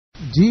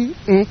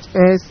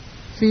GHS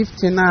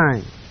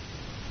 59.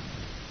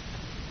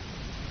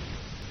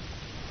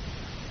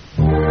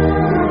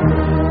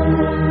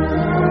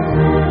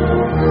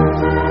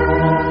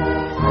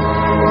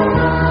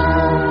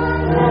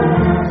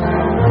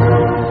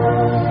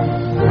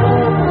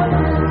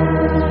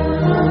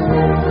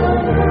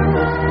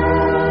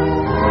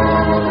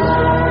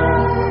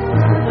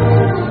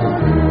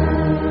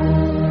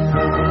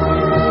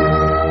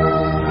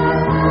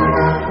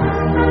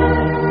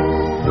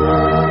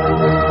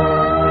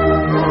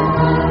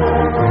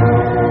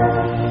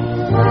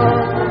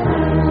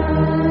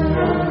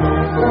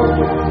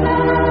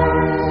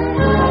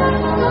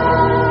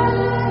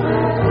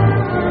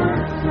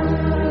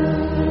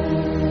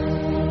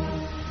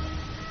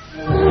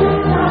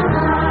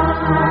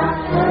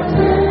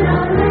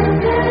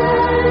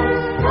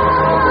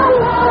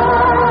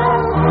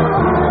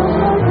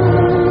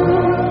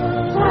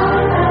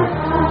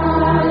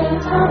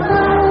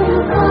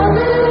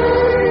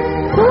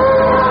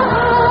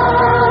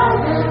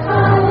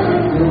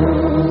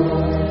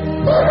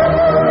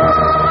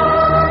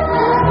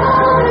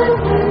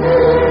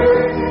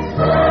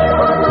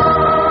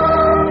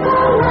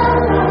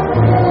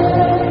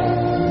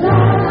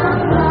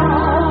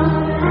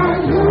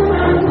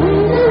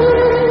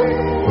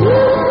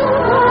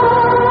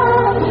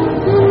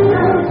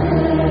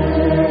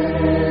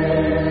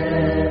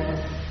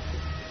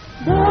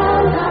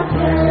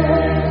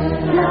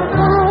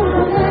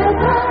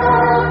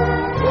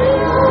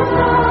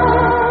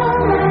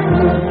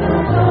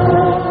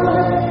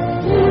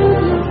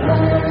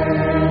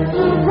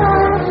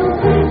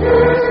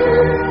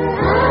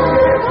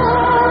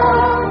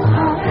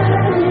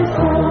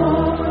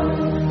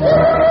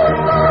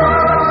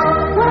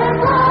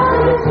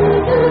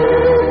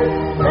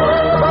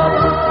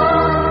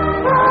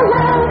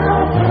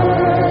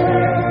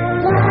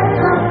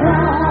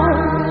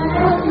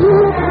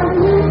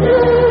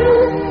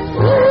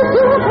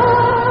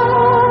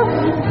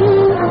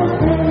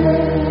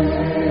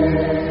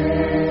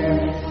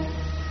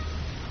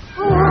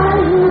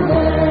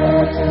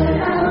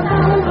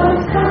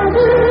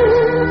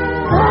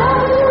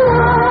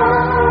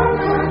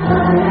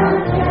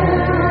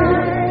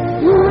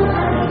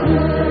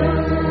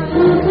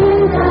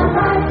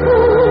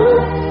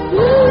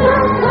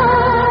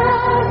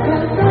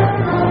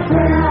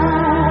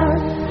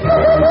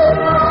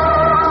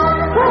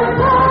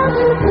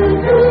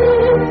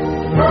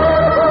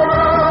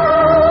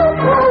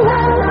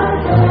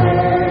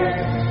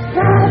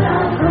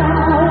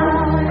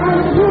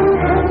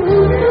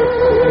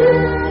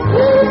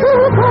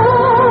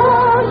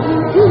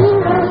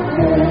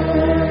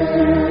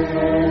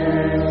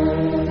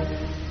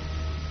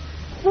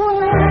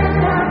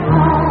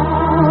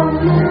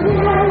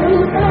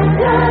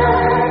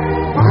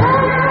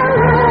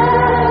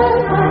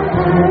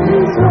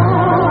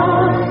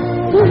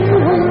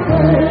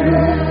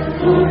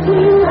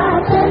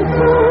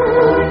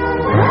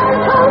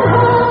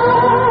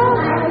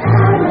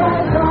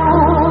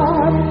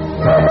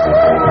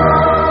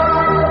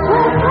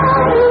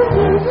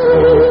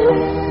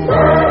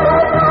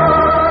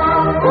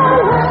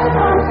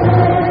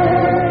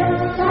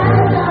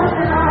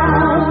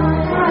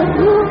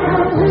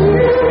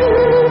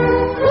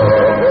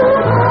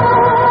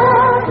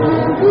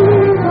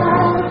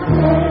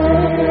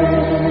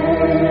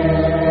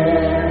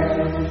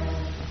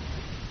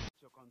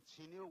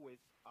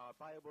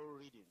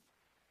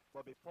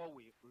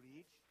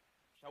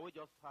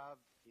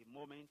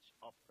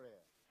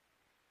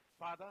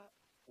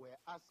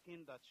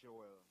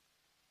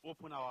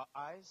 Open our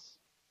eyes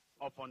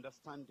of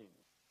understanding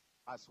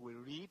as we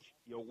read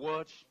your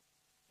word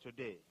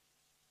today.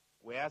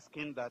 We're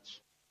asking that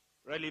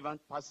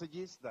relevant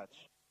passages that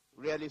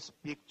really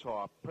speak to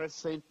our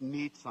present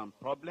needs and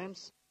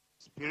problems,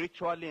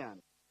 spiritually and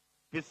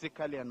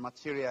physically and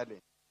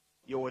materially,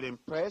 you will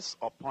impress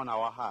upon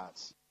our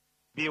hearts.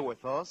 Be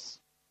with us,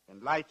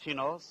 enlighten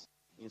us,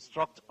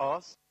 instruct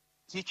us,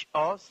 teach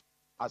us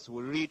as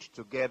we read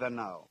together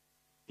now.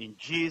 In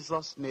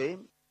Jesus'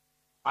 name,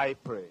 I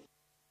pray.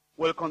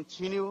 We'll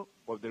continue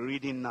with the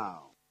reading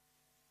now.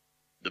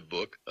 The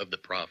book of the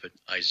prophet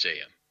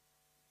Isaiah.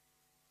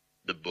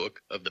 The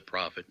book of the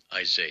prophet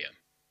Isaiah.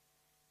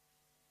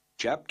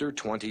 Chapter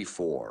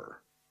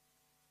 24.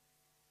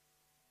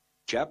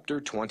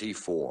 Chapter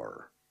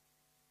 24.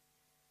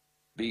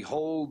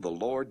 Behold, the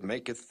Lord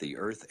maketh the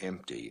earth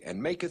empty,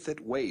 and maketh it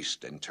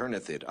waste, and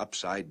turneth it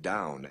upside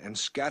down, and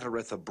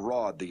scattereth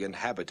abroad the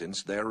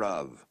inhabitants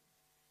thereof.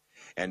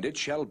 And it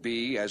shall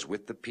be as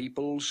with the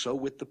people, so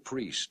with the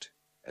priest,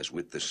 as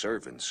with the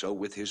servant, so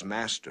with his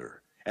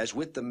master, as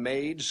with the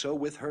maid, so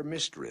with her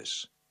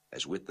mistress,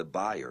 as with the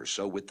buyer,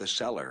 so with the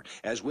seller,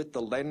 as with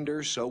the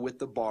lender, so with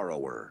the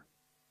borrower,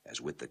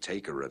 as with the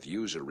taker of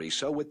usury,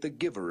 so with the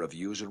giver of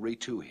usury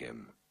to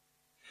him.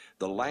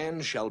 The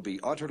land shall be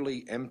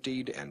utterly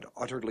emptied and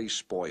utterly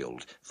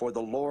spoiled, for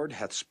the Lord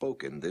hath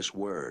spoken this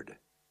word.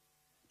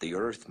 The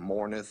earth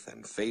mourneth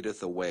and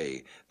fadeth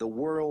away, the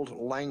world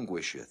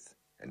languisheth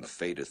and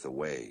fadeth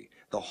away.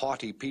 The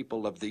haughty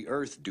people of the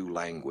earth do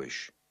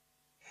languish.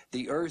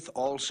 The earth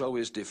also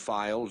is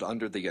defiled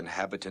under the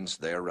inhabitants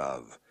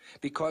thereof,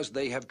 because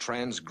they have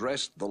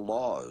transgressed the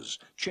laws,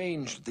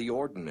 changed the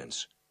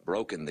ordinance,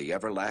 broken the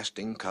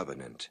everlasting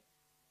covenant.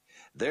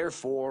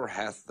 Therefore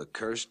hath the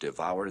curse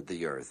devoured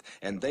the earth,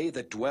 and they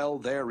that dwell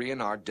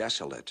therein are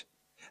desolate.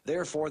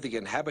 Therefore the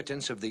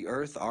inhabitants of the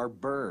earth are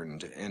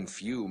burned, and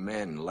few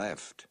men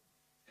left.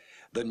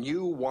 The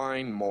new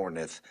wine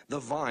mourneth, the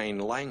vine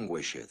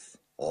languisheth,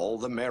 all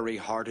the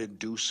merry-hearted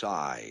do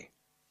sigh.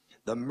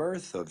 The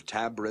mirth of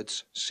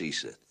tabrets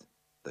ceaseth,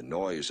 the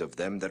noise of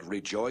them that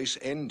rejoice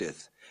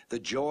endeth, the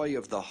joy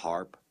of the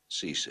harp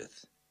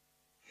ceaseth.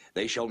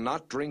 They shall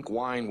not drink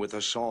wine with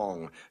a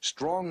song,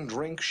 strong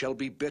drink shall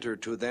be bitter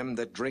to them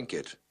that drink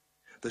it.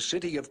 The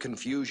city of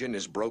confusion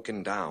is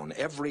broken down,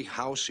 every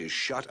house is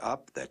shut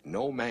up, that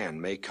no man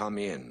may come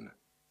in.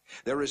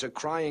 There is a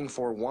crying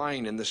for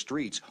wine in the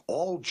streets,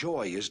 all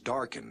joy is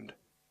darkened,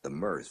 the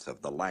mirth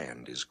of the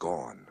land is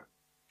gone.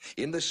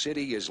 In the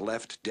city is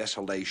left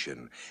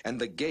desolation,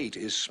 and the gate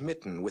is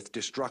smitten with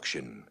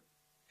destruction.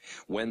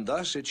 When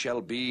thus it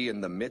shall be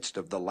in the midst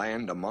of the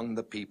land among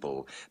the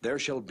people, there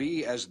shall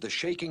be as the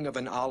shaking of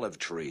an olive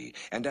tree,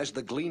 and as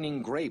the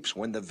gleaning grapes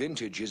when the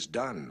vintage is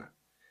done.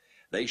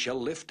 They shall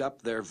lift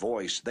up their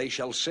voice, they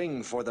shall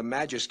sing for the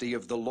majesty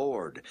of the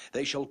Lord,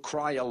 they shall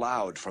cry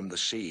aloud from the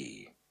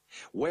sea.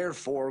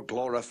 Wherefore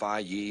glorify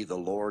ye the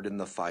Lord in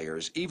the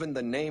fires, even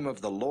the name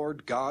of the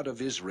Lord God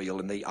of Israel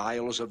in the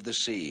isles of the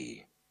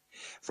sea.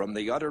 From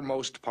the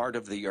uttermost part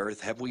of the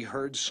earth have we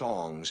heard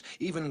songs,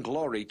 even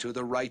glory to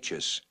the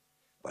righteous.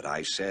 But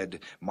I said,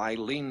 my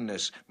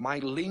leanness,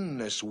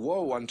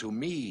 woe unto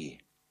me!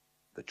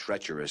 The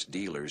treacherous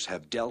dealers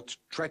have dealt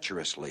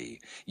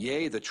treacherously,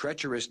 yea, the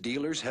treacherous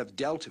dealers have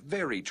dealt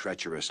very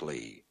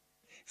treacherously.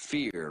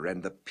 Fear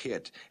and the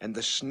pit and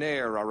the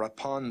snare are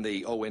upon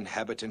thee, O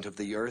inhabitant of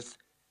the earth.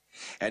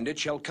 And it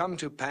shall come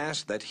to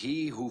pass that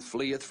he who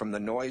fleeth from the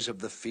noise of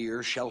the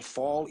fear shall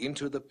fall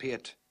into the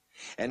pit.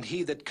 And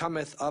he that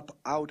cometh up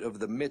out of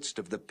the midst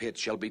of the pit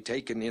shall be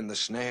taken in the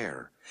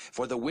snare.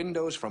 For the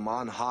windows from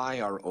on high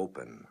are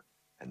open,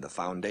 and the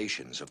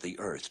foundations of the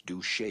earth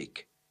do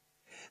shake.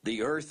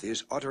 The earth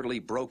is utterly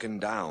broken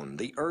down,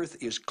 the earth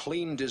is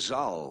clean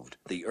dissolved,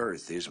 the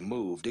earth is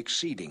moved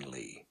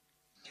exceedingly.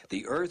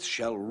 The earth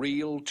shall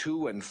reel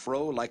to and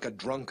fro like a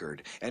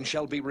drunkard, and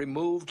shall be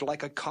removed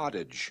like a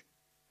cottage.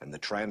 And the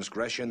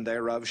transgression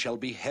thereof shall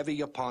be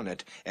heavy upon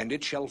it, and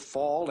it shall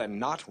fall and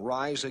not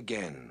rise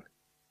again.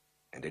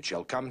 And it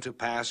shall come to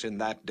pass in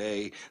that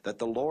day that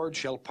the Lord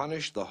shall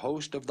punish the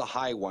host of the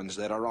high ones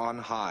that are on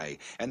high,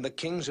 and the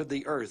kings of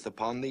the earth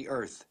upon the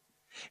earth.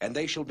 And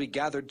they shall be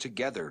gathered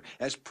together,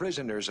 as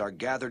prisoners are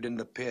gathered in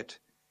the pit,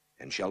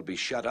 and shall be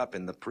shut up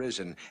in the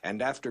prison,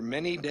 and after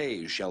many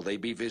days shall they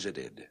be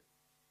visited.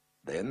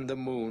 Then the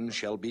moon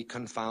shall be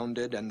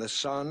confounded, and the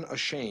sun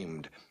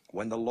ashamed,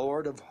 when the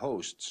Lord of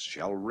hosts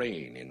shall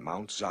reign in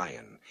Mount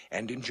Zion,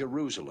 and in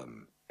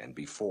Jerusalem, and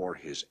before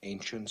his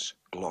ancients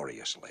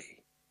gloriously.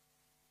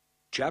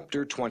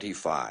 Chapter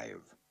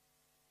 25.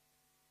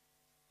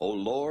 O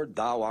Lord,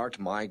 thou art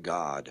my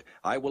God.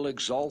 I will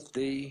exalt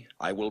thee,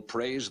 I will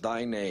praise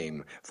thy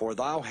name, for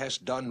thou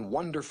hast done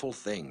wonderful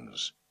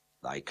things.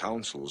 Thy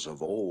counsels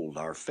of old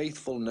are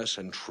faithfulness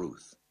and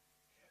truth.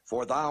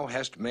 For thou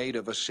hast made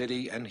of a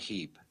city an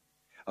heap,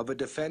 of a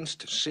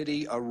defenced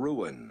city a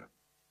ruin,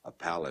 a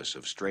palace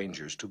of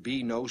strangers to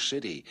be no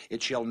city,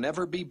 it shall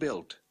never be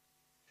built.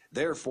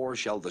 Therefore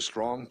shall the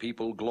strong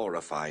people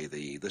glorify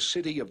thee, the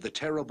city of the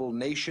terrible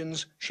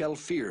nations shall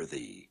fear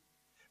thee.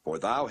 For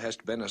thou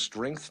hast been a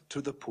strength to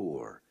the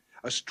poor,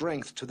 a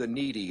strength to the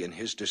needy in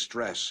his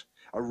distress,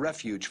 a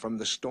refuge from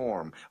the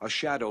storm, a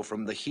shadow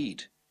from the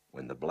heat,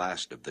 when the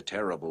blast of the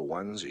terrible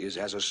ones is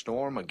as a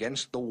storm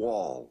against the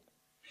wall.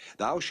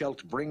 Thou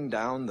shalt bring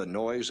down the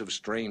noise of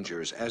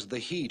strangers as the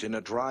heat in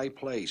a dry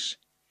place,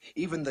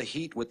 even the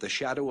heat with the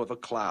shadow of a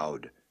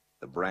cloud.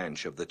 The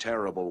branch of the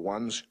terrible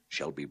ones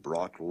shall be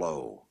brought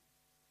low.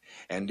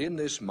 And in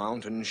this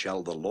mountain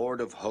shall the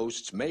Lord of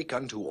hosts make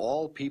unto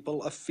all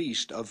people a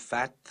feast of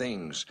fat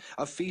things,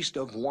 a feast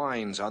of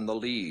wines on the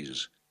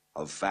lees,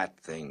 of fat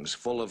things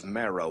full of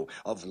marrow,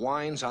 of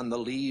wines on the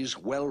lees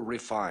well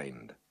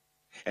refined.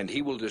 And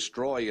he will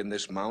destroy in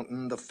this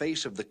mountain the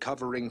face of the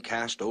covering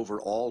cast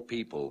over all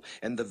people,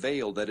 and the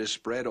veil that is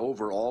spread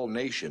over all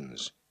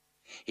nations.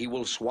 He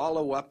will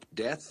swallow up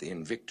death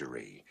in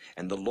victory,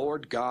 and the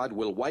Lord God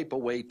will wipe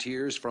away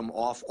tears from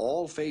off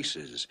all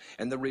faces,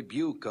 and the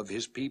rebuke of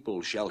his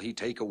people shall he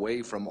take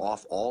away from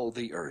off all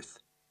the earth,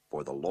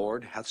 for the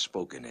Lord hath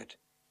spoken it.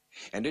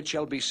 And it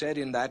shall be said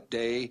in that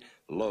day,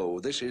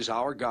 Lo, this is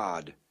our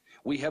God.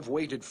 We have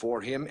waited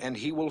for him, and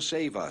he will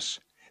save us.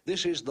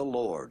 This is the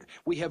Lord.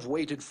 We have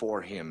waited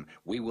for him.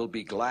 We will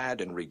be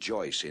glad and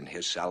rejoice in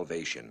his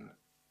salvation.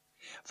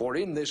 For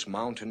in this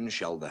mountain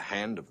shall the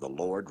hand of the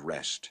Lord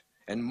rest,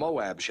 and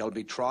Moab shall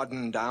be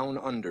trodden down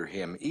under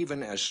him,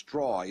 even as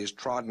straw is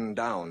trodden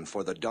down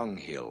for the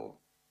dunghill.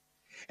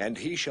 And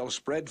he shall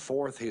spread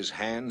forth his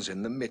hands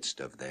in the midst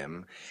of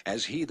them,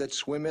 as he that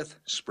swimmeth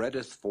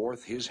spreadeth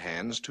forth his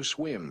hands to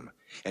swim.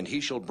 And he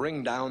shall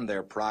bring down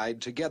their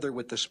pride together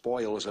with the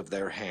spoils of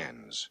their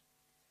hands.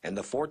 And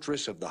the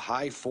fortress of the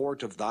high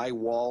fort of thy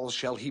walls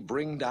shall he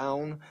bring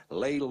down,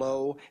 lay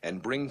low,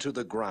 and bring to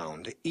the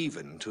ground,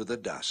 even to the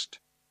dust.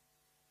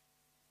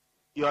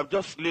 You have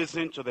just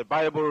listened to the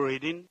Bible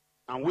reading,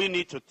 and we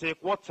need to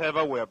take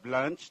whatever we have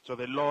learned to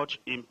the Lord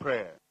in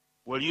prayer.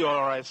 Will you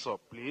all rise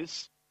up,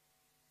 please?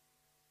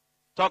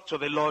 Talk to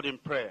the Lord in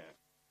prayer.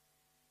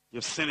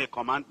 You've seen a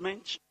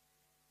commandment,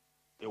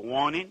 a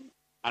warning,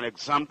 an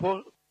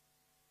example,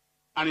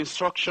 an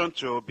instruction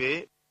to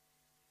obey,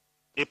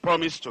 a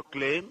promise to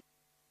claim.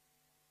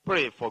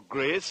 Pray for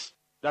grace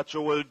that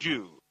you will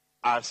do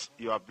as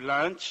you have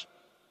learned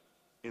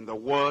in the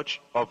Word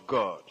of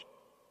God.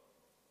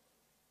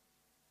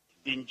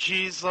 In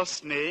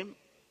Jesus' name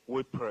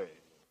we pray.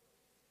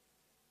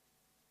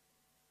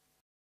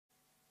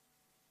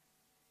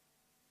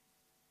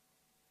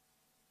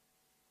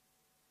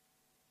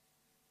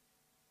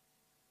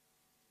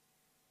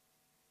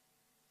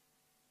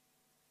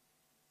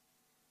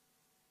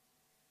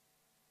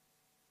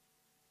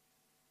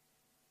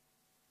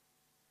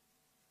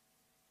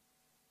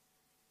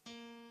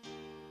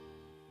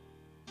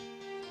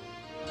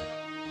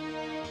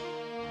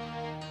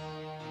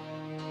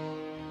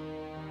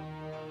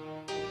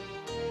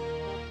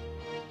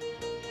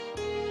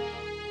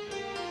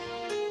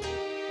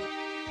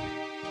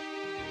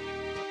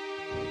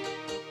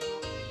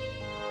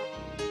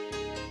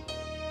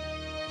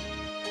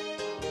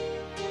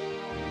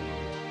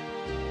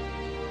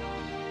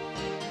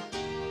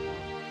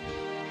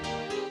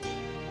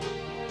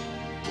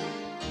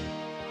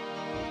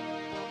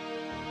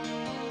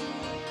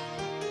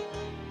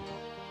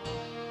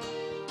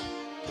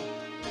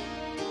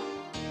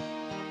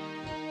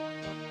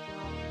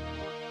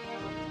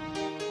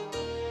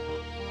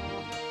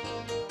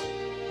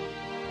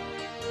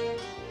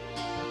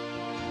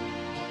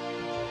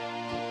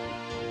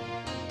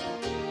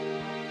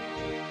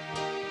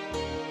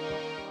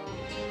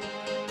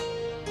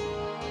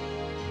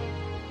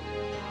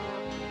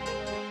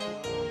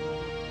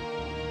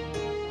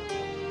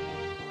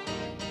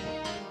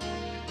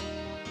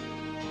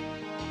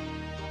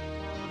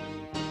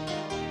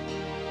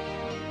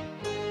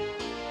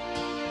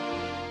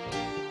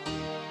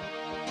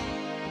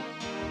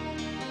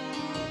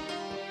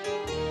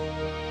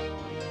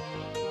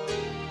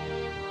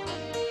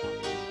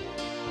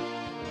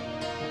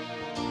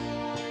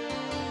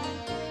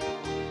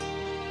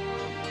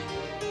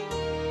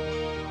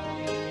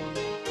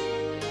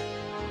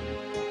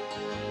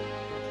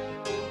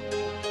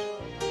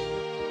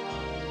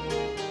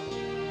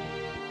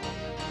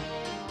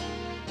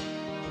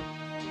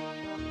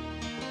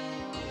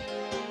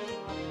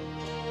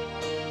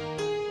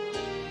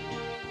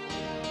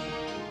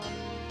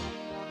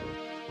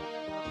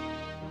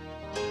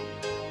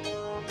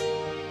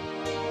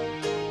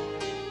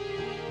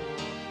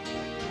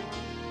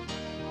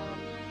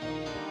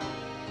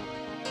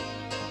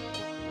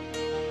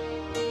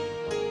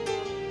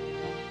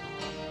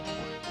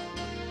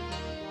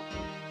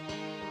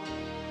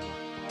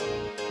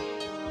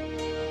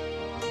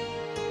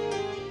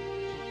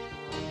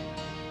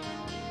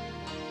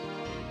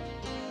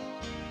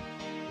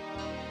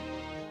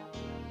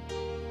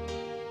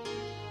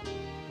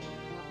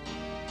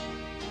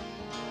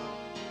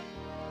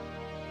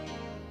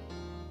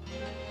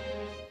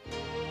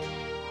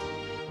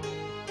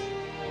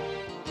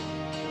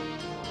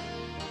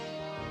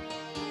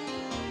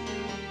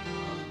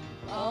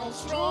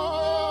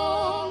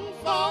 Strong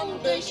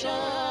foundation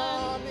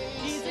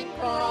is in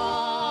Christ,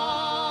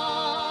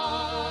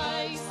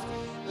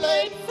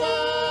 laid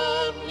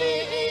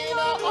firmly in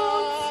our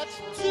hearts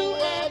to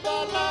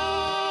everlast.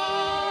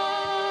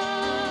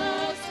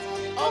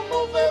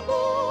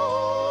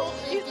 Unmovable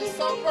is the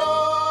solid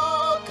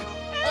rock,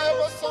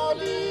 ever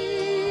solid,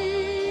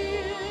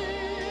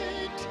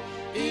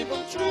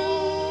 even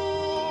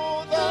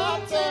through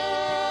the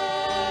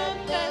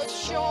tempest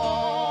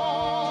shore.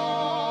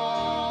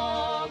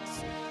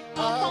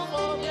 Our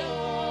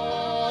foundation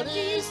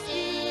is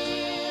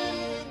in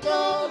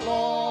the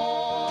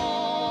Lord.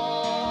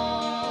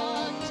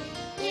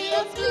 He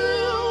has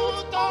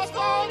built us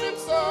on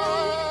His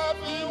own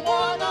in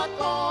one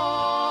accord.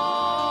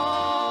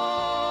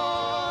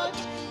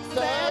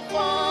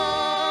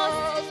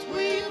 Steadfast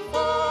we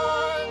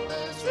find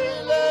His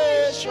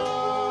relation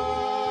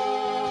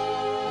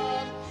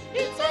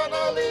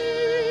eternally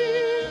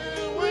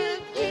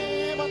with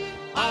Him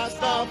as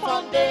our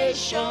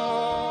foundation.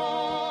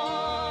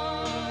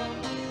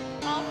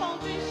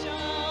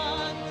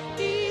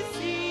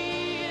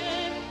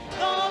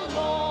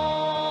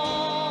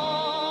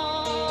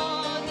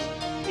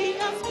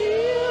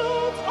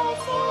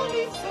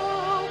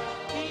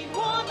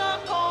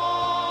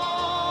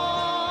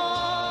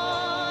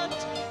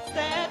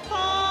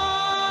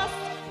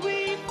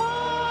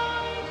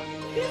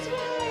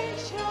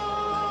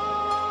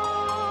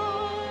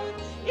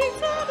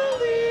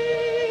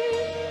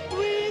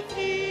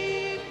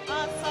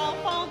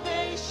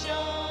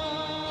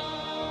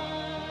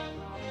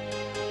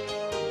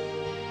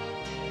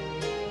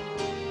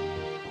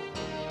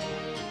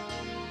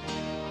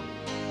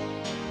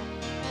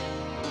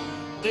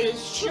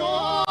 this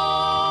sure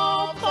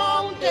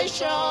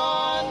foundation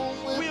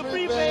will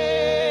prevail.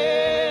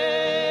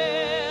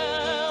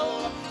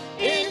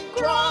 In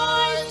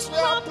Christ we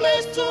are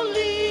placed to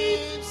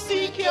live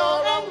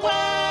secure and well.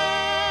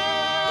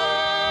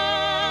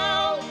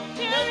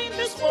 Here in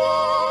this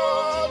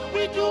world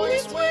we do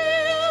His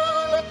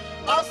will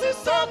as His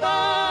servants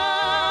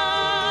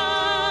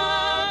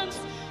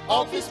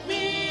of His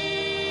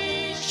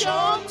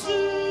mission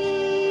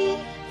to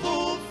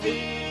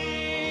fulfill.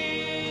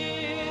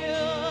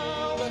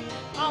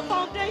 Our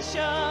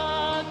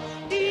foundation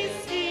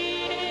is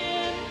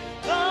in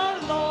the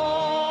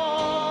Lord.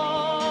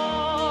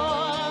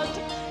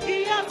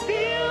 He has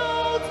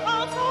built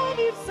us on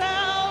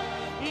Himself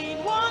in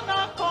one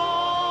accord.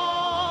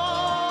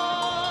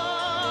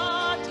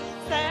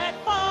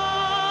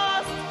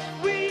 Steadfast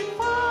we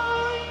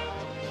find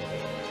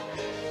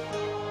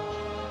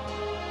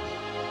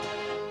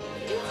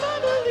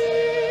eternally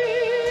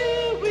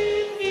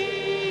with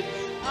Him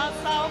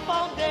as our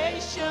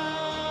foundation.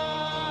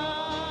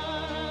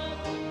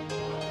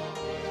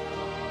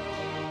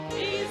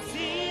 Is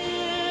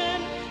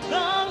in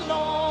the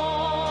Lord.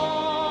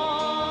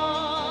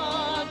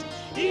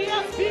 He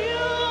has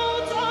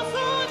built us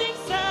on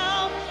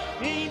Himself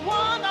in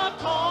one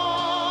accord.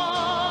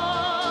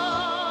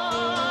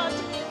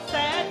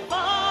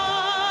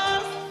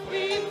 Steadfast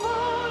we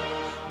find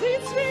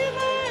this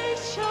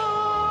relation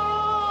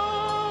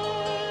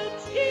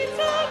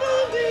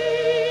eternally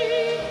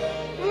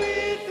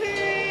with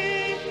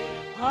Him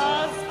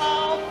as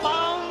our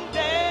foundation.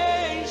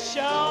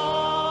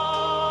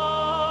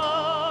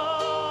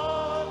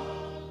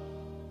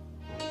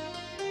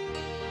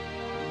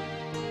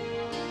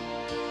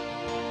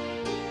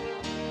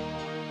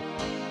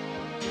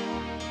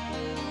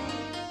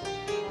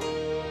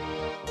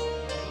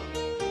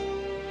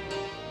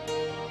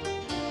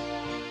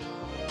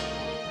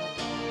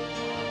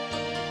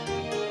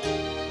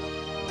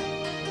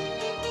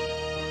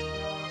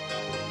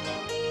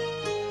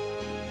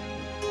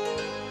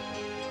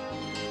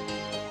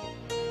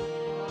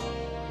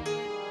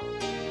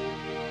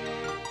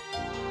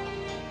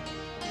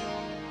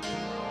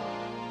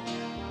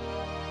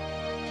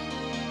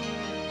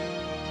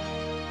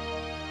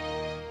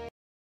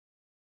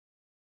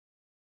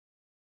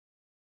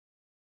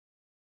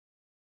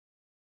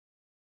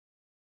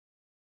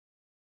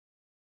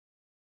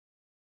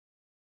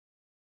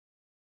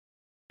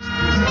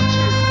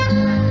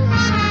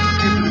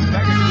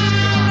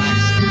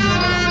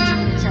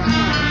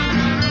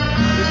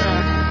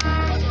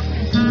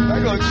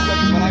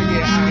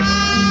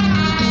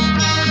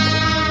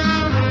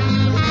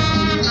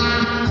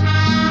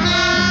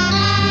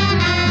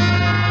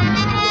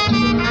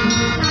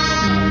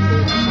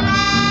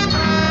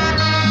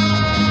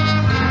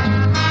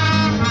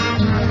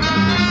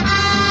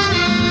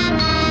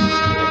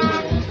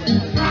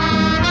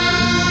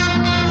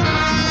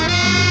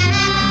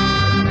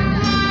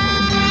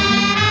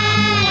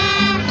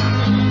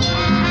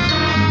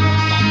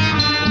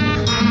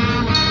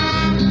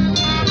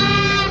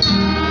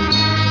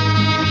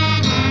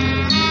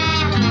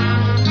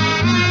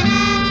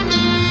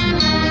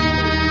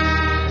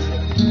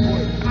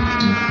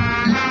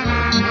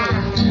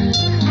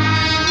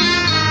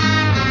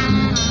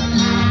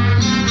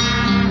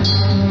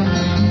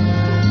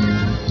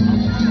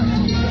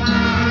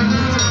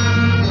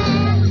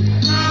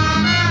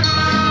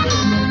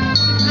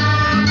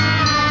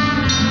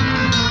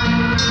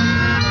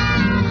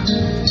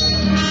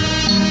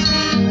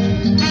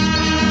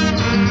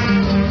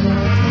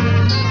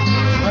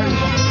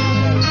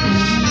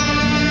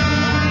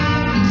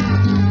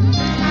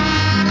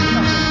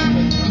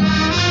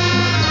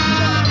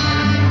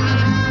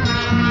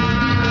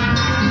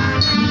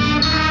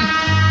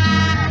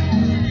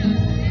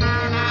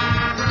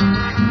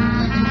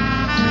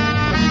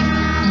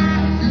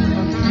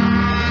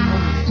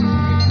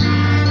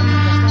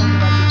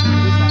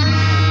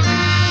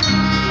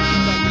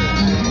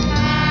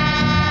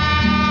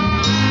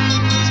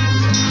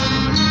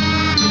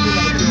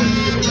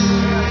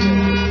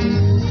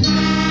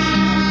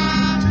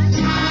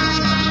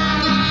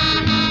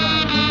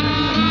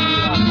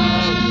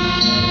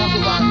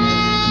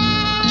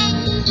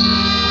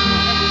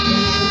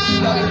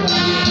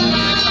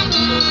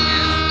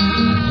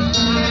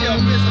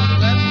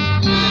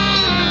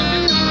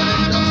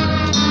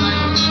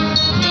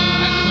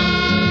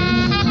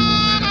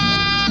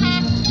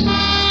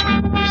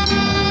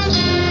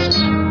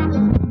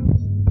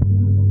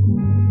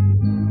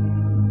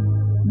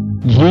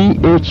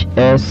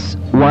 GHS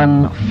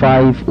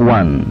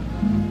 151.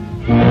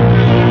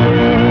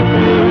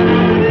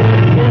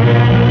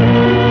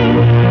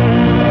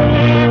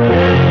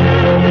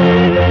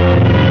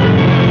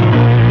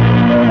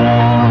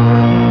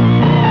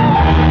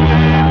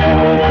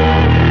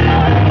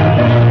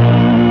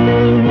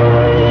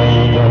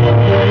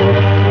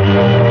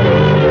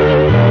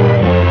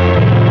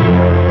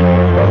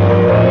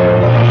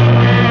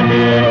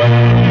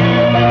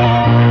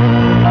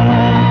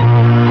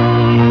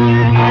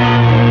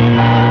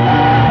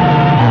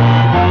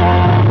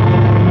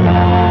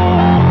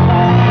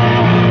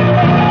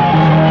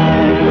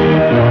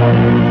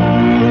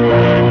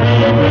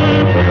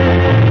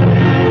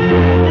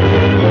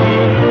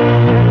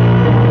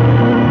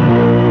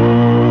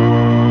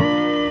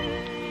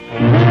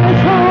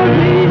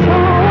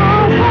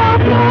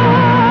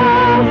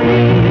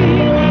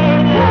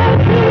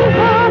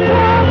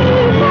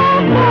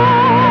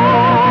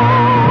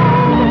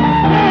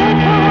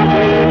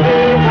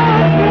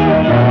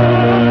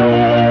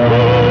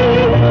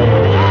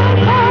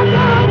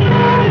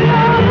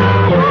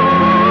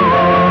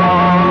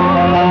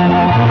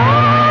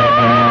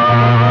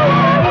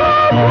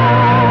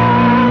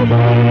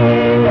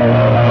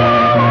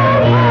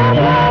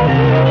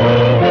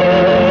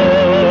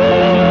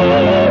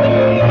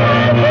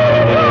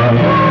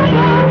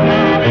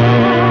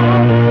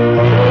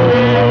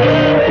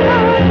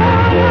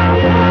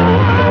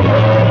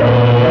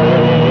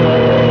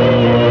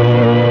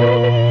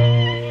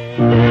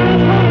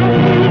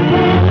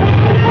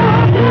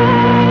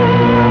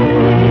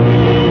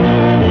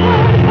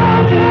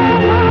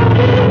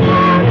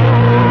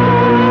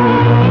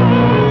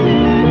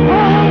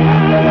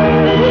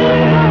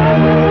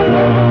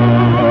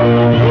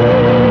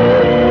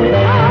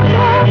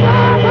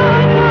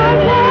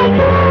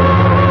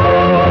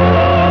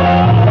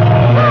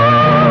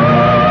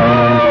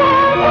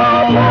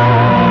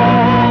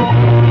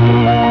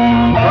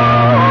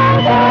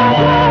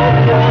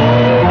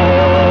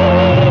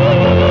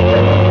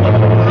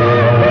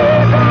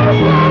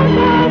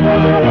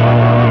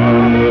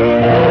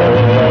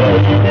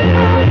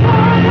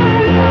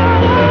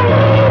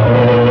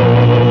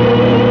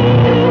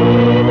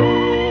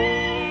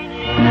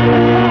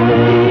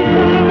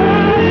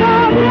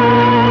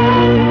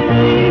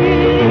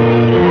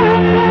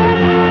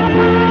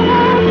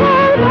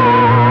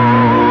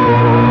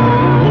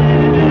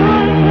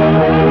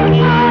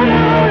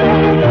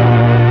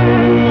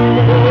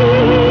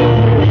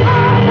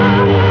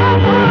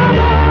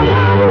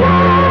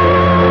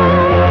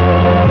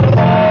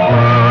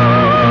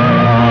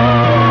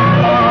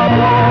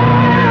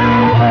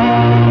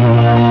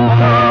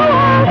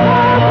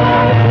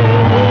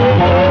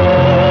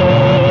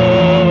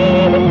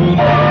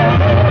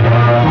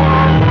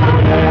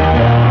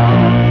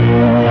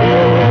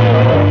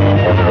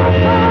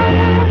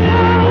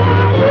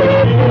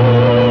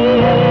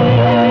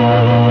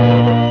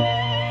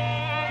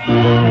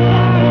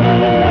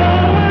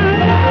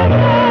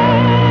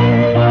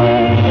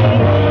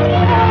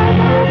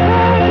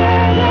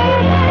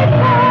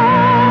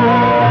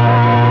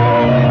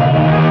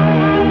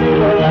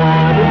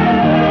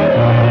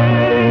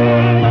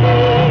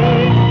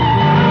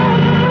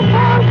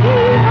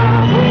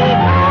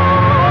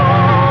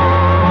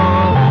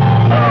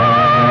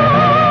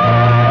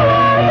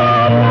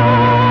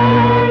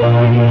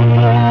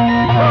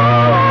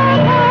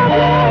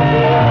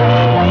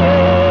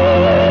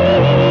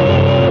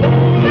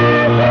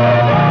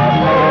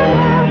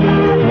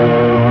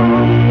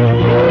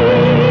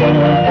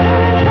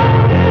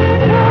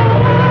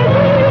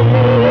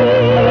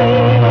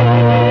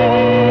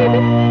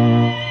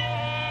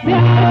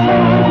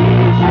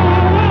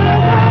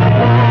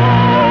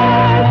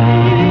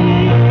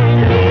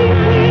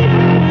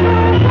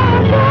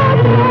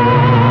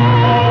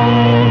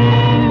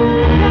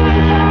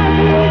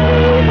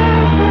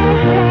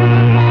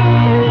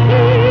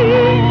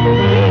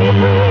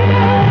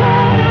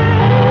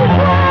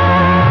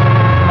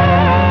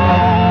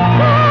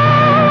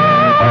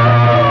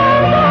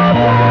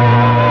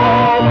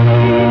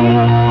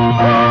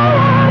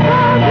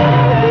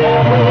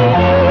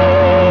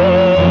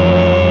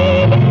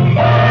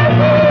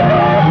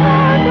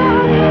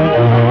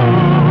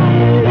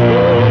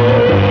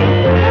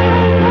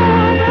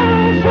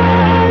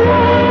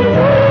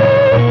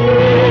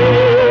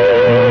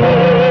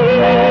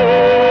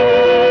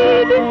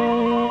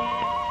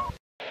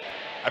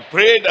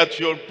 that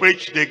you'll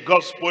preach the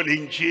gospel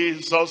in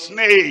Jesus'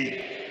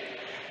 name.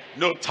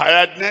 No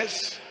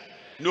tiredness,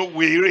 no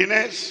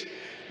weariness,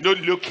 no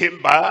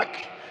looking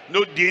back,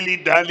 no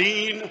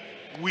dilly-dallying.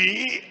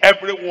 We,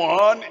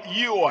 everyone,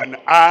 you and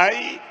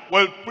I,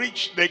 will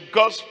preach the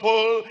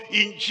gospel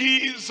in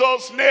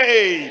Jesus'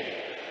 name.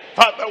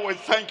 Father, we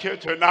thank you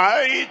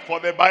tonight for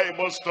the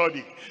Bible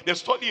study. The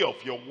study of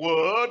your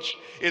word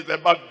is the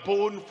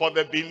backbone for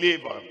the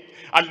believer.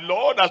 And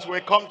Lord, as we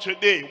come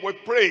today, we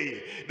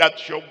pray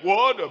that your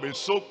word will be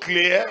so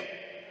clear,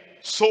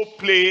 so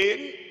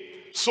plain,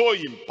 so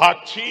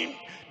impacting,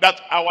 that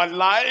our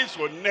lives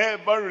will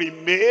never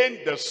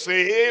remain the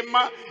same.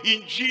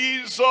 In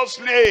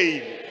Jesus'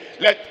 name,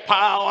 let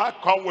power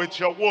come with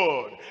your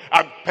word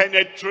and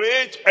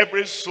penetrate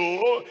every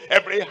soul,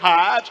 every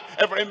heart,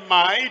 every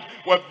mind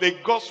with the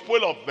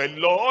gospel of the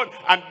Lord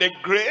and the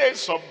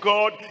grace of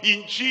God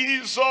in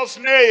Jesus'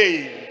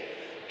 name.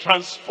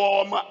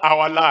 Transform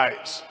our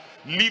lives.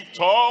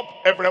 Lift up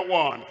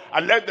everyone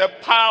and let the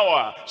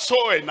power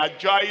so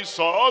energize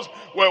us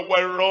when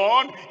we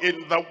run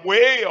in the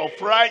way of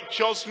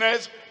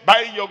righteousness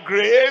by your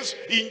grace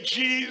in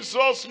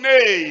Jesus'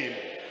 name.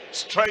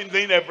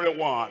 Strengthen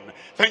everyone.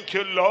 Thank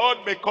you, Lord,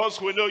 because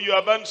we know you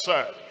have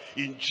answered.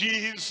 In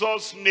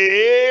Jesus'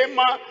 name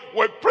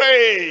we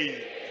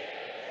pray.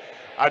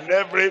 And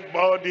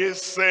everybody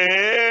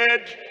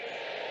said,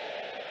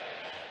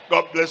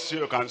 God bless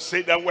you. You can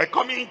say that. We're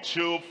coming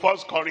to 1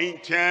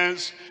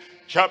 Corinthians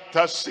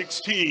chapter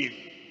 16.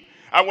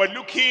 And we're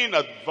looking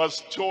at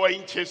verse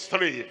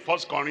 23. 1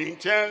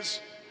 Corinthians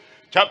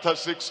chapter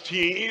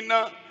 16,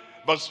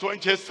 verse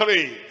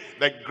 23.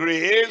 The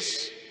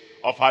grace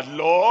of our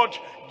Lord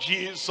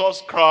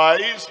Jesus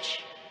Christ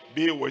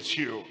be with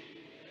you.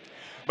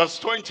 Verse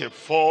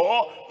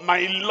 24.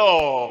 My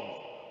love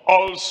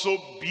also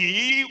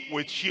be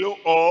with you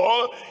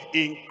all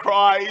in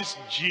Christ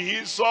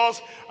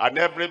Jesus. And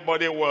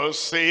everybody will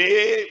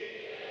say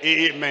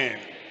amen.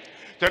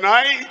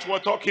 Tonight we're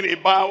talking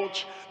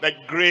about the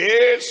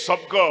grace of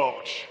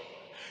God.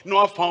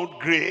 Noah found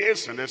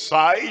grace in the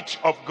sight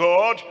of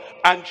God,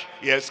 and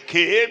he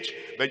escaped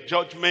the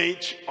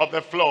judgment of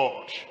the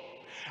flood.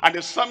 And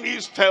the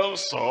psalmist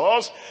tells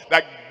us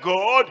that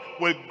God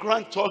will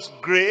grant us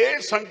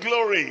grace and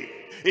glory.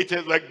 It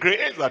is the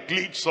grace that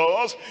leads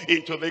us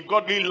into the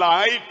godly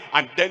life,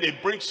 and then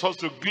it brings us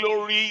to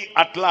glory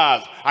at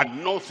last.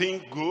 And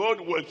nothing good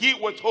will he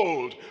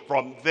withhold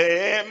from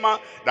them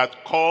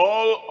that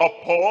call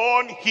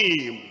upon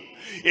him.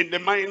 In the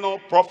minor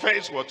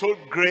prophets we're told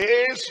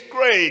grace,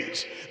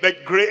 grace. The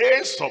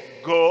grace of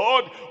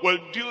God will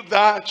do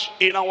that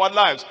in our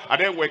lives.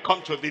 And then we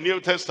come to the New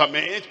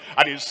Testament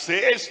and it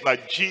says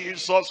that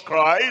Jesus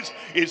Christ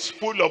is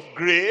full of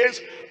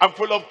grace and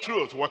full of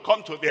truth. We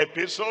come to the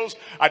epistles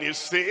and it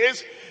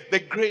says the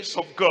grace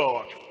of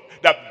God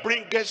that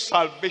bringeth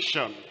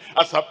salvation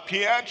has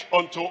appeared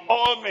unto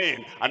all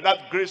men. And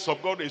that grace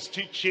of God is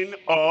teaching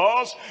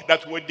us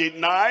that we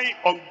deny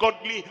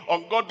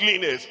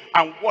ungodliness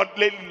and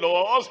worldly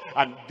laws,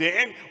 and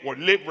then we'll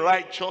live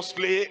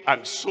righteously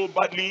and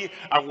soberly,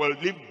 and we'll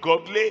live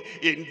godly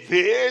in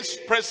this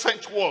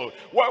present world.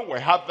 When we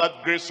have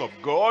that grace of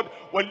God,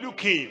 we're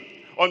looking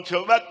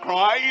until that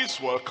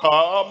Christ will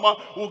come,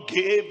 who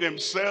gave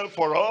himself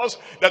for us,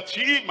 that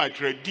he might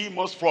redeem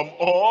us from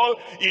all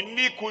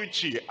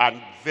iniquity,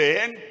 and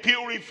then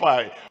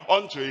purify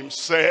unto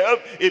himself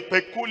a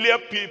peculiar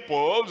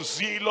people,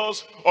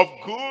 zealous of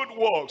good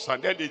works.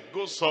 And then it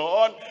goes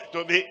on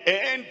to the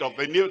end of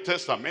the New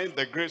Testament.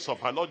 The grace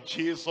of our Lord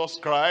Jesus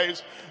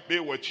Christ be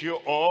with you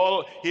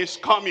all. He's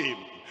coming.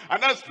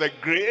 And that's the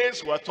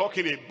grace we're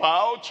talking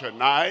about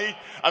tonight.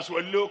 As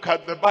we look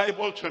at the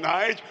Bible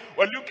tonight,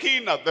 we're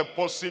looking at the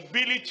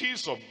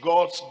possibilities of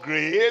God's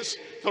grace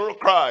through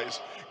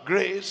Christ.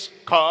 Grace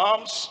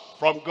comes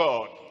from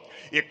God.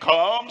 It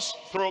comes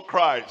through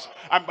Christ.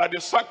 And by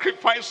the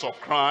sacrifice of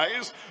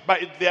Christ,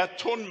 by the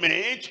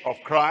atonement of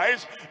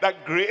Christ,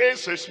 that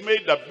grace is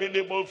made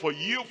available for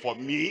you, for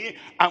me,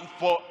 and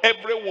for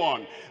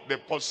everyone. The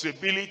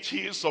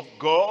possibilities of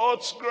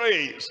God's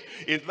grace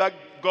is that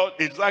God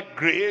is that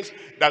grace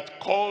that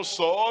calls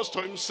us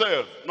to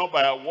himself, not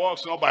by our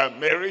works, not by our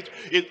merit.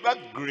 It's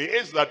that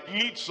grace that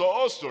leads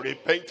us to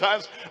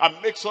repentance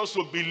and makes us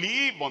to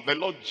believe on the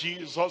Lord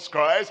Jesus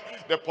Christ.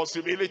 The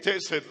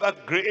possibilities is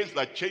that grace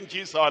that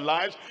changes our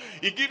lives.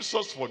 It gives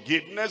us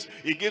forgiveness.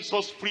 It gives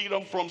us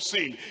freedom from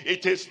sin.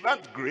 It is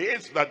that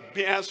grace that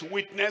bears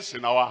witness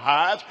in our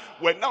hearts.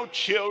 We're now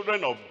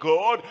children of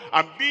God,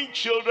 and being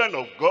children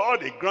of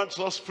God, it grants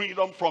us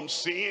freedom from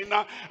sin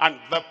and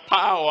the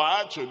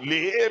power to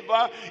live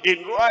live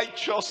in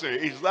righteousness.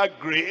 It's that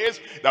grace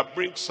that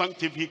brings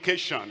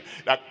sanctification,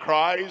 that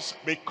Christ,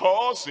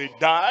 because he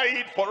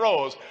died for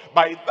us,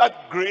 by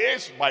that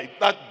grace, by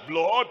that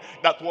blood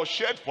that was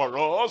shed for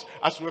us,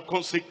 as we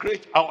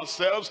consecrate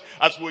ourselves,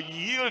 as we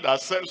yield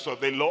ourselves to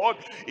the Lord,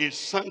 he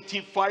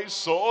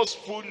sanctifies us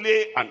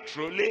fully and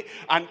truly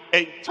and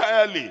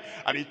entirely.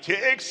 And he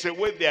takes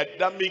away the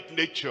Adamic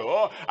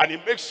nature, and he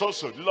makes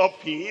us to love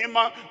him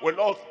with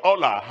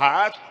all our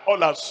heart,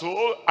 all our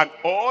soul, and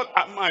all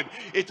our mind.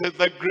 It is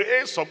the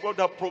grace of God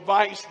that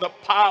provides the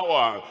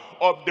power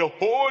of the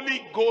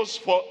Holy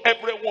Ghost for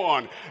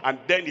everyone. And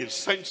then he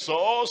sends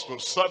us to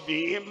serve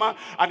him,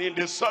 and in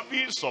the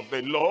service of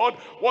the Lord,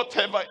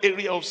 whatever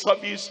area of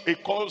service he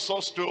calls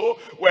us to,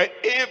 we're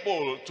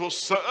able to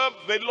serve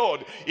the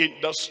Lord in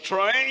the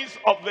strength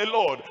of the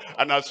Lord.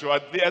 And as you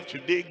are there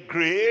today,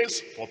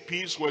 grace for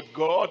peace with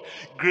God,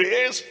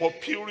 grace for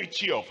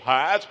purity of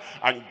heart,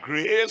 and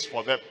grace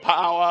for the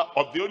power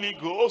of the Holy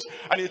Ghost.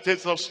 And it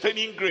is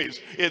sustaining grace.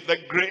 It's the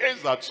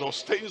grace that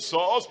sustains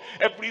us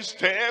every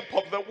step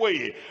of the way.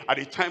 At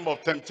the time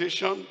of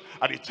temptation,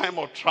 at the time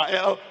of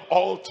trial,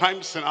 all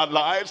times in our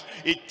lives,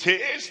 it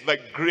is the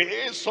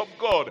grace of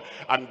God.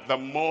 And the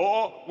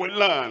more we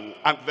learn,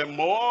 and the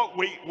more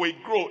we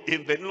grow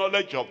in the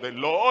knowledge of the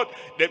Lord,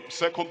 then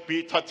 2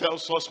 Peter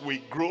tells us we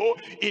grow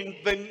in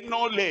the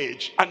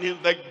knowledge and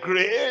in the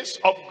grace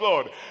of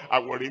God.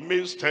 And we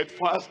remain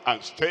steadfast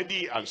and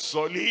steady and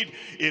solid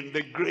in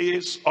the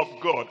grace of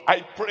God.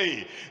 I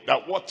pray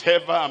that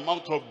whatever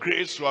amount of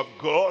grace you have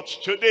got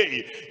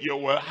today, you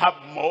will have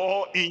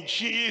more in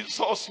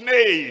Jesus'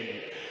 name.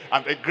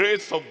 And the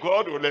grace of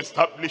God will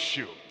establish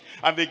you.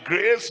 And the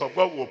grace of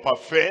God will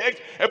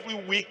perfect every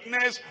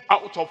weakness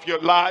out of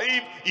your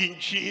life in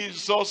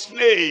Jesus'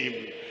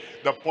 name.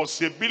 The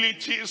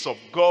possibilities of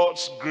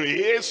God's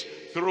grace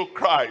through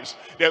Christ.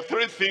 There are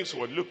three things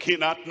we're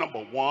looking at.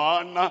 Number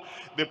one,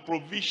 the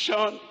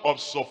provision of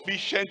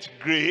sufficient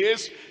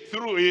grace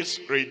through his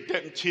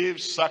redemptive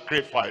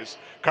sacrifice.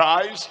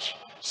 Christ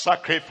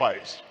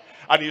sacrificed,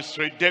 and it's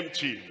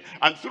redemptive.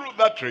 And through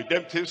that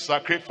redemptive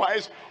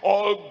sacrifice,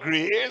 all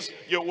grace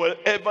you will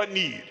ever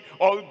need,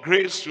 all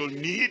grace you'll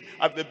need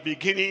at the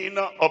beginning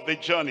of the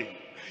journey,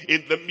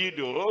 in the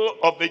middle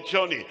of the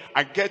journey,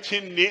 and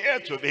getting near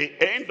to the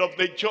end of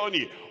the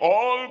journey,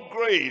 all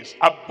grace,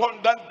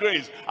 abundant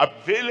grace,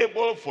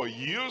 available for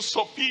you,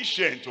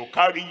 sufficient to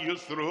carry you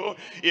through.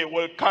 It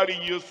will carry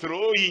you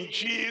through in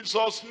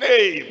Jesus'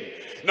 name.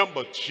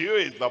 Number two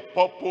is the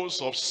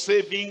purpose of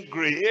saving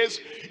grace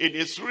in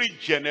his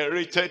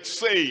regenerated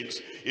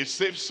saints. He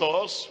saves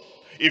us,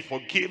 he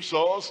forgives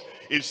us,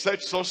 he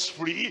sets us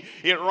free.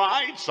 He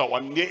writes our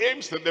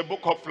names in the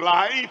book of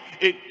life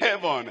in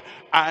heaven.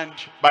 And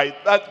by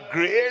that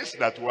grace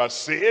that we are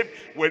saved,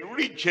 we're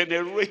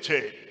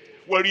regenerated,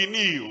 we're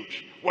renewed,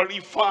 we're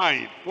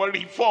refined, we're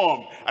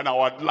reformed, and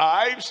our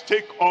lives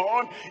take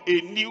on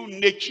a new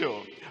nature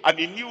and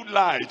a new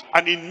light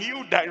and a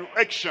new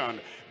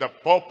direction. The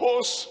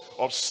purpose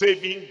of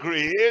saving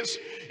grace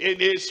in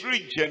his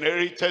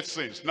regenerated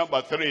saints.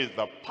 Number three is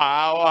the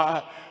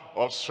power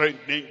of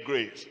strengthening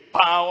grace.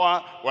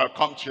 Power will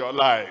come to your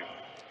life.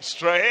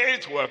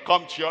 Strength will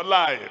come to your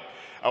life.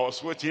 I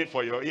was waiting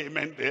for your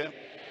amen there.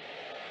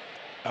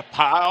 The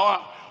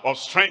power of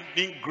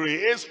strengthening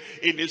grace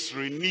in his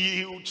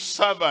renewed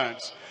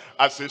servants.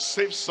 As he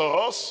saves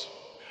us,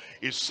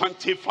 he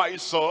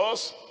sanctifies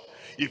us,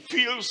 he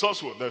fills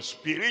us with the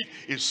Spirit,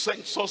 he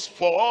sends us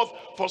forth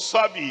for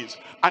service.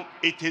 And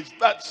it is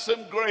that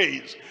same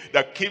grace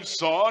that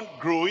keeps on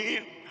growing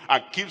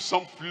and keeps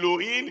on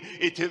flowing.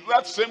 It is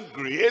that same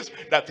grace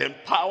that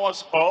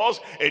empowers us,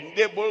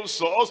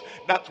 enables us,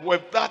 that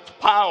with that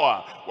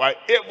power we're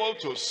able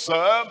to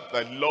serve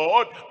the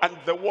Lord, and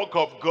the work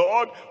of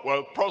God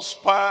will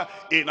prosper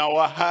in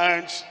our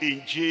hands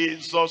in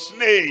Jesus'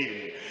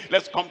 name.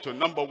 Let's come to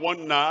number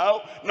one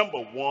now.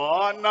 Number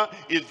one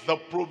is the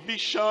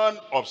provision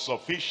of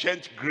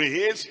sufficient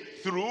grace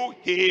through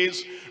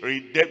his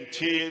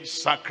redemptive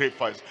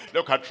sacrifice.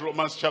 Look at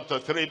Romans chapter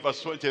 3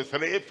 verse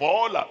 23. For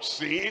all have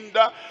sinned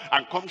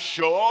and come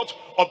short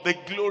of the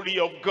glory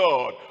of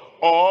God.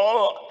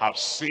 All have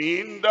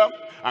sinned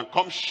and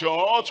come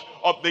short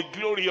of the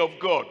glory of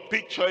God.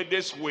 Picture it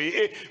this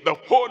way: the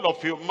whole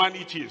of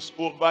humanity is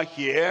over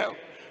here.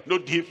 No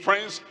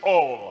difference.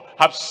 All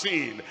have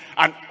sinned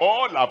and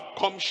all have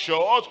come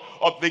short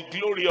of the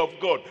glory of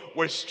God.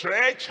 We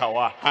stretch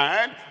our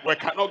hand, we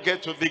cannot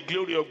get to the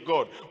glory of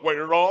God. We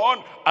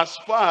run as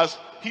far as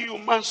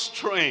human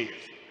strength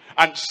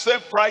and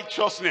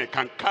self-righteousness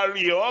can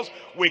carry us.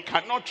 We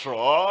cannot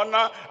run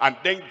and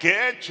then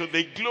get to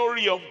the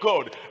glory of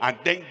God. And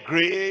then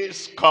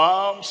grace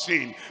comes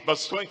in.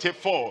 Verse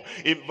 24.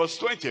 In verse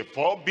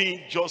 24,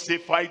 being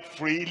justified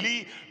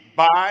freely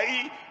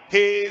by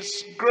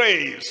his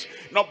grace,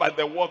 not by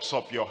the works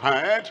of your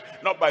hand,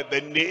 not by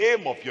the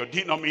name of your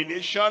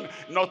denomination,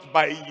 not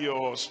by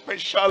your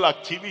special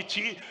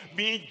activity,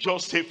 being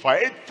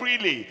justified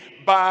freely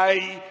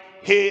by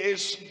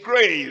his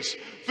grace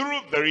through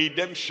the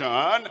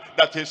redemption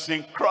that is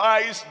in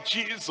Christ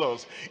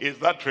Jesus. Is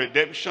that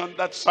redemption,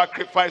 that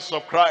sacrifice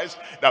of Christ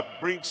that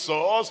brings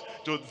us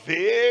to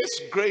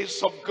this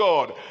grace of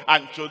God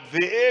and to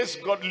this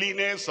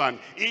godliness and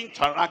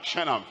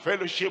interaction and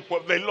fellowship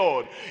with the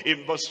Lord.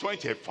 In verse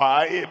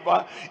 25,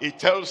 it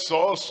tells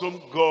us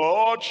whom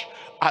God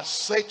has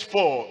set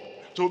forth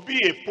to be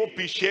a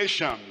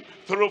propitiation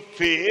through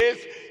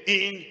faith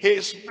in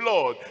his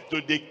blood, to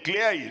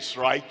declare his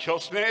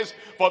righteousness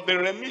for the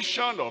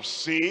remission of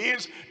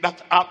sins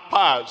that are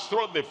past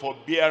through the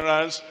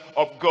forbearance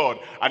of God.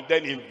 And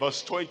then in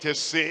verse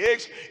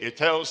 26, it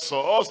tells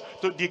us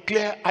to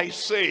declare, I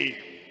say,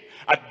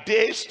 at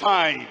this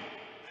time,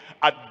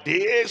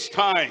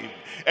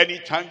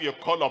 anytime you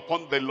call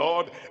upon the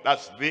Lord,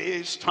 that's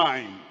this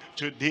time.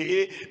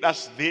 Today,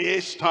 that's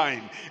this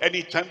time.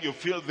 Anytime you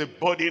feel the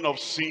burden of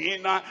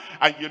sin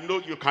and you know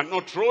you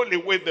cannot roll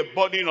away the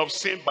burden of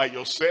sin by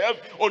yourself,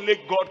 only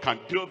God can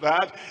do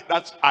that.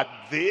 That's at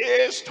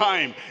this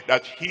time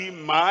that he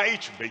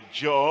might be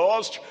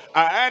just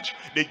and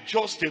the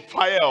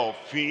justifier of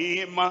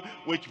him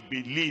which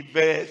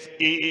believeth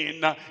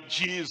in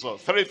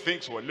Jesus. Three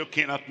things we're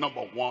looking at.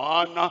 Number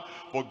one,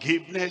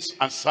 forgiveness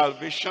and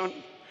salvation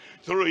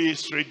through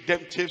his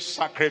redemptive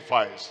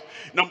sacrifice.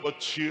 Number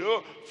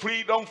two,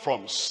 freedom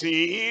from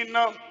sin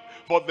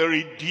for the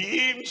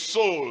redeemed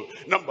soul.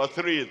 Number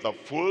three, the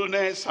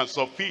fullness and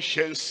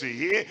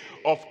sufficiency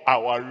of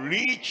our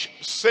rich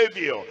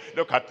Savior.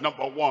 Look at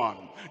number one.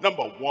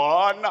 Number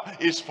one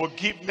is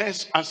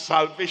forgiveness and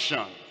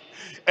salvation.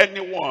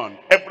 Everyone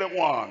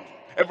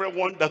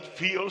that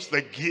feels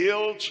the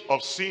guilt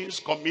of sins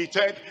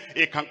committed,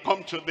 it can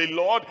come to the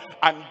Lord,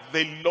 and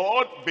the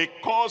Lord,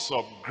 because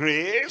of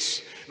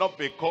grace, not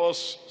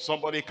because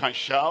somebody can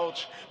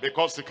shout,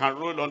 because he can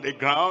roll on the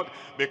ground,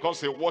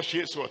 because he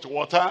washes with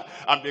water,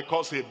 and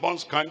because he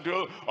burns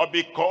candle, or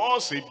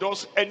because he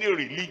does any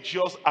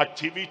religious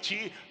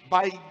activity.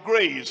 By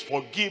grace,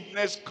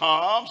 forgiveness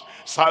comes,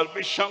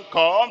 salvation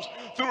comes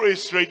through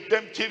his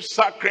redemptive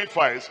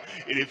sacrifice.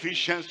 In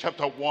Ephesians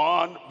chapter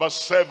 1 verse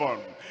 7,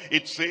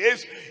 it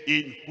says,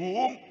 in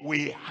whom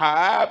we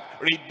have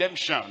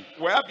redemption.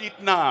 We have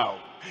it now.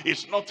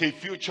 It's not a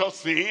future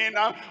thing.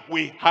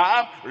 We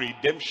have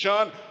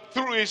redemption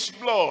through his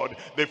blood,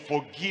 the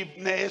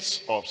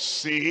forgiveness of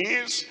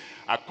sins,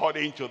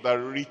 according to the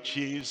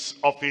riches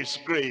of his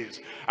grace,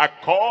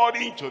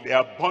 according to the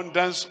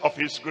abundance of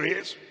his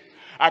grace,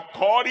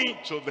 according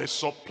to the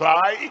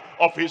supply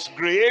of his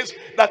grace.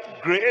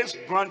 That grace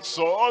grants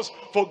us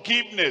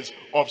forgiveness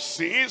of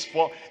sins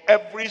for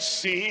every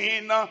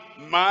sin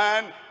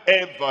man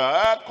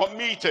ever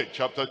committed.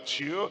 Chapter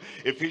 2,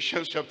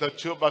 Ephesians chapter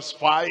 2 verse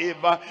 5,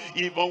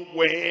 even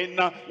when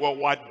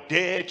we were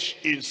dead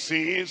in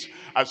sins,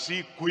 as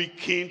he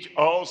quickened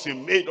us, he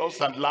made us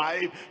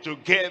alive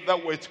together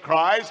with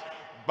Christ.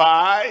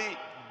 By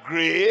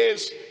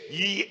grace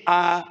ye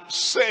are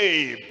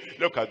saved.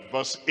 Look at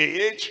verse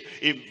 8.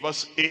 In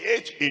verse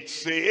 8 it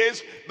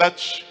says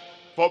that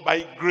for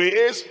by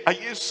grace are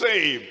you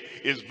saved.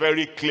 It's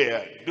very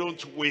clear.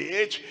 Don't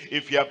wait.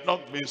 If you have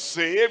not been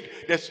saved,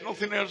 there's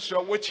nothing else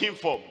you're waiting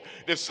for.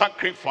 The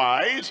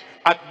sacrifice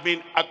had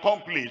been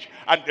accomplished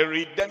and the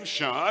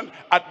redemption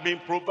had been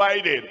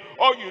provided.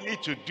 All you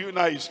need to do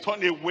now is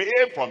turn away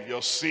from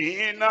your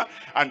sin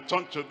and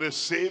turn to the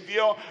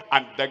Savior,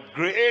 and the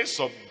grace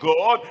of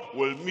God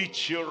will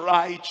meet you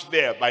right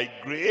there. By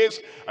grace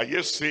are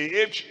you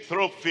saved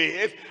through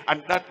faith,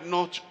 and that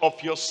not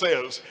of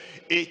yourselves.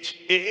 It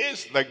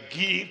is the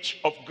gift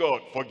of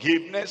God.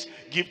 Forgiveness,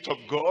 gift of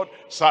God.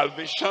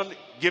 Salvation,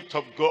 gift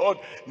of God.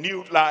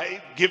 New life,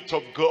 gift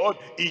of God.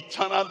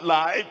 Eternal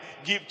life,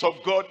 gift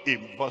of God.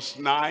 In verse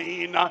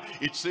 9,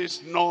 it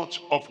says, not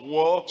of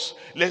works,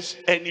 lest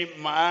any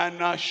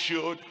man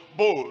should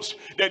boast.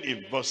 Then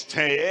in verse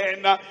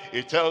 10,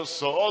 it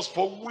tells us,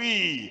 for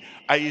we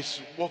are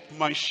his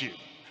workmanship.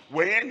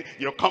 When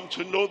you come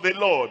to know the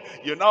Lord,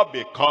 you now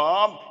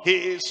become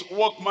his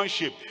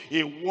workmanship.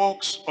 He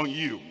works on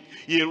you.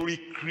 He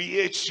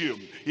recreates you.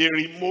 He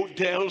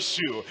remodels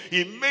you.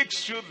 He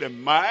makes you the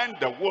man,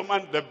 the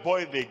woman, the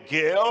boy, the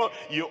girl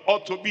you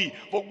ought to be.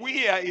 For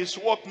we are his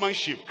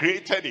workmanship,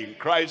 created in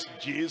Christ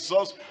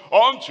Jesus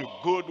unto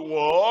good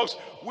works,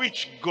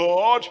 which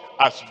God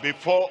has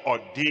before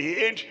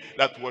ordained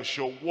that we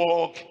should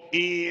walk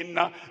in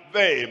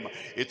them.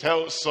 It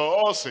tells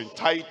us in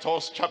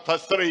Titus chapter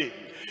 3.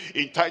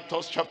 In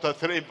Titus chapter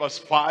 3 verse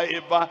 5,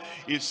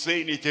 he's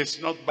saying it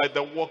is not by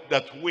the work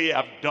that we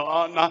have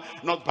done,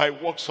 not by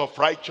works of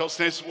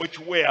righteousness which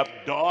we have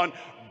done,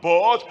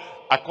 but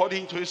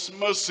according to his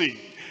mercy.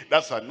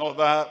 That's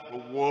another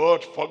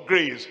word for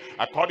grace.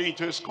 According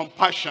to his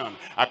compassion,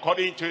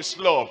 according to his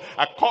love,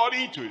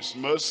 according to his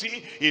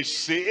mercy, he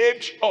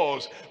saved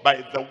us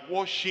by the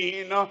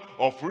washing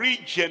of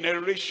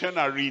regeneration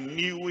and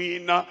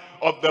renewing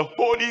of the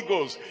Holy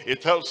Ghost.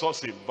 It tells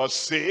us in verse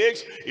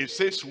 6, it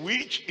says,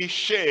 which is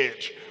shed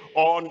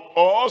on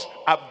us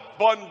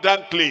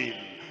abundantly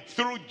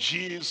through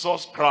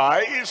Jesus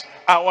Christ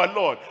our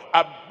Lord,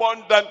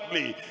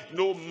 abundantly,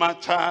 no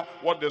matter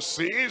what the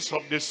sins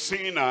of the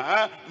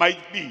sinner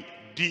might be,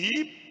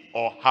 deep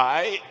or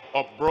high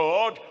or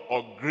broad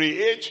or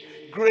great.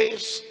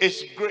 Grace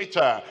is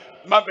greater.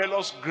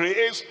 Marvelous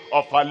grace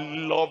of our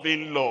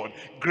loving Lord.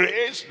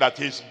 Grace that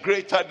is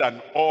greater than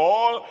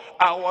all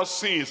our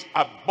sins.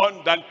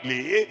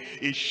 Abundantly,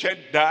 he shed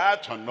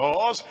that on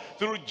us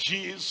through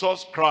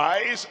Jesus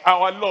Christ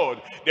our Lord.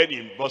 Then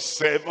in verse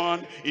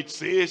 7, it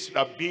says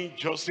that being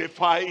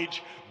justified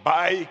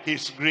by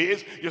his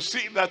grace. You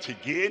see that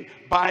again,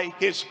 by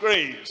his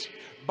grace.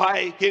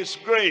 By his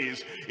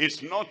grace.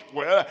 It's not,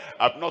 well,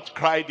 I've not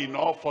cried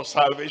enough for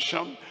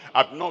salvation.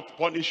 I've not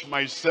punished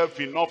myself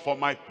enough for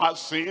my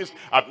past sins.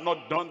 I've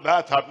not done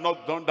that. I've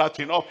not done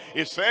that enough.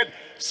 He said,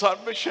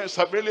 salvation is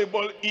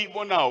available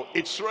even now.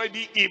 It's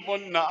ready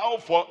even now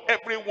for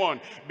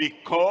everyone,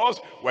 because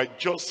we're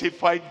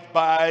justified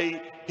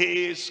by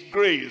his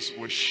grace.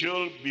 We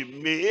shall be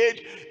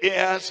made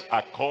heirs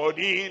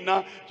according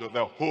to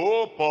the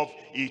hope of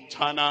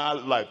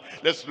eternal life.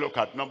 Let's look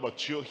at number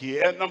 2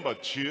 here. Number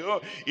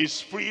 2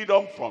 is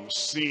freedom from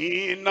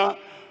sin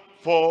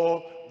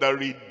for the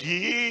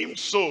redeemed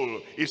soul.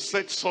 It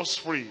sets us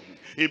free.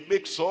 It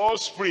makes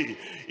us free.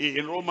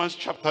 In Romans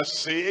chapter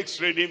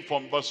 6, reading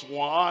from verse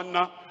 1,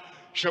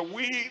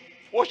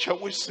 what shall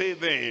we say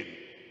then?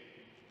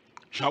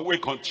 Shall we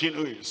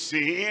continue in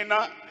sin,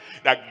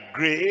 that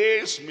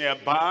grace may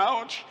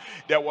abound?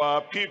 There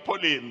were people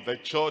in the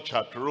church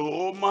at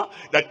Rome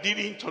that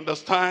didn't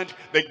understand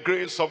the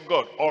grace of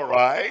God. All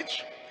right,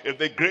 if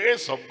the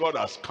grace of God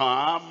has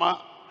come,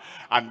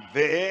 and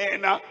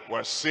then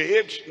we're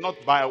saved, not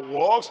by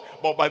works,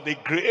 but by the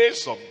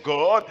grace of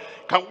God,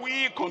 can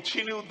we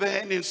continue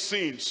then in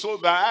sin so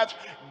that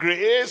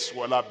grace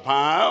will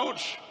abound?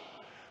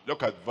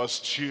 Look at verse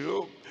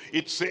 2.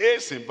 It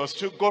says in verse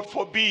 2, God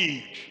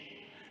forbid.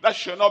 That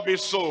should not be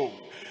so.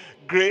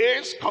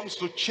 Grace comes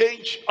to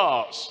change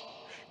us.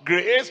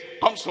 Grace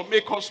comes to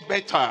make us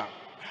better.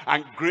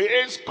 And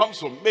grace comes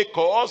to make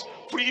us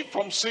free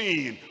from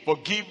sin,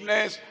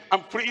 forgiveness,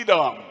 and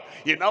freedom.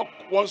 He now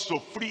wants to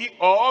free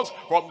us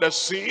from the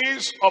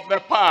sins of the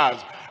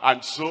past.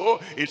 And so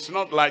it's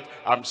not like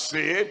I'm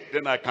saved,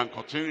 then I can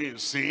continue in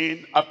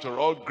sin. After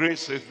all,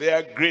 grace is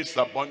there, grace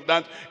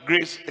abundant,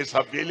 grace is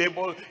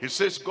available. He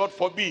says, God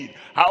forbid.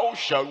 How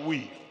shall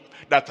we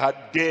that are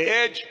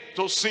dead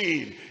to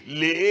sin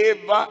live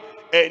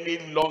any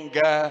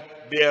longer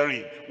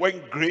therein?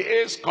 When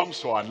grace comes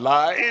to our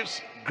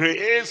lives,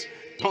 grace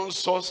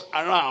turns us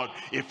around.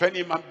 If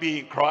any man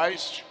be in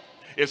Christ,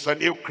 is a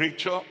new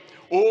creature.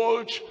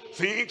 Old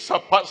things are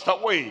passed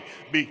away.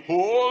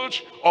 Behold,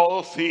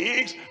 all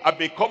things have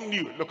become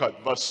new. Look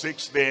at verse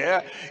 6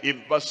 there.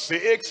 In verse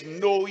 6,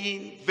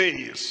 knowing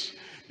this.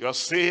 You are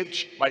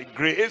saved by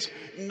grace,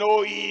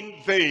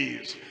 knowing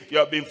this. You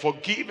have been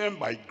forgiven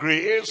by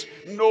grace,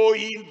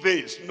 knowing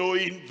this,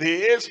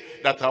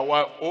 that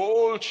our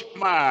old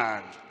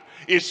man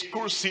is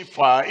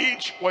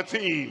crucified with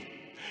him,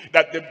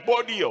 that the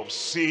body of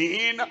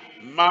sin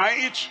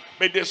might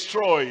be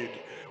destroyed.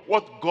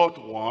 What God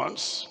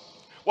wants,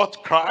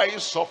 what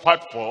Christ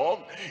suffered for,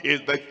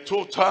 is the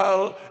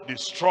total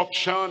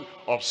destruction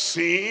of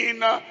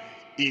sin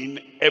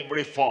in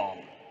every form,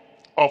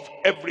 of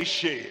every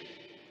shape,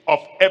 of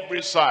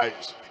every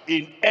size,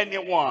 in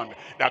anyone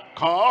that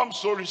comes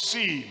to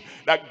receive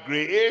that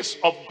grace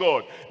of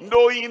God,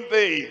 knowing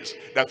this,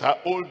 that our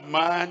old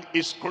man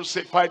is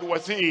crucified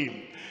with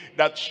him,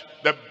 that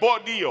the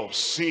body of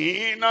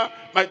sin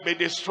might be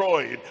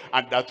destroyed,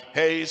 and that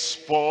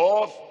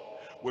henceforth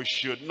we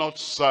should not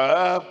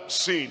serve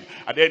sin.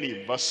 And then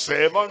in verse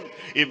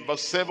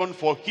 7,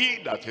 for he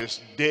that is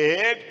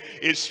dead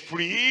is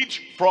freed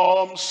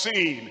from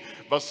sin.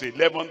 Verse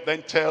 11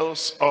 then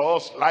tells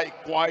us,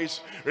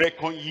 likewise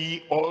reckon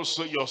ye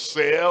also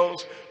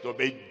yourselves to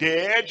be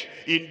dead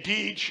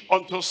indeed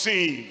unto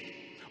sin,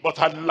 but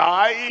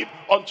alive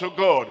unto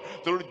God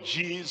through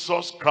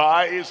Jesus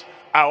Christ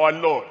our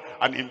Lord.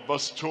 And in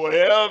verse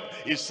 12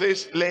 it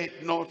says,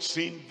 let not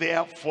sin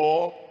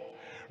therefore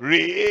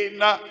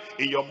reign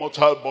in your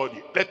mortal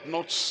body. Let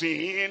not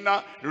sin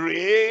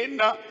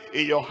reign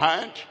in your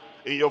hand,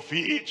 in your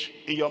feet,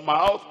 in your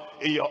mouth,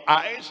 in your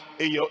eyes,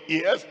 in your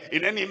ears,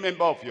 in any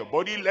member of your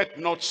body. Let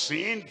not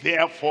sin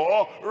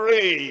therefore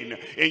reign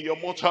in your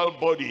mortal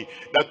body,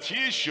 that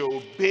ye shall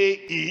obey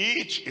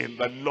it in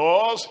the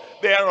laws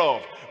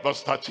thereof.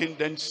 Verse 13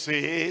 then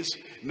says,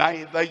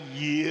 neither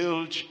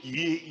yield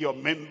ye your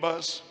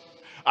members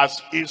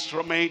as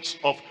instruments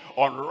of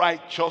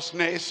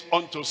unrighteousness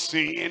unto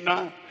sin.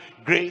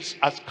 Grace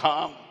has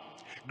come,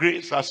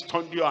 grace has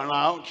turned you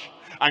around,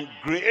 and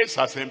grace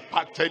has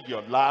impacted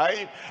your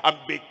life. And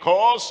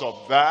because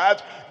of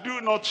that, do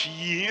not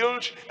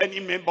yield any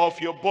member of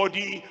your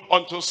body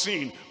unto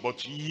sin,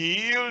 but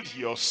yield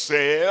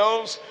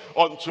yourselves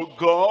unto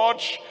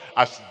God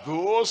as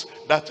those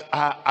that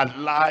are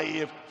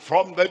alive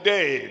from the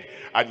dead,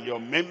 and your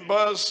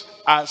members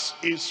as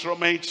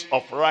instruments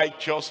of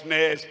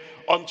righteousness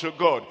unto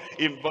God.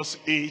 In verse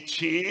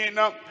 18,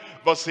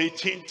 Verse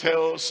 18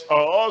 tells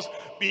us,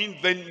 being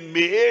then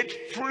made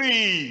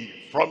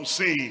free from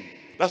sin.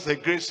 That's the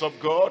grace of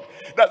God.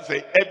 That's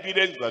the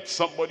evidence that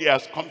somebody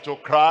has come to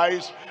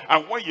Christ.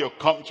 And when you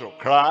come to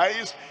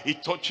Christ,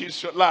 it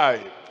touches your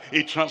life.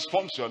 It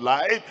transforms your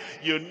life.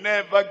 You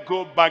never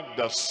go back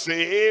the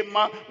same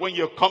when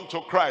you come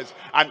to Christ.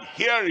 And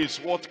here is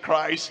what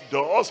Christ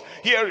does.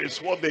 Here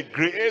is what the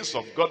grace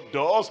of God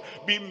does.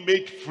 Being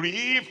made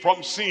free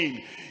from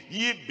sin.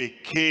 Ye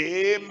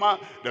became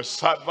the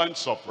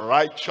servants of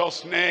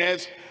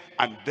righteousness.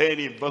 And then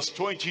in verse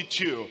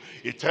 22,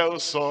 it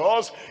tells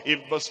us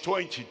in verse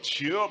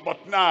 22,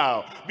 but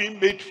now be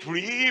made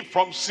free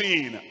from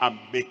sin and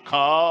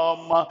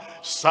become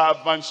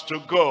servants to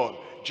God.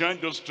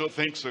 Join those two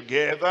things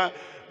together.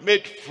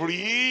 Made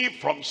free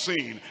from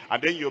sin,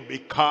 and then you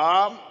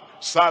become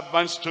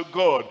servants to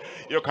God.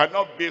 You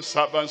cannot be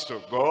servants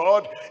to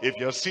God if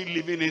you're still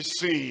living in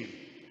sin.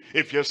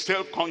 If you're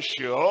still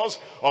conscious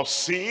of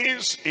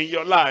sins in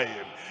your life.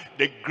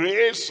 The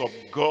grace of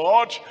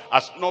God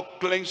has not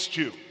cleansed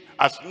you,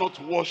 has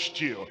not washed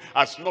you,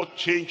 has not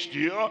changed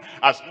you,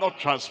 has not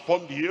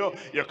transformed you.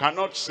 You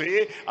cannot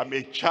say, I'm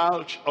a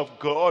child of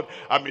God,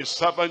 I'm a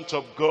servant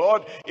of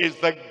God. It's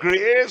the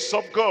grace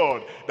of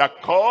God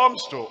that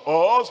comes to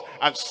us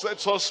and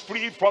sets us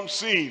free from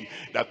sin,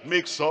 that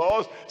makes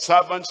us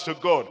servants to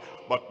God.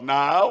 But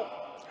now,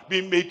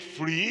 be made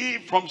free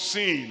from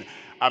sin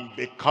and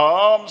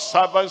become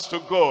servants to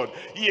God.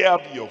 Ye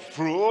have your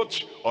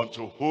fruit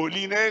unto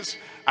holiness,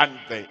 and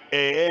the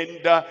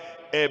end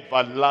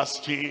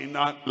everlasting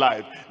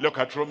life. Look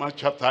at Romans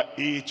chapter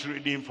 8,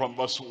 reading from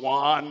verse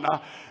 1.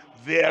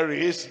 There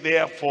is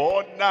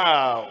therefore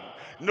now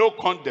no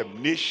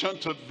condemnation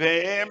to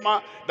them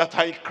that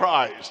are in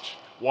Christ.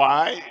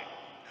 Why?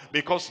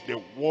 Because they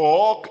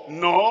walk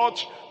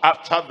not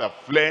after the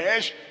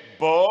flesh,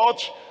 but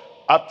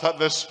after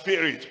the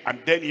Spirit. And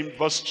then in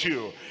verse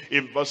 2,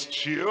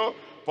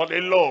 for the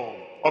law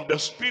of the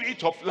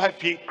Spirit of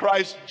life in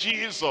Christ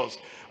Jesus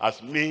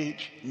has made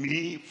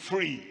me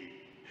free.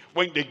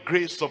 When the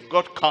grace of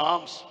God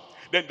comes,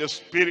 then the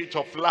Spirit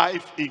of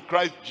life in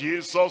Christ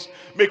Jesus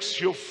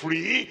makes you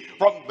free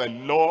from the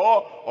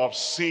law of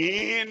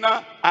sin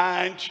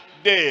and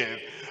death.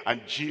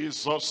 And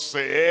Jesus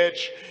said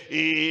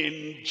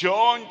in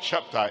John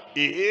chapter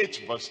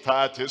 8 verse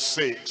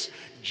 36,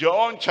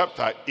 John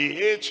chapter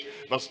 8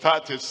 verse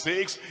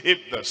 36, if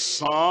the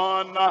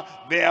Son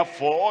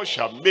therefore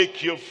shall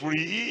make you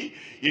free,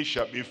 you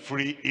shall be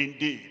free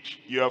indeed.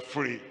 You are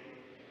free.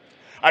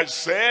 I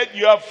said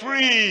you are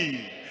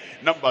free.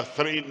 Number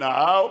 3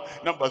 now.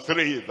 Number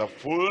 3 is the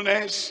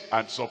fullness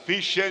and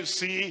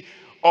sufficiency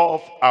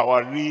of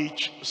our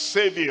rich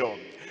Savior.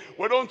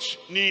 We don't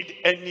need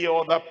any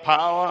other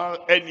power,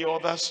 any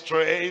other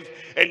strength,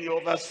 any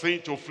other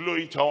thing to flow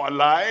into our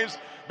lives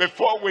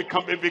before we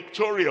can be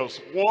victorious.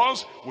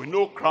 Once we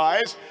know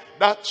Christ,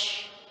 that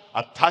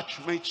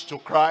attachment to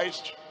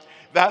Christ,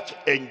 that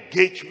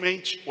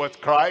engagement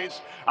with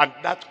Christ, and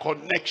that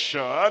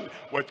connection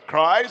with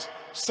Christ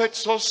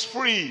sets us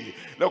free.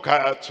 Look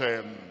at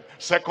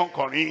 2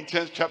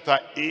 Corinthians chapter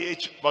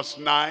 8 verse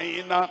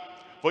 9.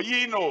 For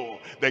ye know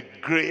the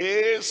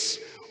grace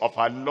of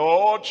our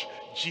Lord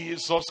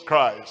Jesus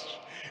Christ,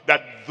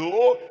 that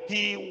though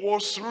he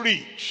was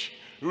rich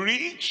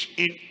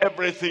in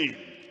everything,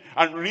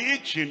 and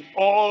rich in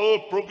all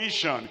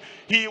provision,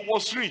 he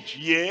was rich,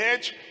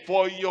 yet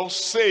for your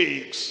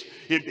sakes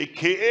he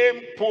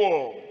became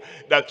poor,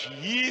 that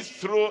ye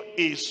through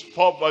his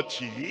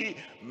poverty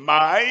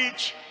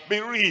might be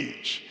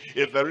rich.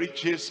 If the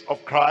riches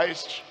of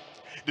Christ,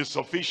 the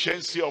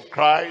sufficiency of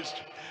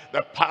Christ,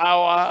 the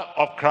power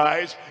of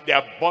Christ, the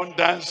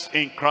abundance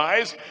in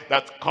Christ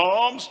that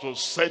comes to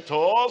set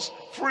us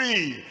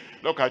free.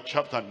 Look at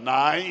chapter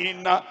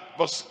 9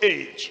 verse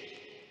 8.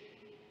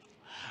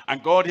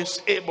 And God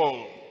is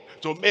able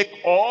to make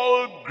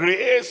all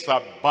grace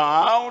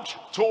abound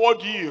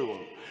toward you.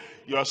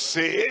 You are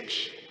saved.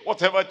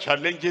 Whatever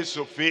challenges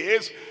you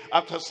face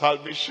after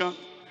salvation,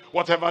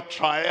 whatever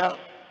trial,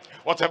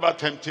 whatever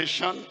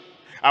temptation,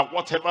 and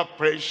whatever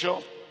pressure,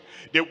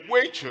 the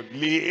way to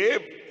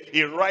live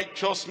in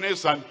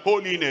righteousness and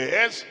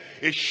holiness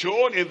is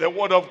shown in the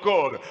word of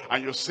God.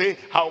 And you say,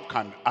 how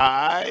can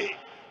I?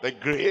 The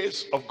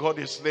grace of God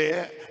is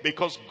there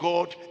because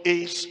God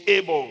is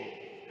able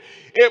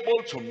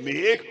to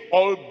make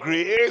all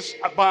grace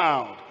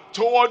abound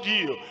toward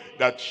you,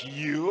 that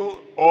you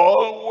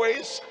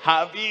always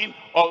having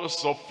all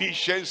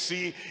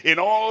sufficiency in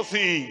all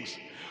things,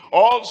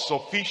 all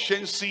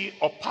sufficiency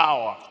of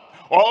power,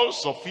 all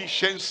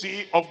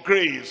sufficiency of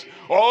grace,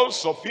 all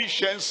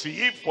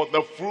sufficiency for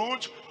the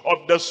fruit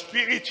of the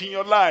Spirit in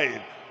your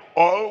life,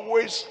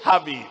 always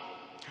having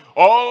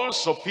all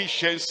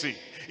sufficiency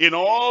in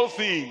all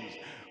things,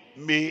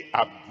 may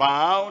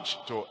abound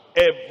to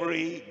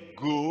every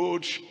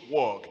good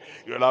work.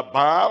 You'll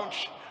abound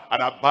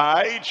and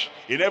abide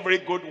in every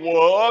good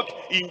work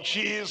in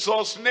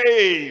Jesus'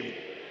 name.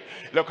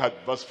 Look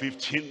at verse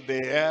 15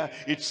 there.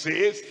 It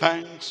says,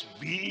 thanks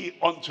be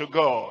unto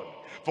God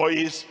for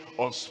his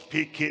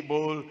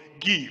unspeakable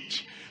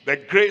gift. The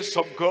grace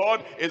of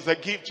God is the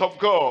gift of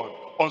God,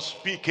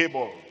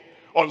 unspeakable,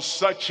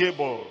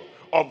 unsearchable,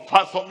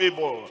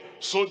 unfathomable,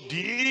 so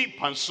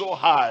deep and so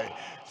high.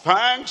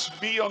 Thanks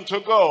be unto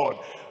God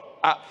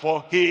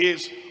for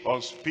his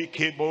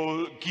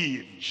unspeakable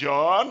gift.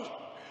 John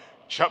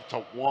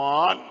chapter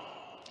 1,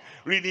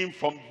 reading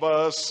from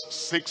verse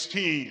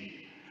 16.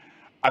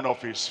 And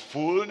of his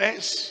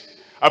fullness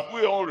have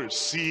we all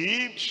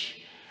received,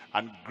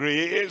 and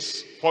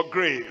grace for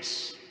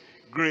grace,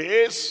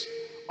 grace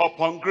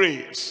upon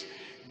grace,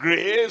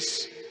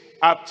 grace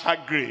after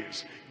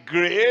grace,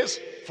 grace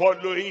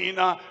following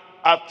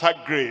after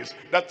grace.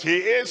 That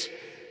is,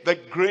 the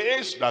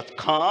grace that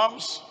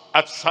comes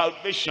at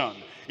salvation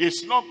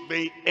is not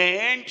the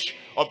end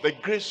of the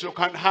grace you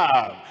can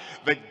have.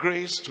 The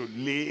grace to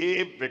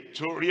live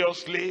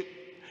victoriously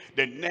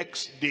the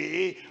next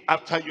day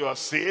after you are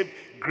saved,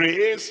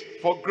 grace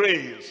for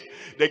grace.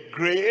 The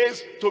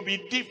grace to be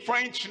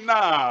different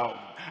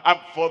now, and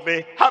for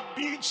the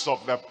habits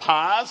of the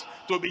past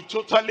to be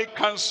totally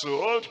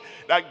cancelled.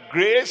 That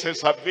grace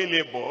is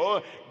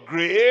available.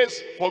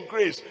 Grace for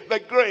grace. The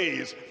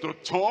grace to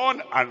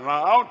turn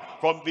around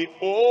from the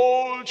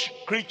old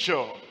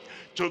creature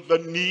to the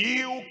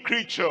new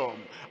creature,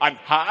 and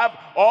have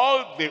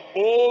all the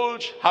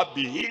old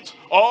habits,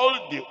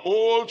 all the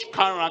old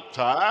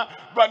character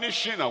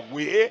vanishing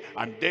away,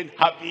 and then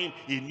having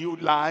a new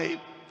life,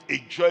 a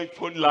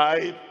joyful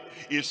life,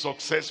 a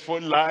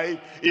successful life,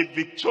 a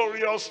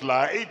victorious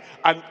life,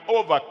 an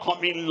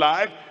overcoming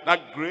life.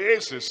 That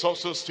grace is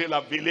also still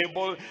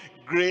available.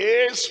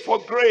 Grace for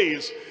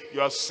grace.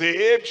 You are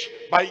saved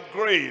by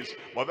grace,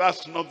 but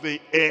that's not the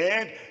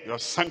end. You're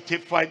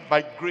sanctified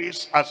by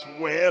grace as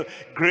well.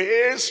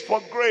 Grace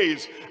for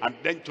grace. And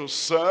then to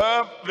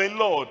serve the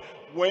Lord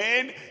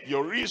when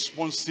your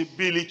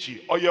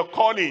responsibility or your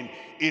calling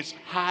is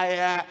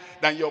higher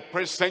than your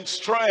present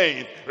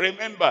strength.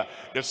 Remember,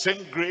 the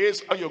same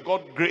grace, how you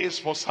got grace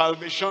for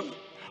salvation,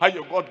 how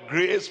you got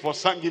grace for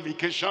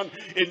sanctification,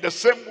 in the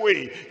same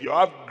way you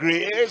have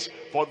grace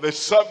for the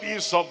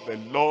service of the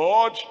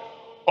Lord,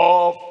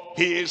 of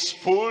his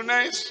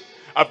fullness.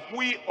 Have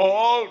we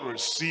all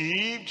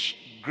received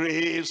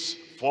grace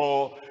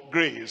for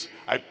grace?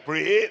 I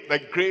pray the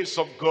grace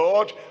of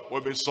God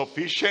will be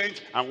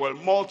sufficient and will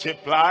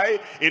multiply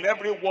in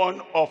every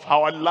one of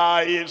our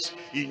lives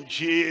in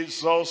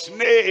Jesus'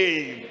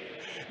 name.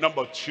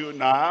 Number two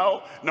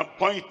now,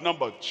 point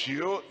number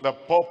two, the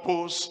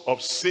purpose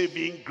of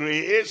saving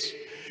grace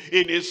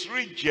in his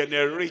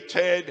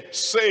regenerated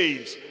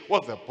saints.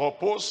 What's the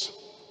purpose?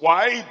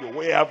 Why do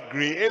we have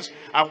grace?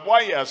 And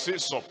why has he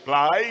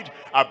supplied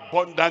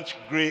abundant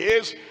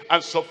grace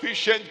and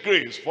sufficient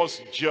grace?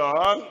 First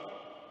John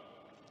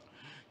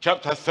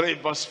chapter 3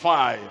 verse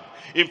 5.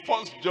 In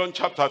First John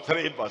chapter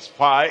 3 verse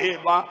 5,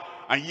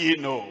 and ye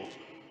know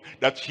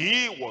that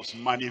he was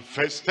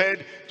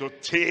manifested to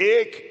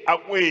take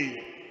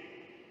away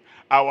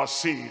our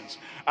sins,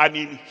 and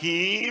in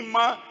him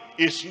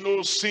is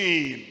no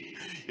sin.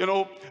 You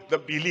know, the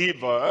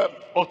believer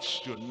ought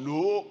to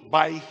know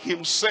by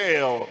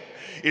himself.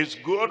 It's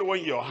good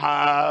when you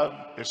have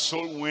a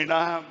soul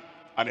winner,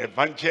 an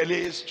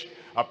evangelist,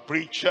 a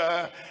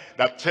preacher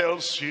that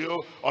tells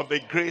you of the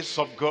grace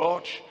of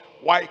God,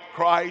 why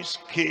Christ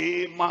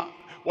came,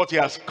 what he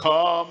has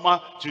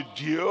come to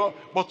do.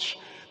 But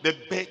the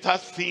better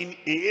thing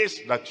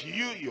is that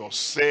you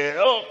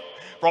yourself,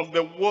 from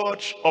the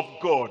word of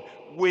God,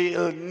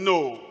 will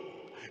know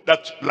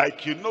that,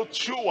 like you know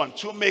 2 and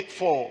 2 make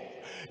 4,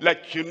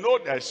 like you know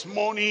there's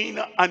morning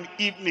and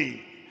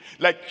evening,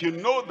 like you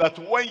know that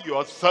when you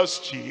are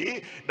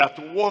thirsty,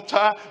 that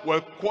water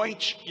will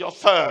quench your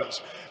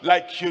thirst,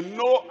 like you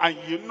know, and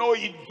you know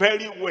it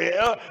very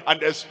well, and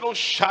there's no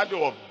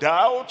shadow of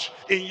doubt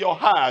in your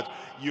heart,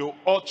 you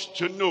ought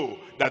to know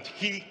that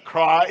he,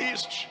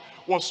 Christ,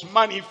 was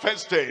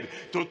manifested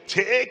to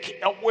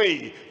take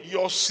away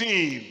your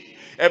sin,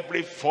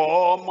 every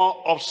form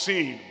of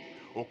sin,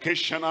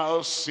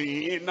 occasional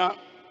sin,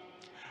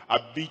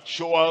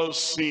 habitual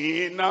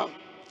sin,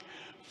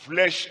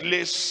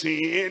 fleshly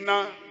sin,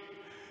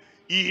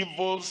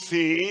 evil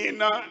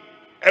sin,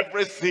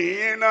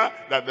 everything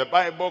that the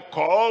Bible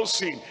calls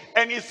sin,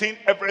 anything,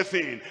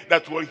 everything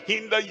that will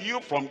hinder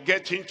you from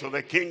getting to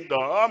the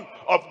kingdom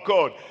of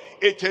God.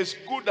 It is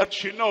good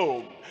that you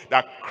know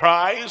that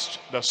Christ,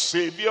 the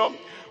Savior,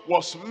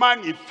 was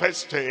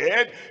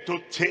manifested to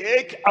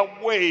take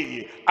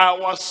away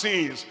our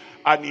sins,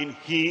 and in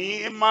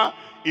him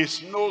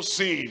is no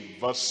sin.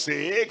 Verse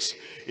 6,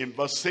 in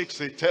verse 6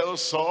 it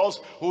tells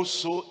us,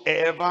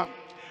 whosoever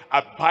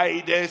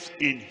abideth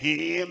in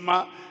him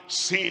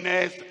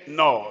sinneth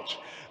not.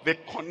 The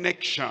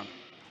connection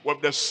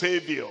with the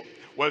Savior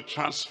will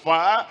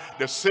transfer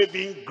the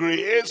saving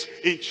grace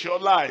into your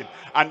life,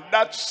 and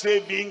that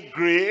saving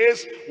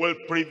grace will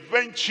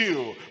prevent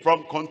you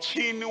from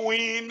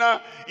continuing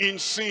in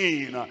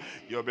sin.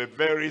 You'll be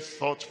very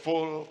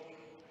thoughtful,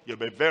 you'll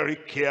be very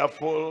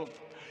careful,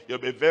 You'll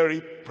be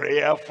very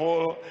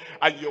prayerful,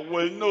 and you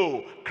will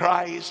know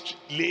Christ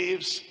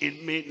lives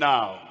in me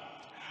now.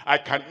 I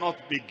cannot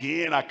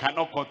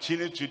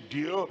continue to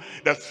do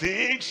the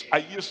things I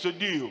used to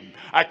do.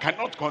 I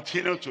cannot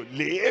continue to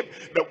live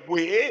the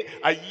way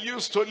I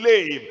used to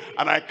live.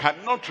 And I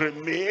cannot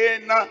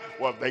remain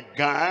with the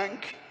gang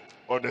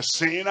or the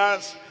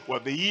sinners or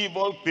the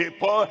evil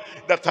people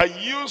that I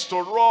used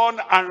to run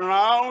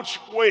around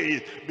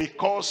with,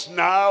 because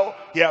now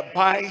he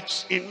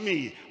abides in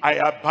me. I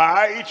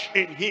abide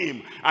in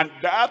him. And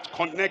that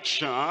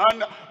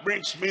connection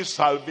brings me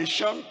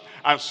salvation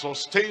and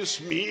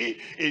sustains me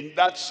in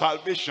that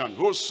salvation.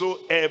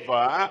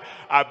 Whosoever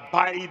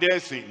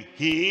abideth in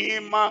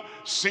him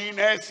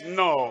sinneth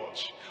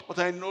not. But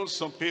I know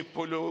some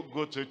people who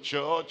go to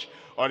church,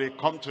 or they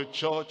come to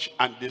church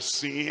and they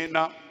sin.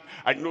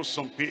 I know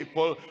some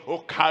people who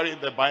carry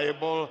the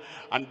Bible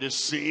and they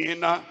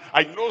sin.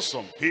 I know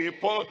some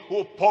people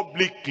who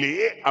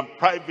publicly and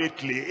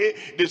privately,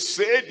 they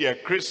say they're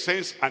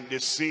Christians and they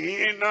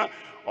sin.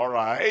 All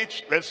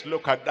right, let's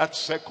look at that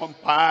second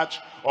part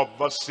of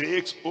verse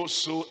 6.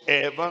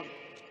 Whosoever,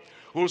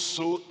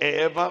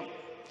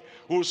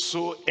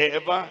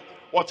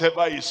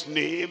 whatever his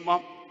name,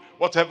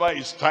 whatever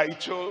his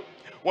title,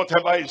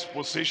 whatever his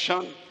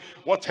position,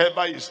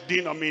 whatever his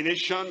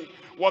denomination,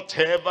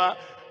 whatever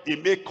he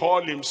may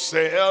call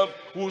himself,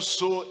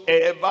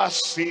 whosoever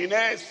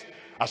sinneth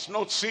has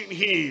not seen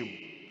him,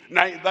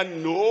 neither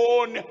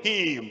known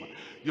him.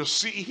 You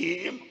see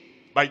him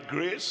by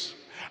grace,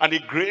 and the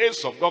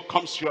grace of God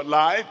comes to your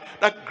life.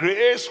 That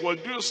grace will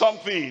do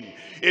something.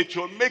 It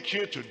will make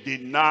you to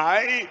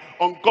deny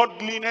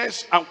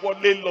ungodliness and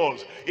worldly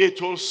laws. It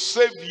will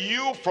save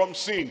you from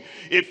sin.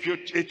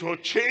 It will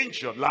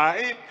change your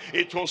life.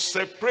 It will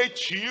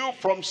separate you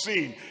from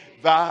sin.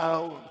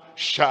 Thou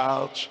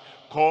shalt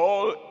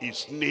call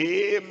his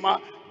name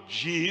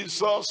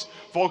Jesus,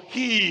 for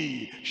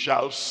he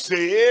shall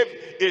save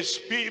his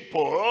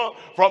people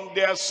from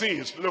their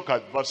sins. Look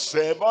at verse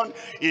 7.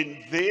 In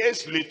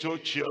this, little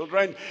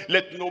children,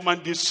 let no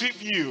man deceive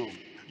you.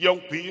 Young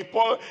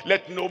people,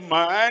 let no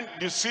man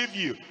deceive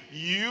you.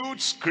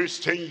 Youths,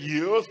 Christian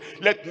youth,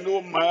 let no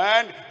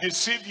man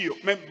deceive you.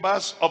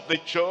 Members of the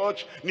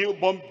church,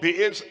 newborn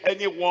babes,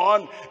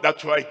 anyone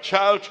that you are a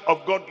child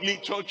of God,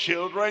 little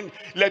children,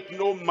 let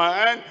no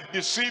man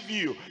deceive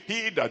you.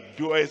 He that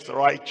doeth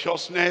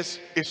righteousness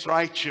is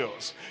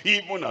righteous,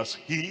 even as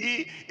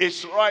he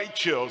is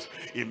righteous.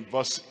 In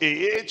verse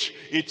 8,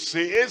 it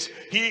says,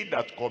 he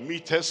that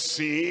committeth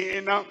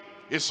sin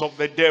is of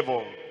the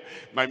devil.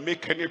 Might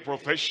make any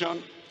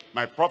profession,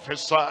 might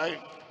prophesy,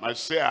 might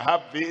say, I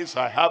have this,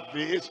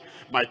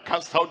 might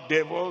cast out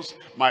devils,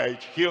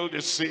 might heal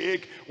the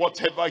sick,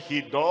 whatever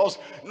he does.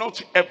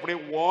 Not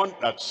everyone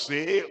that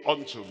say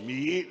unto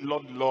me,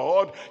 Lord,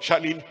 Lord,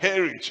 shall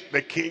inherit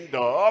the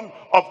kingdom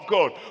of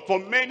God. For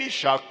many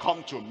shall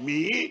come to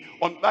me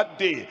on that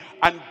day,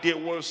 and they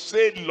will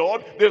say,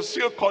 Lord. They'll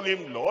still call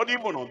him Lord,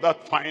 even on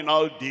that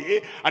final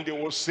day. And they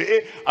will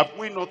say, have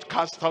we not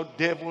cast out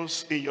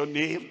devils in your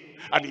name?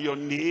 And in your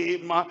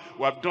name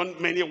we have done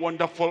many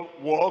wonderful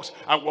works,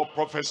 and were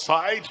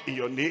prophesied in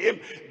your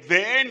name.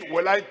 Then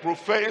will I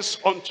profess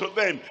unto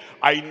them,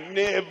 I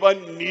never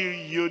knew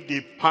you.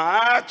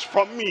 Depart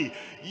from me,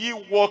 ye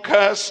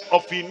workers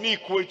of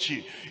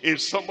iniquity.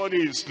 If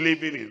somebody is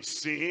living in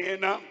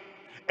sin,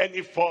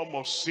 any form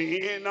of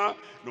sin,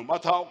 no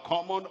matter how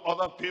common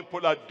other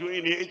people are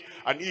doing it,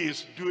 and he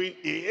is doing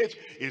it,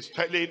 is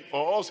telling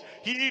us,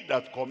 he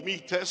that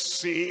committeth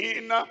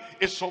sin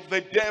is of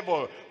the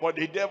devil. For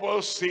the devil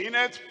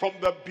sinneth from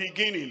the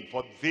beginning.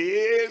 For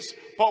this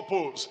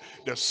purpose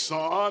the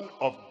Son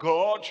of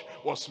God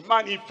was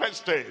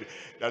manifested,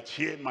 that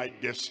he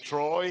might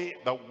destroy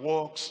the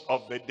works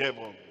of the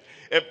devil.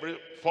 Every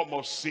form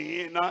of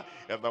sin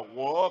is the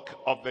work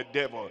of the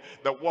devil.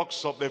 The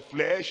works of the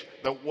flesh,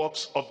 the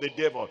works of the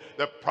devil.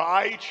 The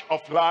pride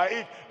of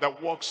life, the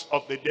works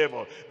of the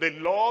devil. The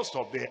lust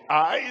of the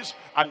eyes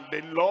and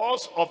the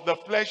lust of the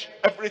flesh,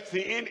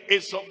 everything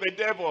is of the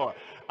devil.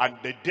 And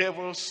the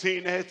devil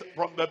sinneth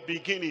from the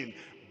beginning.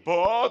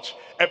 But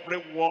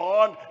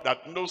everyone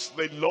that knows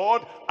the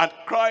Lord and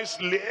Christ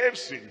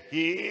lives in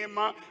him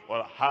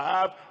will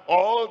have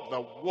all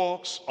the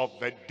works of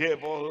the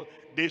devil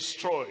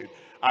destroyed.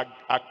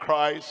 Our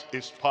Christ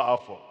is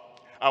powerful.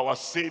 Our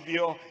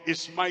Savior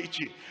is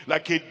mighty.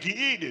 Like he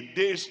did in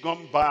days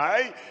gone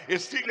by,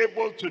 is still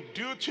able to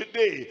do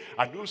today.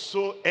 And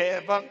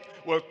whosoever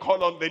will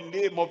call on the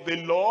name of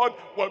the Lord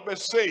will be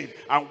saved.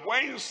 And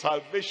when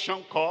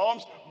salvation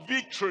comes,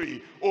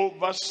 victory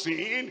over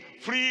sin,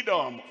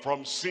 freedom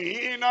from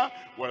sin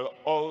will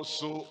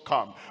also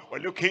come. We're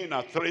looking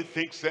at three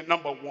things.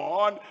 Number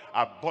one,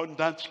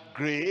 abundant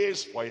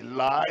grace for a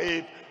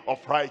life of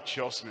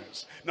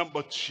righteousness.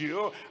 Number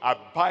two,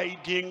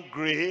 abiding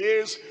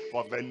grace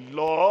for the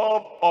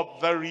love of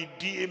the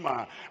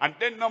Redeemer. And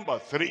then number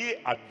three,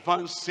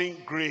 advancing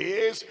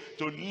grace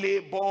to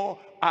labor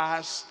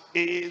as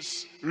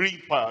his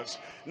reapers.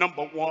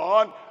 Number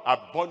one,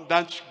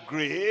 abundant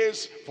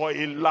grace for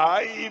a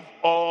life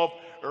of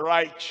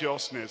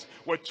righteousness.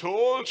 We're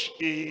told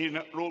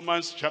in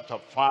Romans chapter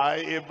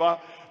 5,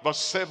 verse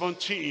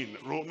 17.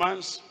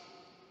 Romans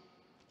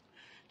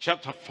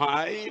chapter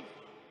 5,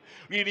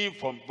 reading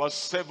from verse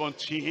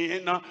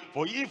 17.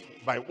 For if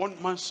by one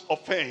man's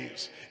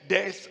offense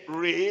death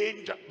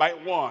reigned by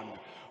one,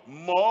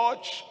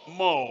 much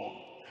more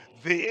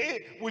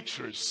they which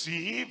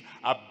receive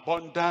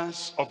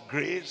abundance of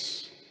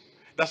grace,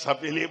 that's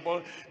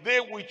available, they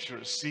which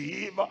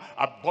receive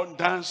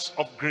abundance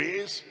of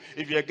grace.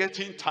 If you're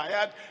getting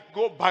tired,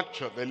 go back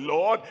to the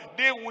Lord.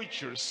 They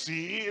which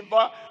receive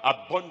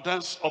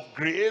abundance of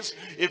grace.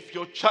 If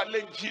your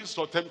challenges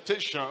or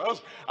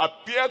temptations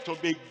appear to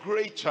be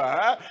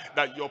greater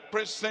than your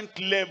present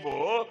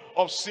level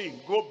of sin,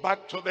 go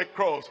back to the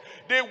cross.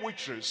 They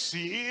which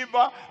receive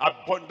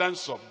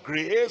abundance of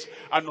grace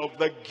and of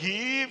the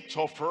gift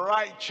of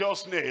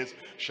righteousness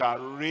shall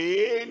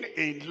reign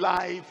in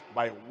life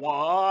by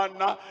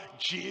one,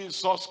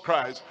 Jesus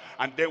Christ.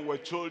 And then we're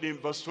told in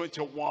verse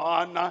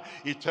 21,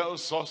 he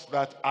tells us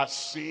that as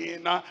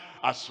sin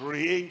has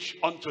reigned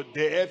unto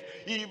death,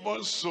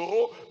 even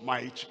so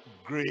might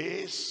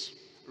grace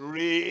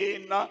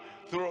reign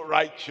through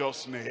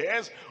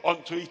righteousness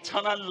unto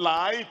eternal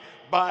life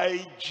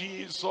by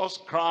Jesus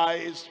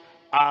Christ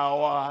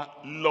our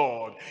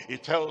Lord.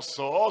 It tells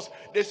us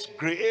this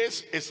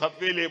grace is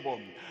available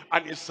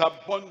and it's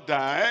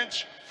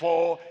abundant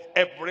for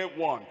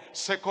everyone.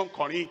 2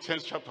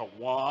 Corinthians chapter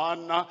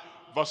 1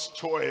 verse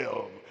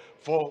 12.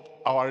 For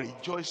our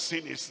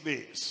rejoicing is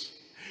this,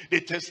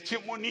 the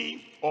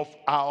testimony of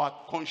our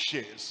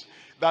conscience,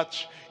 that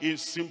in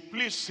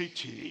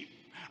simplicity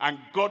and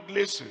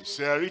godly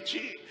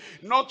sincerity,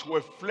 not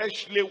with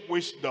fleshly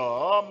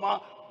wisdom,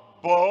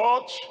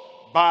 but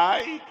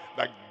by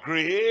the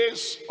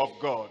grace of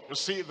God. You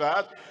see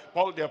that?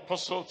 Paul the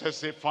apostle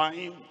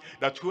testifying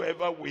that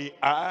whoever we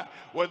are,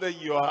 whether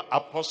you are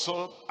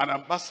apostle, an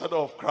ambassador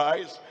of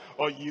Christ,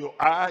 or you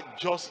are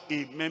just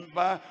a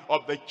member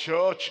of the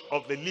church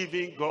of the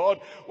living God,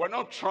 we're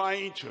not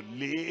trying to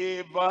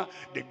live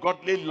the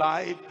godly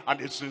life and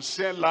the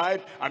sincere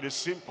life and the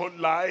simple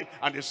life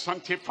and the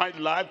sanctified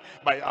life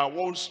by our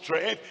own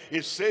strength.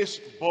 It says,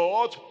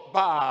 but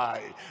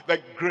by the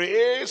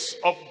grace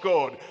of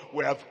God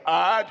we have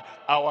had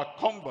our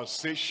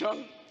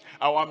conversation,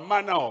 our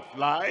manner of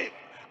life,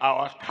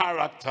 our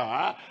character,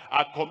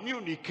 our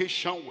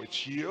communication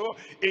with you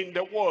in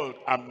the world,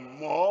 and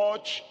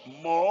much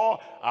more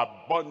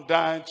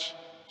abundant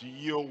to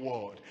your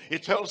word.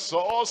 It tells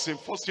us in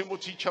 1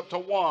 Timothy chapter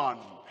 1,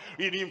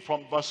 reading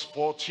from verse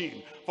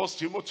 14. 1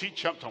 Timothy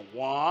chapter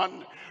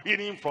 1,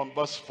 reading from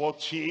verse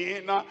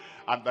 14.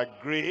 And the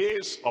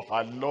grace of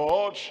our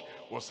Lord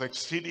was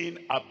exceeding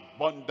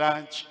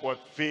abundant with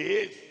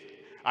faith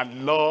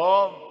and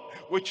love,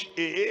 which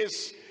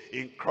is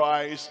in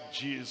Christ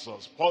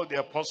Jesus. Paul the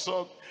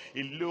apostle,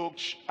 he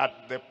looked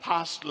at the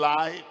past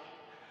life,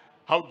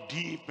 how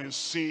deep in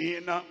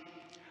sin,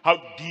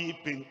 how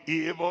deep in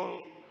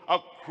evil,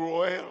 how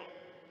cruel,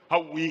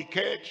 how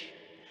wicked,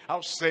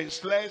 how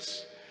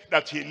senseless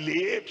that he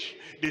lived,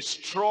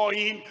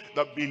 destroying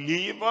the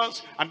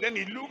believers. And then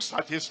he looks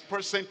at his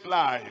present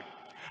life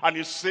and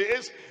he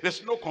says,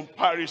 there's no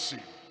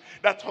comparison.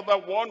 That other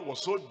one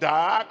was so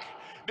dark,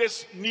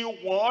 this new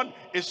one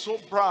is so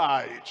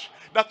bright.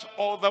 That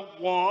other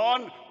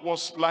one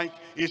was like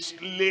a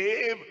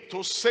slave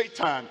to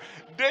Satan.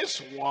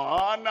 This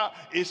one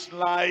is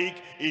like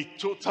a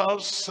total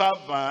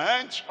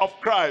servant of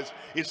Christ.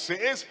 It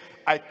says,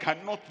 I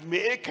cannot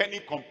make any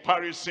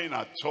comparison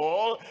at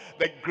all.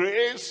 The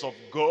grace of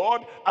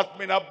God has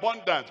been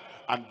abundant,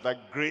 and the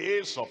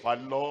grace of our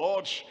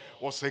Lord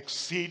was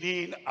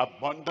exceeding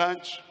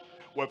abundant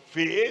with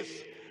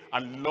faith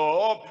and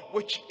love,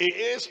 which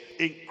is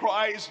in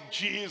Christ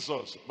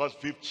Jesus. Verse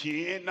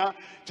 15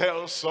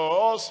 tells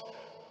us,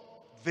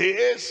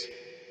 this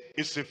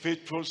is a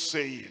faithful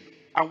saying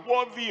and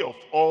worthy of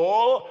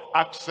all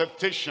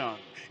acceptation.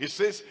 It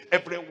says,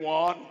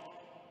 everyone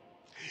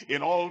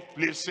in all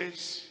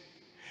places,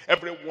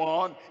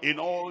 everyone in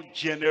all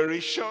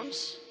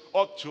generations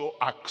ought to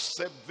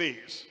accept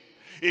this.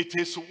 It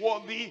is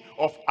worthy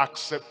of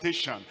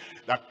acceptation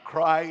that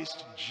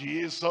Christ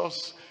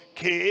Jesus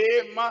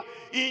came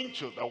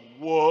into the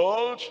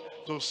world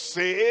to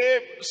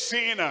save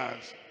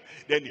sinners.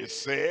 Then he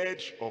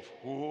said, of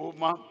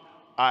whom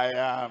I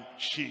am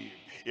chief.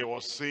 He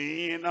was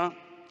sin,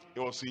 he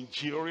was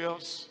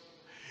injurious,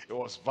 he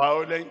was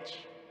violent,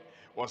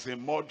 he was a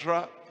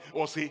murderer, he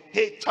was a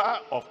hater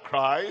of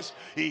Christ.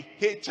 He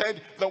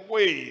hated the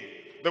way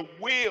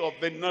of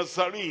the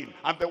Nazarene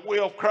and the way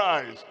of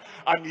Christ.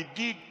 And he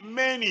did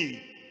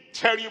many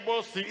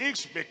terrible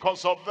things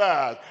because of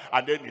that.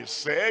 And then he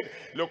said,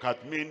 look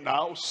at me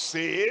now,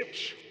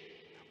 saved,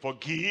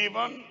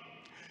 forgiven,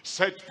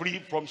 set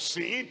free from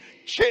sin,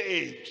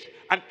 changed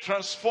and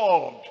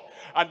transformed.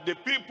 And the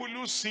people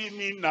who see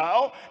me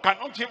now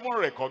cannot even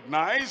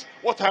recognize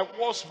what I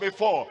was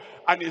before.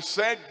 And he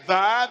said,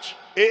 that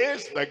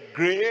is the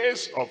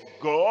grace of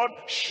God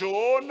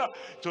shown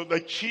to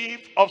the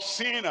chief of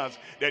sinners.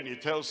 Then he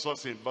tells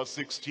us in verse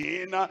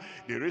 16,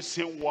 the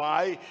reason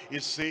why he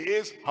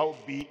says,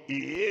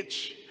 howbeit,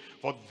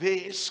 for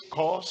this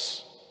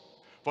cause,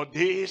 for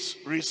this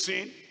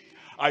reason,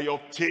 I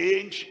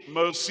obtained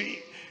mercy,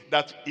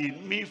 that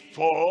in me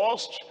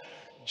first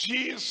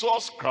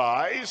Jesus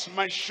Christ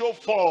might show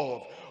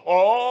forth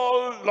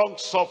all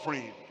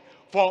long-suffering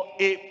for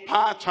a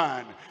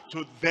pattern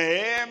to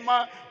them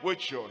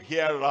which shall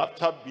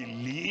hereafter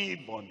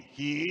believe on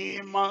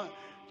him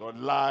to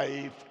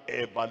life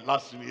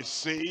everlasting. He's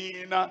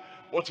saying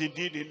what he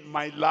did in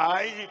my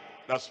life,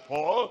 that's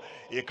Paul,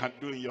 he can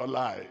do in your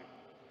life.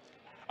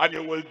 And he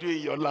will do in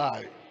your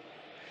life.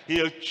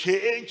 He'll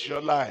change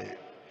your life.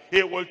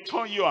 He will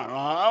turn you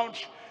around,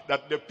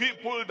 that the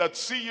people that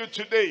see you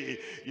today,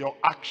 your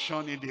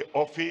action in the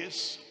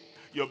office,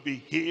 your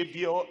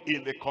behavior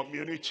in the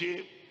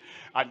community,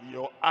 and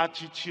your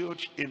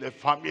attitude in the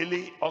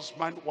family,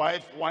 husband,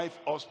 wife, wife,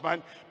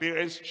 husband,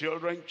 parents,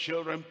 children,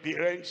 children,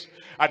 parents,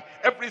 and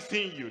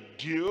everything you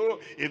do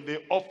in the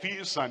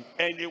office and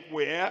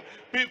anywhere,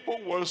 people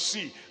will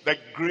see the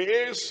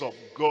grace of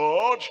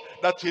God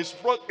that is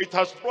it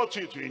has brought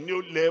you to a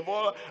new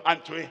level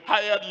and to a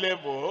higher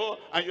level,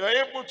 and you're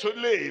able to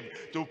live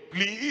to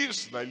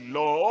please the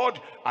Lord,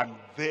 and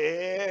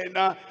then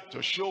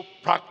to show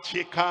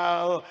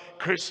practical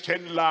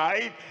Christian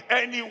life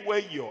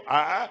anywhere you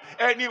are,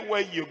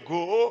 anywhere you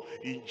go,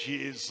 in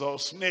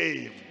Jesus'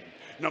 name.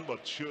 Number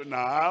two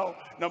now.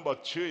 Number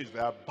two is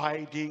the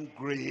abiding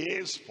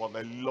grace for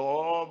the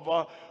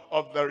love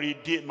of the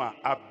Redeemer.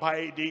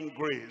 Abiding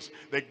grace.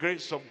 The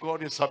grace of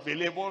God is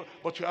available,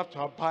 but you have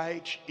to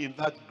abide in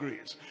that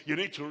grace. You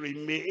need to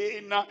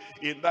remain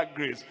in that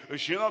grace. You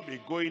should not be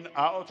going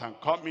out and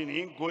coming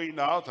in, going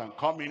out and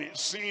coming in,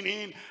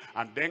 sinning,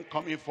 and then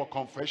coming for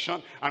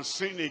confession, and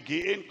sin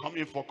again,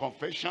 coming for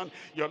confession.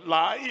 Your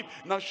life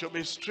now should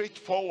be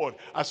straightforward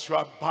as you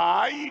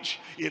abide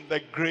in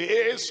the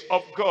grace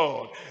of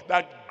God.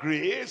 That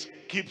grace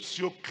keeps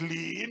you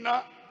clean.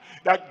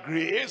 That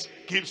grace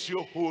keeps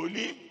you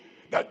holy.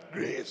 That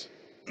grace,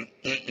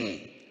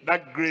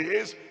 that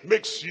grace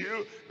makes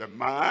you the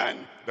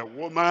man, the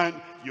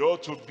woman you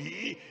ought to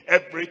be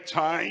every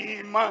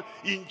time,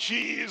 in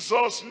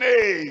Jesus'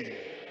 name.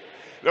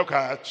 Look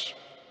at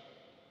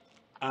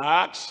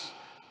Acts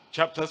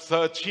chapter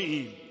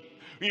 13,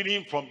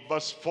 reading from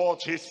verse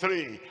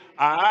 43.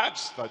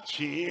 Acts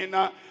 13,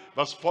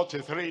 verse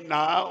 43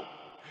 now.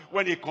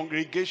 When the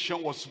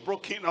congregation was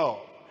broken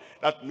up,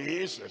 that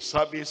means the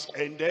service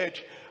ended,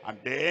 and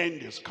then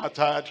they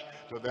scattered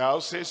to the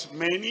houses.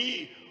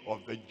 Many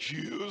of the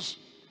Jews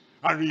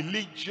and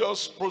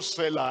religious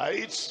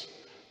proselytes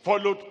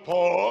followed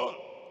Paul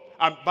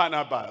and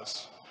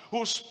Barnabas,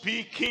 who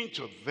speaking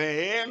to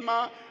them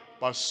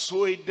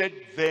persuaded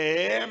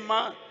them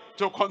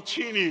to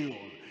continue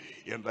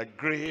in the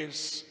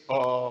grace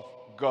of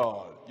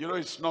God. You know,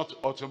 it's not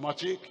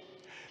automatic.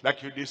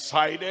 Like you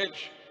decided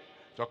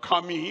to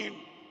come in,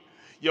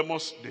 you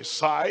must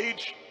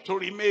decide to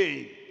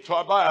remain, to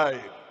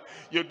abide.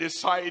 You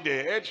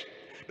decided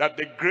that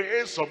the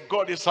grace of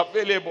God is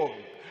available,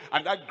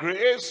 and that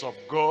grace of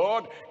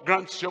God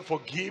grants you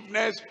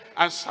forgiveness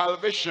and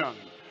salvation.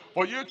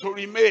 For you to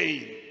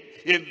remain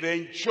in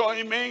the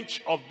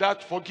enjoyment of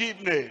that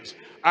forgiveness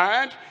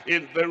and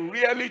in the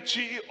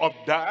reality of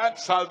that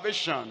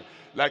salvation,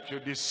 like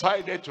you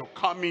decided to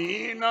come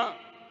in,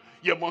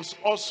 you must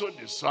also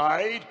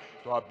decide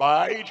to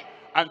abide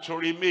and to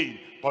remain.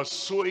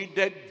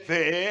 Persuaded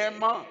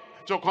them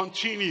to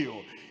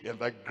continue in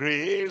the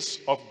grace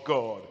of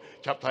God.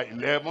 Chapter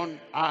 11,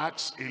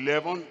 Acts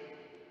 11,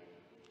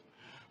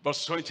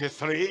 verse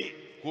 23.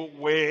 Who,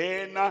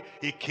 when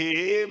he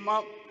came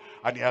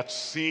and he had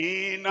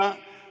seen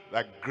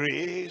the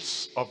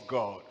grace of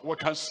God, we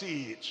can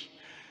see it.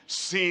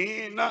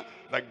 Seen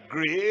the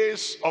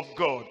grace of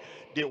God.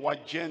 They were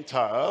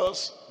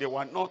Gentiles. They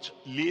were not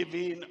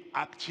living,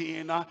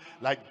 acting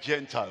like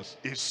Gentiles.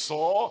 They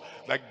saw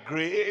the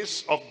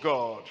grace of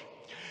God.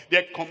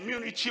 Their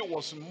community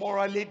was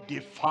morally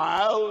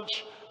defiled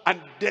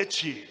and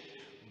dirty,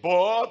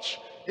 but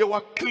they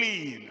were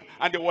clean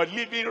and they were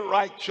living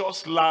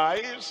righteous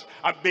lives.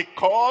 And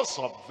because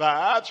of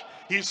that,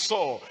 he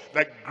saw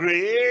the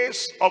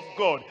grace of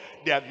God.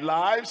 Their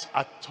lives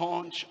are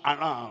turned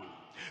around.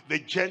 The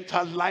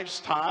Gentile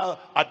lifestyle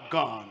had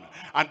gone,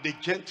 and the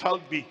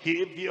Gentile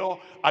behavior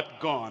had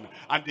gone,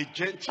 and the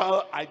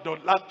Gentile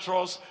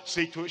idolatrous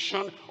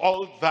situation,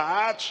 all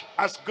that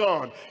has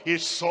gone. He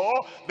saw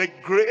the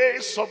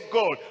grace of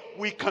God.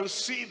 We can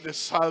see the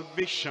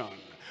salvation.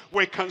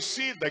 We can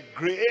see the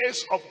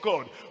grace of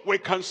God. We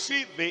can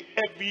see the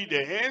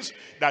evidence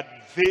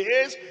that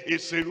this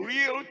is a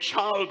real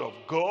child of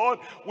God.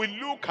 We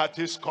look at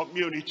his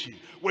community.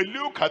 We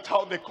look at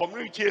how the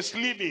community is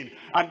living.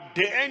 And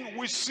then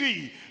we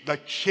see the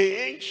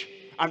change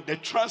and the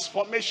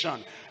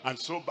transformation. And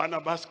so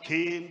Barnabas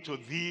came to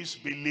these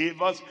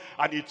believers,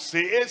 and it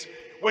says,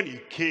 when he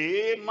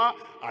came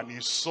and he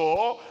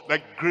saw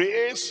the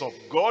grace of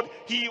God,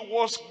 he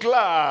was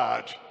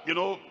glad. You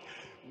know,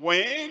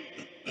 when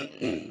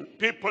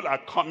people are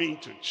coming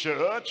to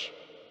church,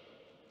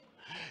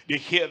 they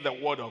hear the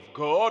word of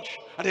God,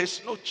 and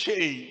there's no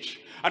change,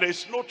 and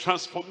there's no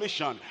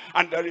transformation,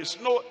 and there is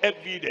no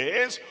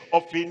evidence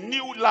of a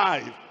new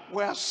life.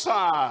 We're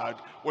sad.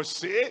 We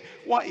say,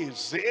 why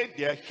is it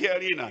they're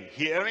hearing and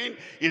hearing?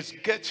 It's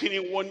getting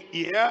in one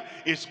ear,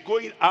 it's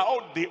going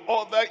out the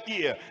other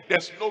ear.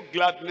 There's no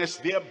gladness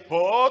there.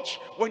 But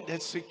when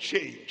there's a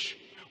change,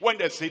 when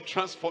there's a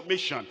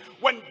transformation,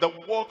 when the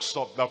works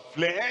of the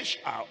flesh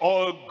are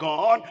all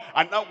gone,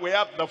 and now we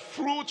have the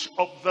fruit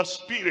of the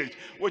Spirit,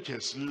 which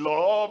is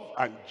love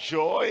and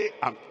joy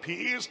and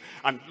peace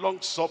and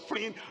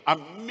long-suffering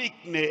and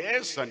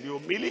meekness and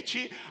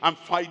humility and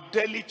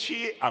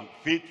fidelity and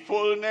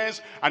faithfulness.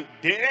 And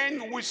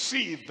then we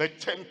see the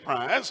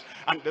temperance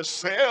and the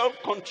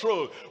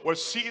self-control. We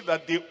see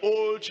that the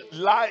old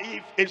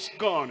life is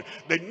gone.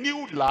 The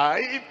new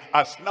life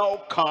has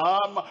now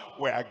come.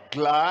 We are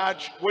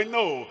glad. We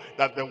know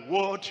that the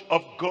word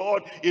of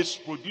God is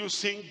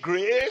producing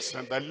grace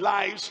in the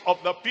lives of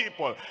the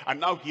people.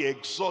 And now he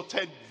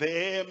exhorted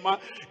them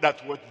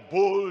that with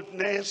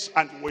boldness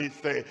and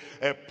with a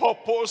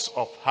purpose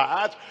of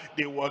heart,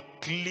 they will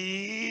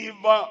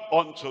cleave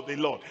unto the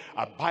Lord,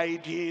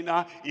 abiding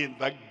in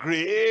the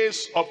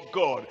grace of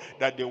God,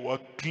 that they will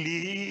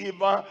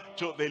cleave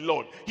to the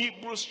Lord.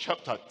 Hebrews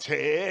chapter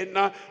 10,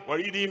 we're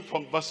reading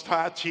from verse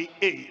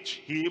 38.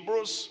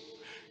 Hebrews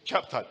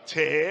chapter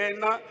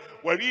 10,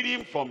 we're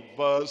reading from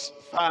verse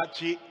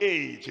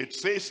 38. It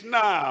says,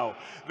 now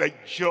the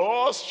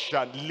just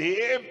shall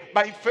live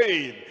by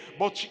faith.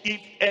 But if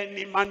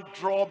any man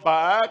draw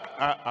back,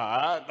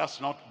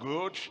 that's not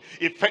good.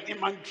 If any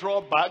man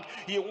draw back,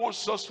 he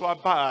wants us to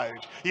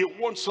abide. He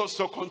wants us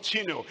to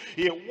continue.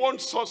 He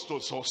wants us to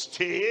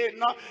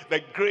sustain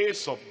the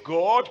grace of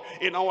God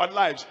in our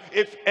lives.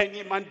 If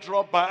any man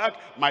draw back,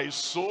 my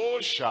soul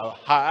shall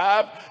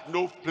have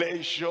no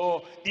pleasure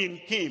in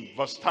him.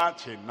 Verse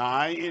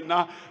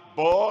 39,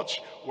 but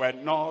we're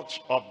not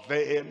of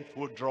them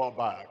who draw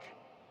back.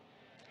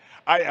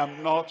 I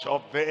am not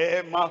of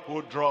them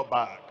who draw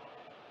back.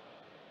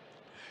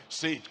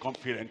 Say it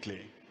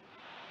confidently.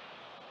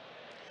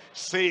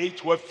 Say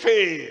it with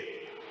faith.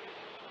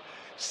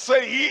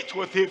 Say it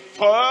with a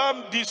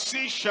firm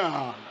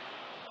decision.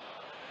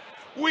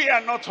 We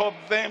are not of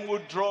them who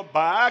draw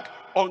back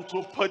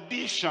unto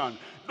perdition.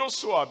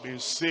 Those who have been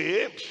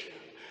saved,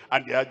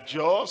 and they are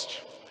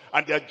just,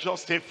 and they are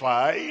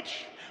justified,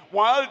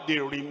 while they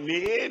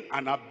remain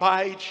and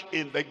abide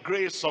in the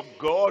grace of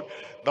God,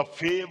 the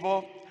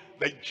favor,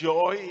 the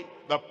joy,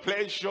 the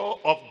pleasure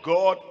of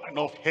God and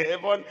of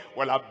heaven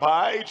will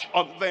abide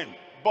on them.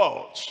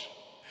 But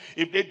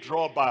if they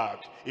draw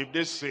back, if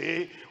they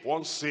say,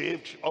 once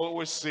saved,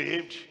 always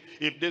saved,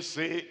 if they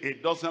say,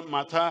 it doesn't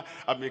matter,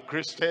 I'm a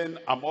Christian,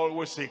 I'm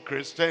always a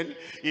Christian.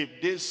 If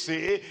they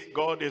say,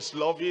 God is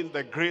loving,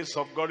 the grace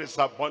of God is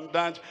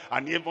abundant,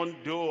 and even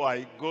though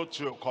I go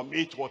to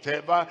commit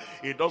whatever,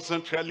 it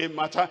doesn't really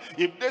matter.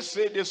 If they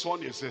say this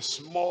one is a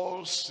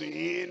small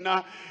sin,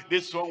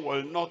 this one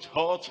will not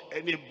hurt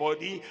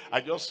anybody,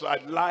 I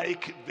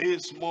like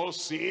this small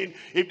sin.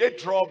 If they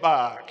draw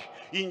back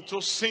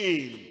into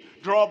sin,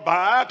 draw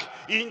back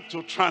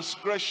into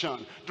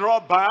transgression, draw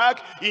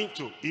back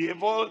into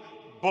evil.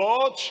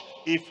 But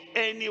if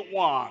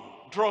anyone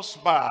draws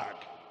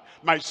back,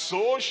 my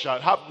soul shall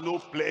have no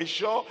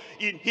pleasure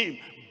in him.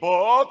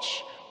 But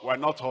we're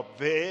not of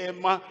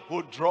them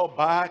who draw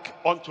back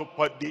unto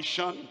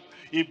perdition.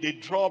 If they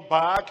draw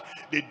back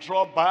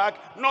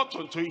not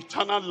unto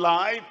eternal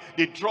life,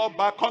 they draw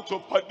back unto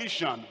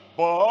perdition.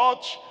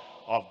 But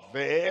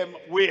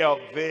we of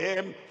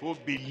them who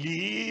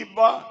believe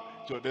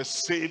to the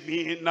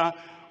saving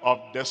of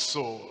the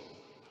soul.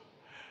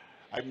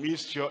 I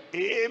missed your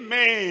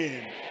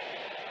amen.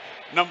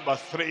 Number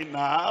 3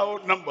 now.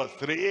 Number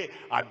 3,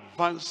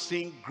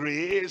 advancing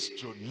grace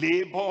to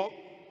labor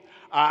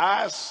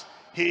as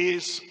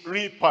his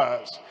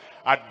reapers.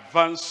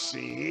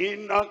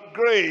 Advancing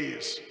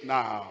grace.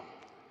 Now,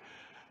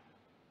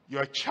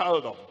 you're a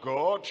child of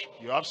God.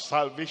 You have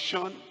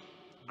salvation,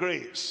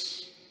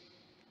 grace.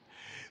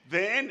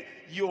 Then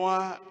you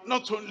are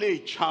not only a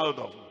child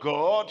of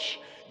God,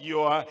 you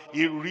are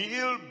a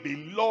real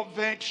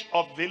beloved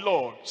of the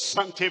Lord,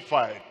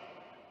 sanctified,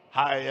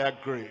 higher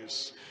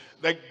grace.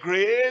 The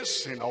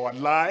grace in our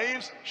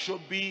lives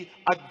should be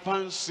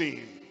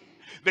advancing.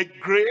 The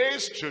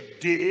grace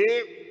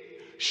today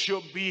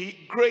should be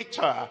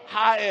greater,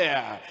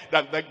 higher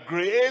than the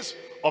grace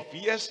of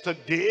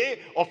yesterday,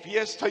 of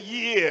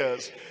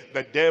yesteryears.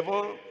 The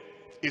devil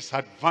is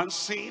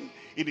advancing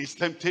in his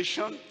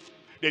temptation.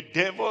 The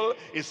devil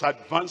is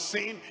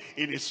advancing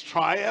in his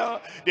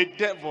trial. The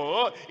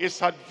devil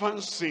is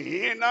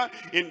advancing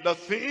in the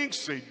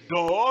things he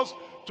does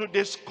to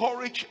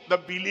discourage the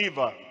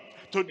believer,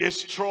 to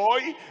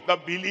destroy the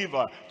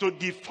believer, to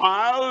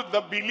defile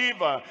the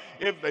believer.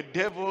 If the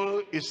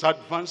devil is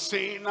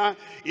advancing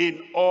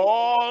in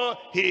all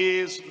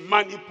his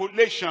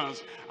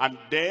manipulations, and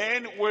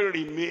then we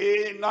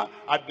remain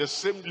at the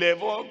same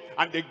level,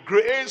 and the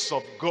grace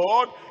of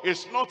God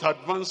is not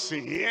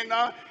advancing,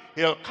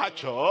 he'll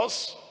catch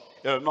us,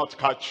 he'll not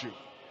catch you.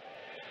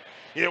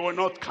 He will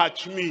not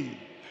catch me.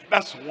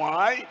 That's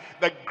why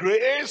the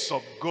grace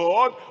of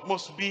God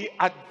must be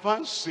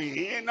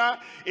advancing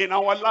in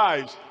our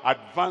lives.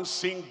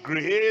 Advancing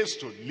grace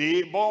to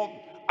labor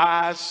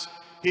as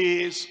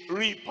his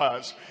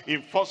reapers.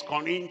 In 1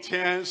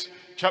 Corinthians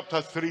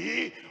chapter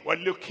 3, we're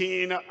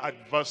looking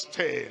at verse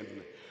 10.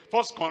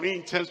 1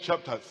 Corinthians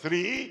chapter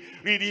 3,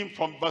 reading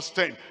from verse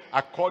 10.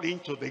 According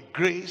to the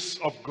grace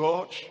of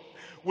God,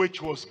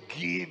 which was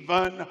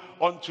given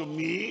unto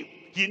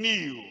me, he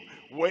knew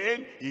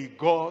when he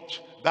got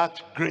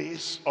that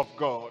grace of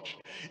God.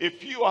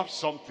 If you have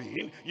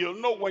something, you'll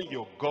know when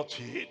you got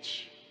it.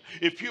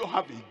 If you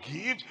have a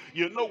gift,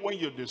 you know when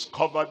you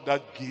discovered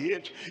that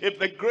gift. If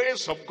the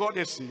grace of God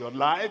is in your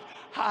life,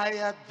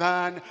 higher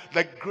than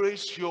the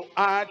grace you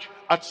had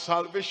at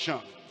salvation,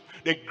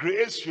 the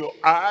grace you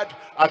had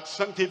at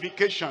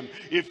sanctification,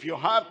 if you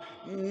have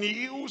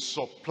new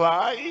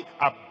supply,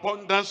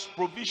 abundance,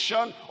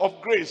 provision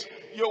of grace,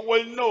 you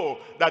will know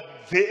that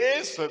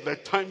this is the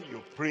time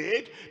you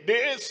prayed,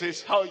 this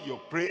is how you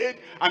prayed,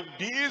 and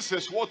this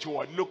is what you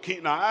are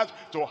looking at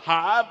to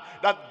have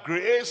that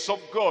grace of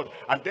God.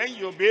 And then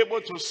you'll be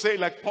able to say,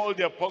 like Paul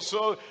the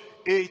Apostle,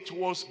 it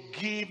was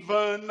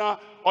given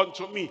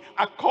unto me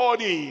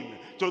according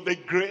to the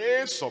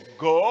grace of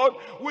God,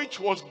 which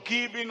was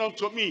given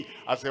unto me.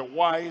 As a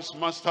wise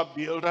master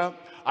builder,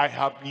 I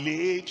have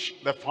laid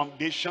the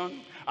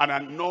foundation, and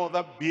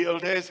another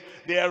buildeth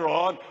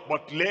thereon.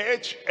 But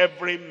let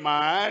every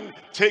man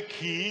take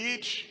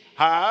heed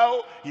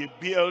how he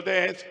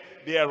buildeth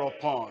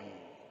thereupon.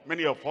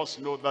 Many of us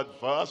know that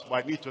verse,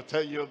 but I need to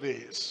tell you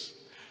this.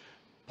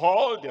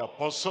 Paul the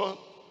apostle,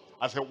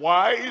 as a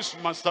wise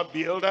master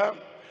builder,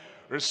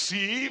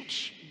 received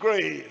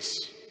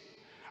grace,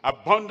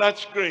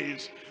 abundant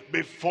grace,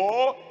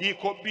 before he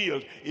could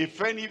build.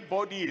 If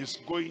anybody is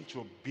going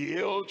to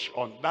build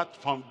on that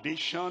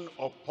foundation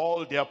of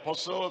Paul the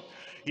apostle,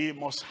 he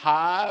must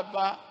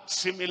have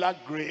similar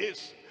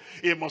grace.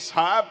 He must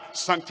have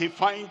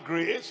sanctifying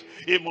grace.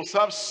 He must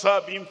have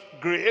serving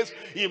grace.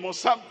 He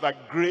must have the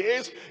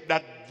grace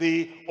that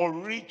the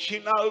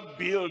original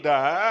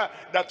builder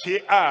that he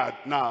had.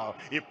 Now,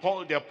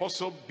 Paul the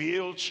apostle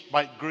built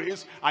by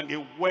grace, and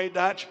he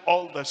weathered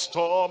all the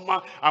storm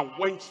and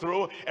went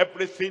through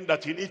everything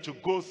that he needed to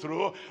go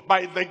through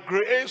by the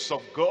grace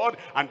of God.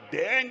 And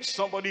then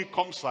somebody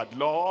comes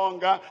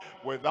along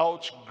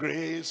without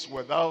grace,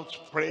 without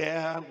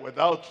prayer,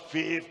 without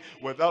faith,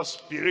 without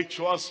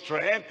spiritual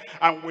strength,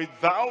 and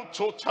without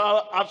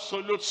total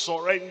absolute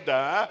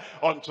surrender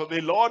unto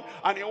the Lord,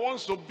 and he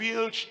wants to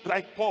build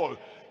like Paul.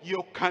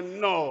 You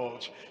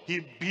cannot.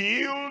 He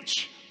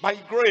built by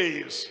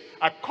grace,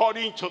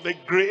 according to the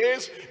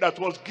grace that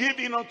was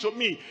given unto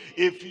me.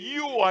 If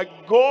you are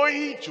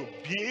going to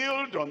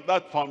build on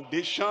that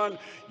foundation,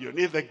 you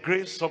need the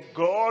grace of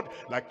God,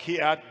 like he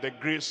had the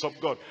grace of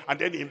God. And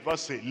then in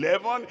verse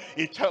 11,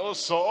 it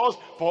tells us,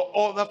 for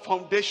other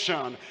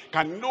foundation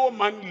can no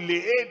man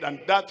lay than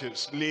that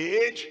is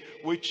laid,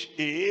 which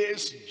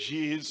is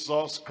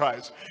Jesus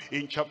Christ.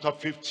 In chapter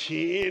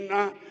 15,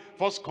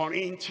 1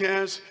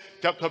 Corinthians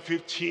chapter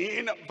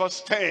 15,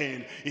 verse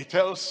 10, it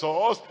tells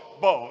us,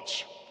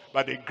 but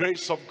by the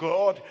grace of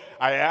God,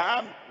 I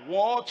am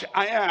what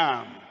I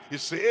am. He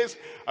says,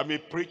 I'm a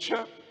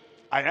preacher.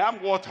 I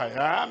am what I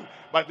am.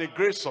 By the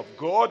grace of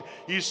God,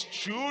 he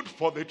stood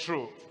for the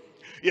truth.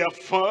 He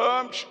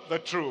affirmed the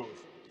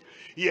truth.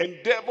 He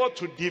endeavored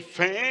to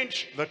defend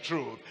the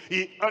truth.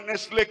 He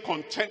earnestly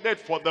contended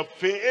for the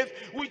faith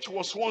which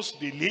was once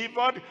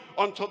delivered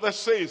unto the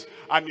saints.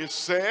 And he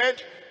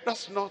said,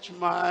 that's not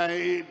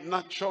my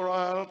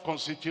natural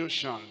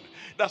constitution.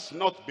 That's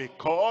not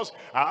because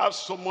I have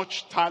so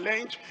much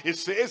talent. It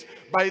says,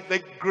 by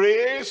the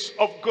grace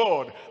of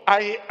God,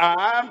 I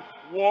am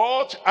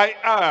what I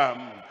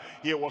am.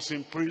 He was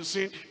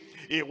imprisoned.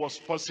 He was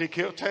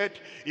persecuted,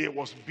 he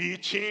was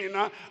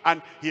beaten,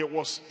 and he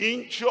was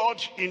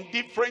injured in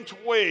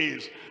different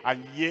ways.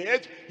 And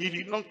yet, he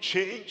did not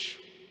change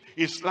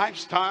his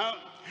lifestyle.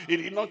 He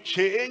did not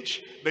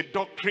change the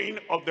doctrine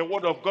of the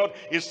word of God.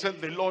 He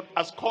said, the Lord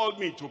has called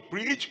me to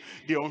preach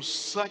the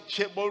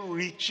unsearchable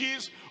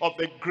riches of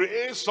the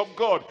grace of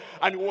God.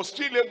 And he was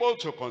still able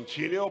to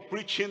continue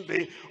preaching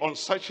the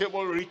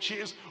unsearchable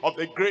riches of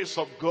the grace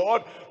of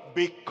God,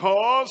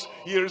 because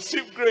he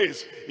received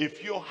grace.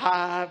 If you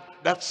have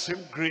that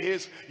same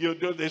grace, you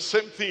do the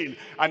same thing.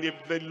 And if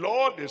the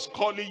Lord is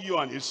calling you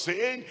and he's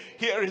saying,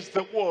 here is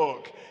the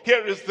work,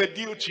 here is the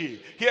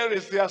duty, here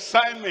is the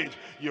assignment,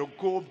 you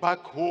go back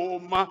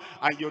home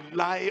and you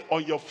lie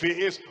on your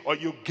face, or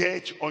you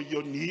get on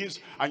your knees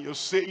and you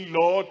say,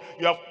 Lord,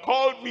 you have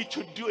called me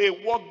to do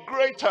a work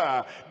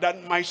greater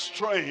than my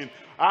strength.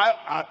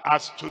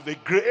 As to the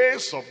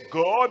grace of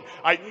God,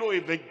 I know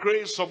if the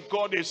grace of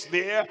God is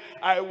there,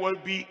 I will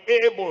be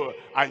able.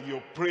 And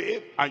you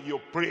pray, and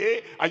you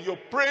pray, and you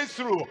pray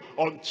through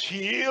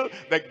until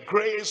the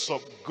grace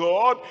of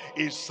God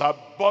is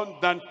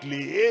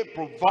abundantly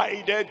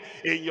provided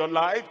in your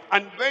life.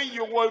 And then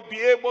you will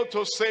be able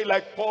to say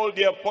like Paul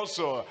the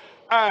Apostle,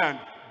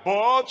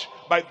 but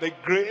by the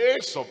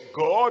grace of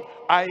God,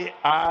 I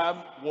am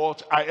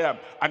what I am.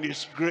 And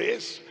his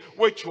grace,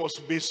 which was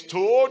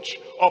bestowed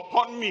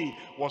upon me,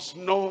 was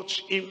not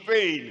in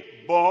vain,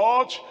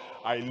 but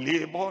I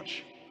labored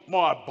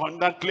more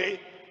abundantly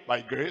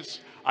by grace.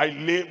 I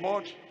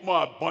labored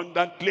more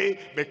abundantly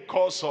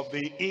because of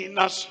the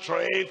inner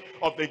strength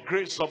of the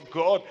grace of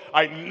God.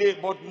 I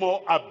labored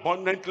more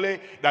abundantly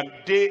than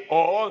they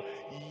all,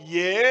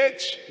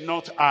 yet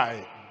not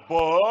I,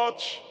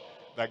 but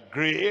the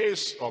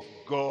grace of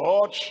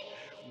God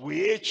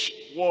which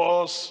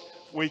was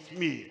with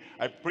me.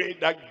 I pray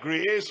that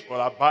grace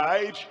will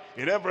abide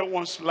in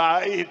everyone's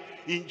life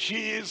in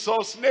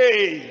Jesus'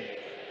 name.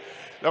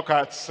 Look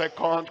at 2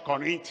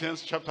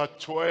 Corinthians chapter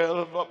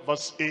 12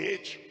 verse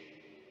 8.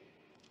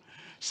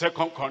 2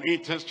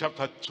 Corinthians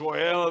chapter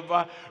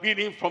 12,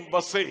 reading from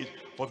verse 8.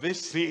 For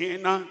this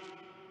thing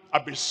I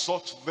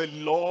besought the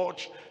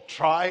Lord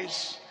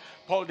thrice.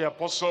 Paul the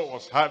Apostle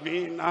was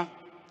having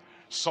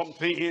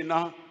something,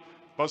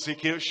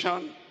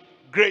 persecution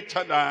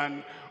greater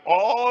than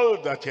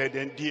all that he had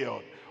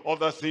endured.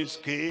 Other things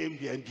came,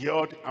 he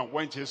endured and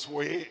went his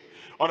way.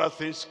 Other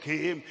things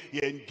came,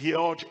 he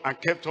endured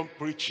and kept on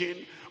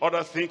preaching.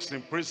 Other things,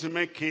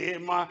 imprisonment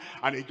came,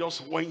 and he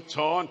just went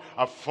on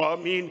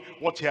affirming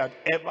what he had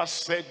ever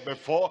said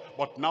before.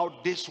 But now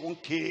this one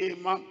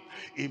came,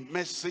 a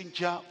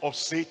messenger of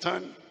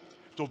Satan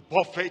to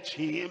buffet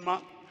him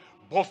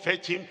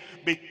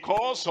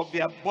because of the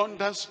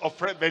abundance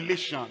of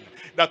revelation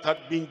that had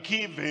been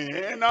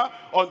given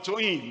unto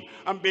him,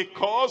 and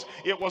because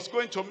it was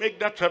going to make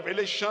that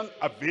revelation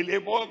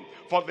available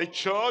for the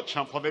church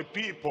and for the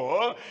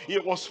people he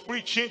was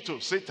preaching to.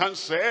 Satan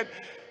said,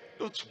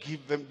 don't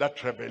give them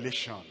that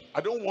revelation.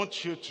 I don't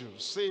want you to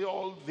say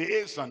all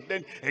this and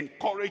then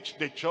encourage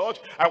the church.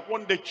 I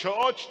want the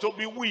church to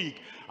be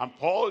weak. And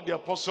Paul the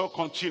Apostle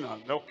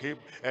continued. Okay,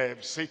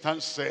 Satan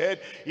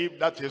said, if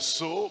that is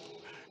so,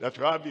 that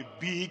you have a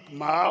big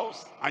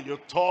mouth and you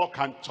talk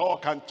and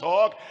talk and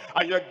talk,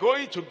 and you're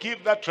going to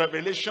give that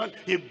revelation,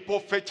 he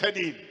buffeted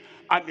him.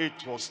 And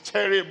it was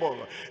terrible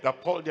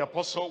that Paul the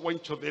Apostle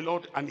went to the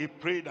Lord and he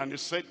prayed and he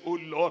said, oh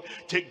Lord,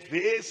 take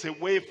this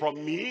away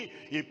from me.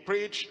 He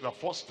prayed the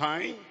first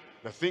time,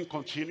 the thing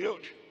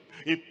continued.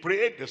 He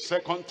prayed the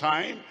second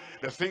time,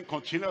 the thing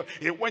continued.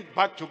 He went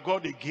back to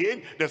God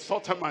again, the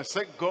third time, and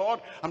said,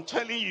 God, I'm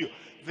telling you,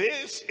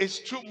 this is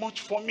too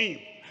much for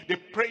me. The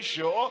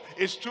pressure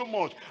is too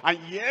much, and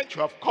yet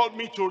you have called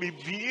me to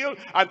reveal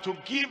and to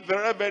give the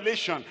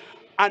revelation.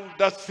 And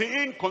the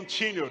thing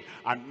continued.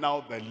 And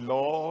now the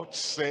Lord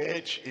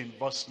said in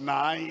verse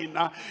 9,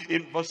 and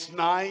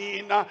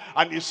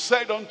he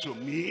said unto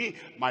me,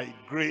 my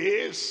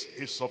grace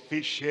is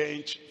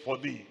sufficient for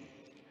thee.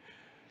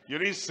 You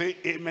didn't say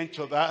amen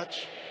to that?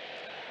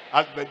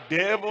 As the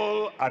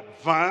devil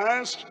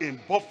advanced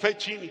in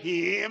buffeting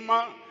him,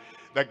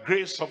 the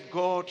grace of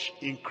God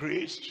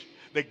increased.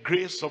 The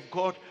grace of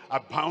God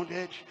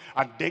abounded.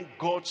 And then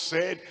God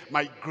said,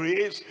 my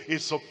grace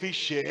is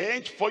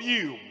sufficient for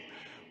you.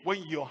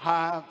 When you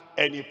have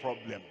any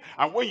problem,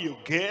 and when you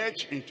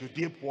get into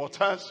deep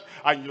waters,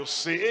 and you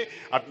say,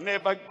 I've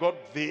never got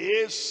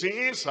this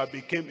since I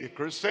became a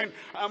Christian,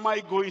 am I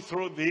going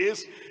through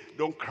this?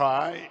 Don't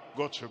cry,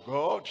 go to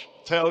God,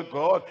 tell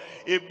God.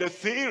 If the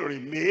thing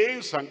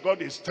remains and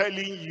God is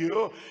telling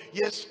you,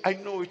 yes, I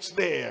know it's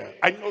there,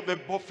 I know the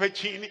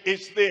buffeting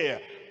is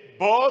there,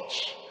 but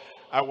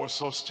I will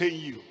sustain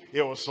you. He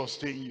will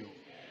sustain you.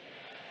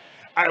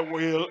 I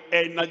will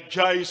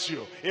energize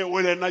you. He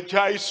will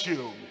energize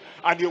you.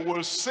 And he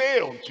will say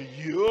unto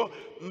you,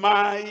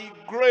 my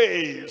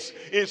grace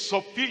is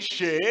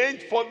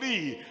sufficient for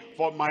thee.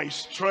 For my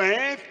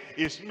strength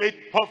is made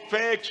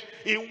perfect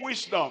in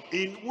wisdom,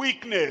 in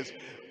weakness.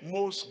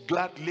 Most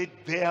gladly,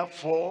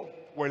 therefore,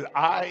 will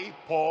I,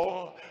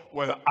 Paul,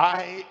 will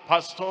I,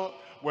 pastor,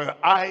 will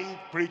I,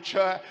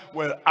 preacher,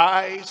 will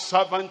I,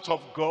 servant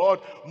of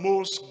God,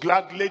 most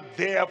gladly,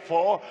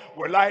 therefore,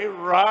 will I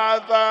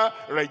rather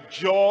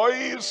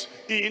rejoice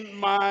in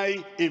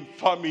my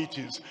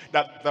infirmities,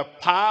 that the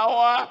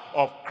power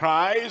of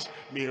Christ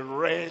may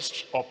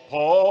rest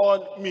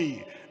upon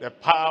me. The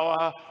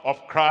power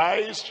of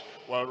Christ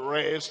will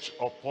rest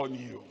upon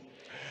you.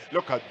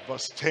 Look at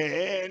verse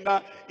 10.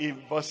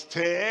 In verse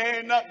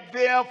 10,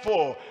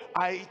 therefore,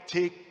 I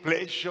take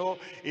pleasure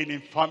in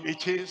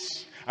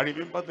infirmities. I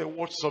remember the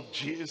words of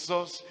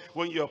Jesus,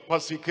 when you are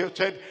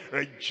persecuted,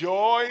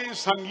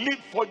 rejoice and live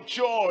for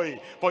joy,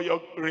 for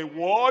your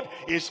reward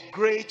is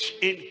great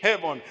in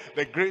heaven.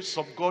 The grace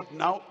of God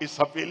now is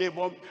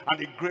available, and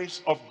the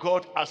grace of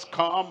God has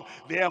come.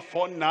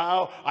 Therefore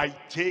now I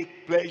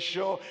take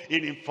pleasure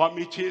in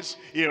infirmities,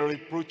 in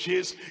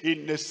reproaches,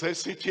 in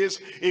necessities,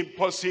 in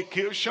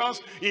persecution,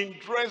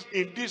 tribulations,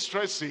 in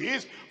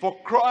distresses, for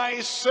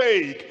Christ's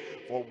sake.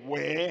 For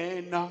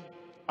when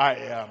I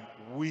am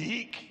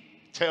weak,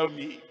 tell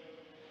me.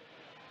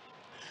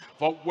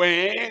 For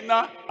when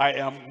I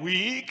am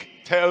weak,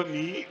 tell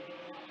me.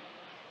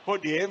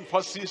 Put the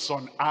emphasis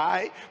on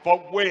I. For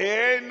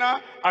when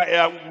I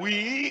am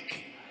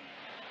weak,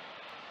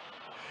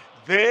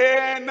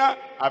 then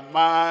am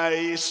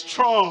I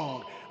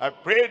strong. I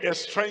pray the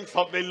strength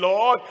of the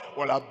Lord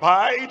will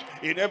abide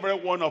in every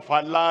one of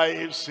our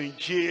lives in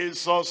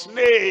Jesus'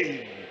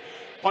 name.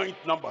 Point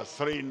number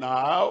 3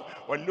 now.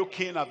 We're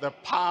looking at the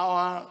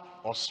power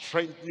of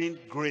strengthening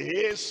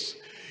grace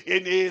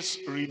in his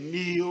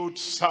renewed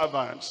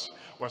servants.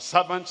 We're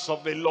servants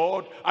of the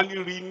Lord, and he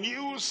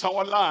renews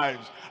our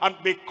lives. And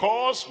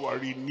because we're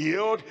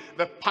renewed,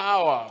 the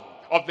power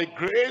of the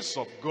grace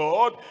of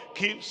God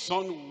keeps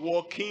on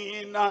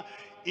working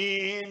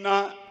in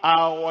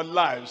our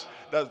lives.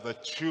 That's the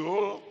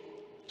tool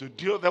to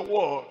do the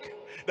work.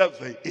 That's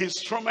the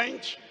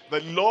instrument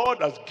the Lord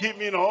has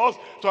given us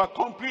to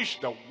accomplish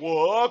the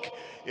work.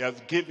 He has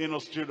given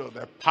us to do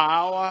the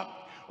power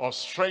of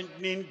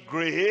strengthening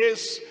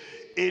grace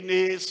in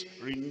his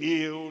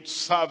renewed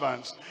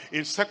servants.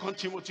 In 2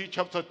 Timothy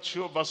chapter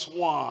 2 verse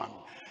 1.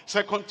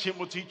 2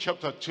 Timothy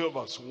chapter 2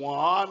 verse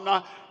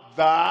 1.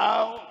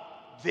 Thou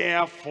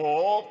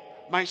therefore,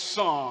 my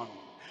son,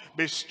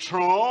 be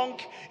strong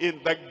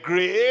in the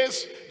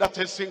grace that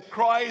is in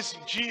Christ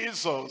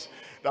Jesus.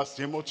 That's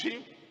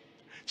Timothy.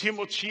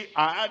 Timothy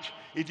had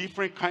a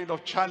different kind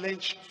of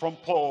challenge from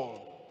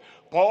Paul.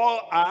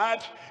 Paul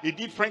had a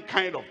different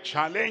kind of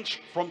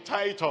challenge from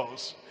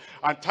Titus.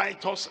 And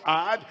Titus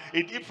had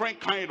a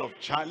different kind of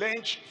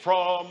challenge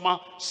from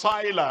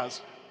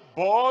Silas.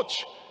 But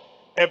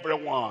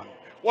everyone,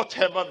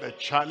 whatever the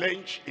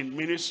challenge in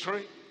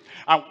ministry,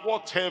 and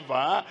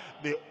whatever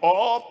the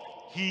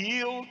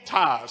uphill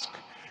task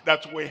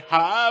that we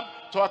have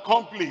to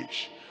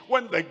accomplish,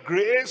 when the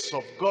grace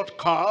of God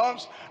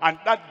comes, and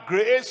that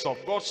grace of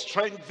God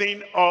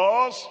strengthens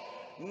us,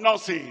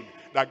 nothing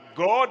that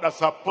God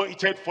has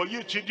appointed for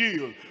you to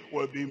do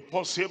will be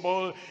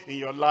impossible in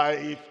your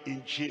life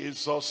in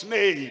Jesus'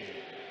 name.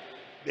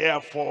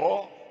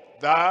 Therefore,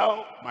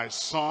 thou, my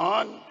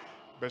son,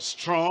 be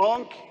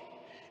strong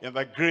in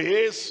the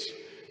grace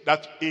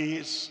that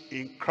is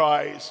in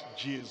Christ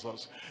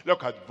Jesus.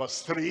 Look at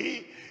verse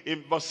 3.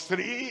 In verse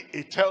 3,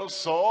 it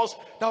tells us,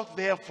 thou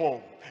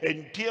therefore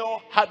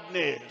endure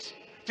hardness.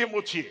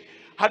 Timothy,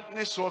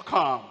 hardness will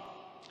come.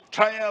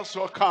 Trials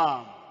will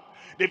come.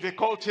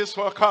 Difficulties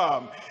will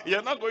come.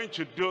 You're not going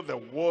to do the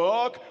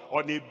work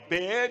on a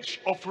bed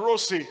of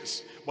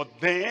roses. But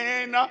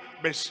then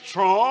be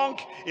strong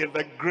in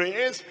the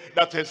grace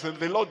that is in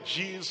the Lord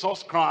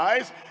Jesus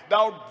Christ.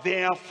 Thou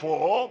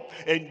therefore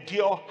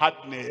endure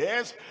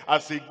hardness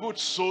as a good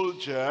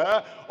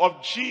soldier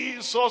of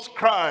Jesus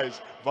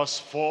Christ. Verse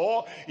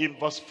 4. In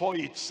verse 4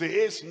 it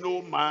says,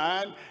 no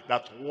man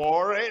that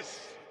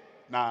warreth.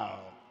 Now,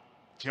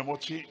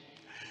 Timothy,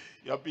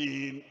 you've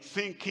been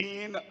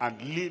thinking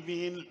and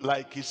living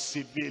like a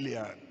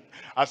civilian.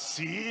 As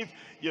if,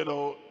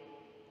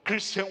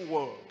 Christian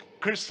work,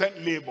 Christian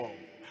labor,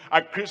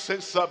 and Christian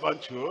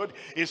servanthood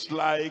is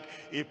like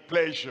a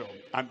pleasure.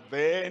 And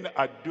then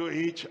I do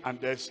it and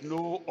there's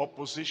no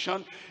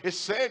opposition. He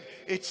said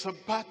it's a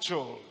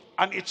battle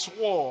and it's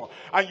war.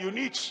 And you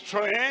need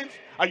strength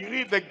and you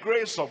need the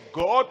grace of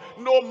God.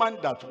 No man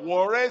that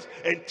worries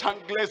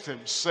entangles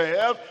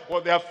himself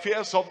with the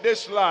affairs of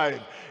this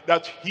life,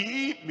 that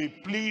he may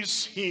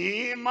please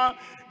him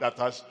that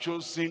has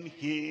chosen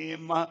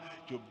him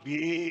to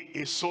be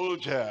a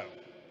soldier.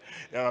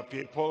 There are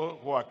people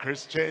who are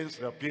Christians,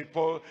 there are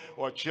people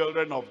who are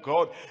children of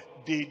God.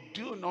 They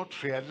do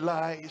not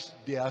realize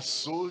they are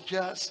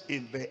soldiers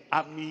in the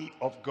army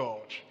of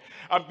God.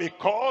 And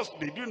because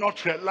they do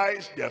not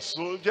realize they are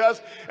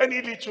soldiers,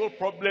 any little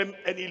problem,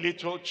 any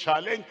little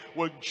challenge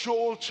will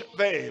jolt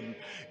them.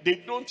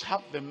 They don't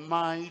have the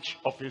mind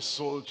of a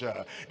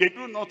soldier. They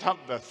do not have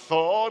the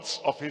thoughts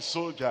of a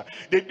soldier.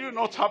 They do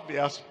not have the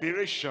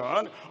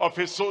aspiration of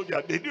a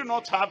soldier. They do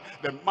not have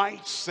the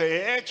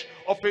mindset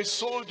of a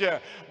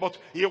soldier. But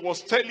he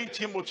was telling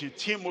Timothy,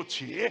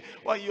 Timothy,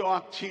 why you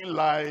acting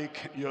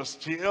like you're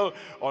still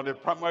on the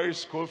primary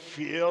school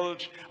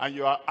field and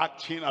you are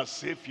acting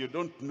as if you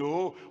don't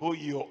know who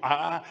you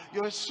are?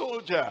 You're a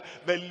soldier.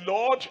 The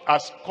Lord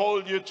has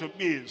called you to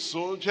be a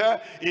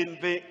soldier in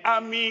the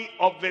army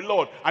of the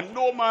Lord. And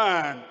no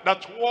man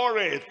that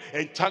warreth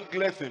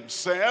entangleth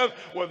himself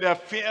with the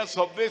affairs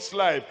of this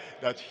life,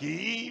 that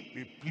he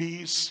may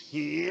please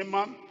him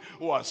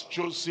who has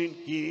chosen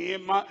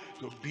him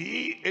to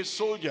be a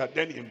soldier.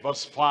 Then in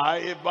verse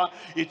 5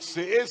 it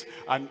says,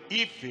 and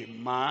if a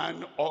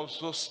man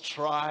also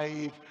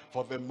strive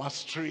for the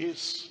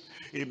masteries,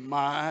 A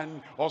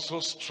man also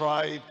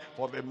strive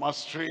for the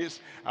masteries.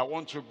 I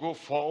want to go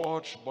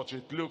forward, but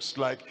it looks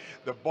like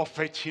the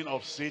buffeting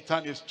of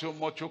Satan is too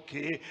much.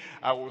 Okay,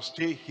 I will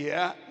stay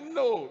here.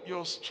 No,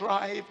 you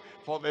strive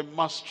for the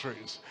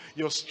masteries.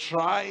 You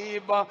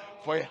strive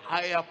for a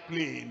higher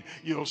plane.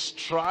 You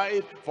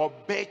strive for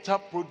better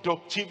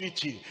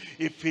productivity.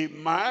 If a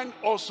man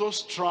also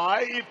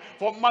strive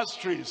for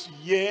masteries,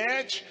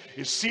 yet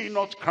is he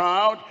not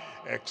crowned,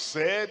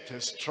 except he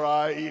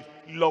strive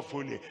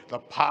lawfully. The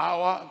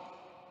power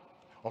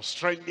of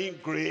strengthening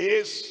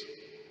grace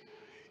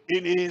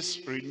in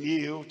his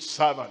renewed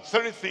servant.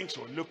 Three things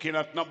we're looking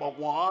at. Number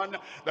one,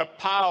 the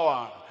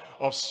power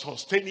of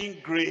sustaining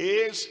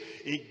grace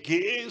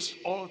against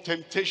all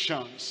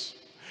temptations.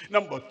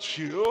 Number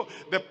two,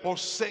 the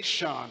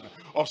possession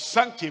of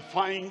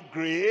sanctifying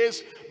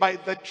grace by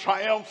the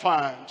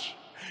triumphant.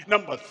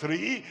 Number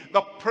three,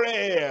 the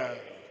prayer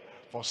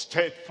for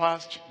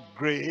steadfast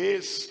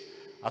grace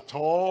at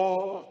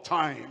all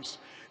times.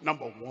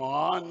 Number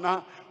one,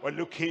 we're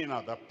looking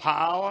at the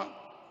power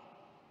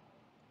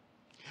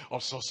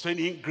of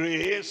sustaining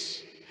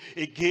grace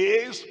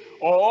against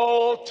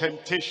all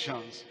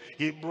temptations.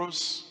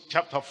 Hebrews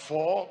chapter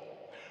 4,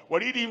 we're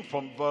reading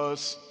from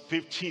verse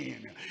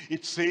 15.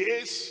 It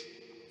says,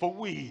 for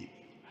we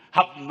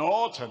have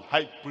not an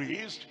high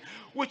priest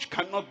which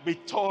cannot be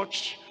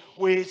touched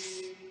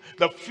with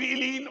the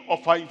feeling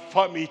of our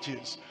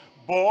infirmities,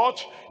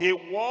 but he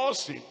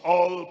was in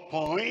all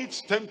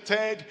points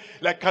tempted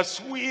like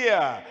as we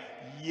are,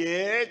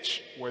 yet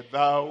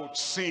without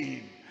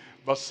sin.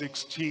 Verse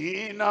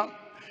 16,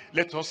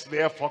 let us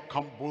therefore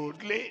come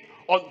boldly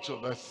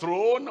unto the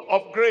throne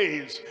of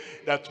grace,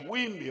 that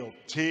we may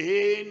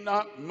obtain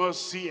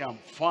mercy and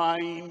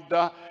find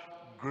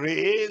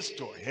grace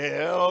to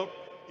help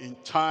in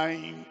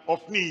time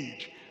of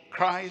need.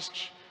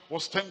 Christ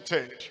was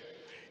tempted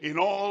in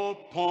all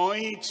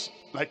points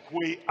like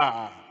we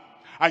are,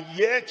 and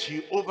yet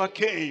he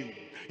overcame.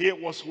 He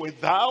was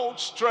without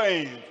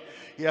strength.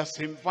 He has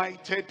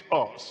invited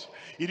us.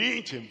 He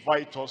didn't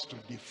invite us to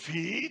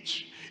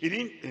defeat. He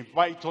didn't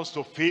invite us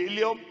to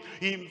failure.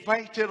 He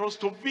invited us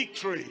to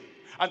victory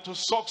and to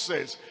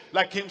success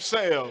like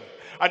himself.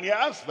 And he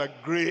has the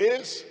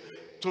grace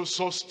to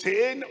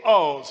sustain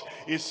us.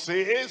 He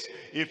says,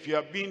 if you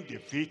have been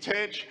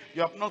defeated,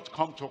 you have not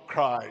come to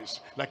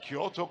Christ like you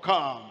ought to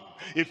come.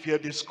 If you're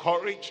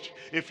discouraged,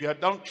 if you're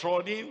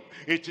downtrodden,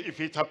 if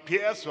it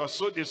appears you are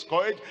so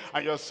discouraged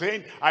and you're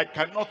saying, I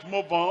cannot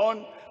move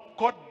on,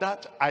 cut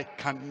that I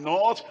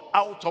cannot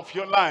out of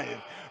your life,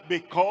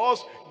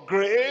 because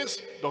grace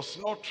does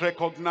not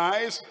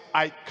recognize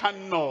I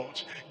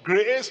cannot.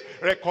 Grace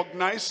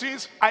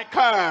recognizes I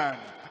can.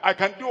 I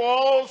can do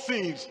all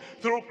things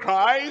through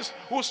Christ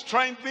who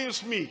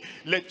strengthens me.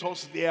 Let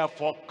us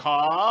therefore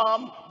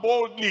come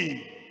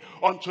boldly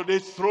unto the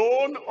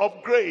throne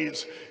of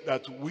grace,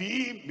 that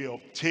we may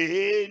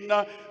obtain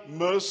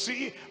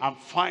mercy and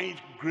find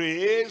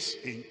grace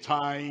in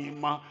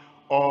time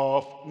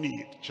of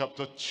need.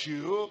 Chapter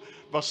 2,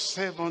 verse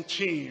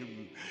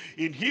 17.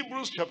 In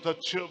Hebrews chapter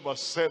 2,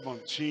 verse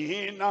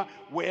 17,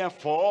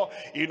 wherefore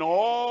in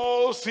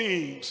all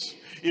things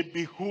it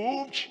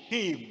behooved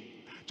him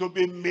to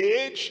be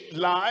made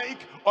like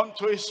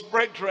unto his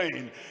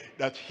brethren,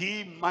 that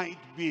he might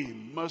be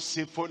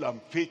merciful and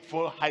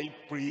faithful high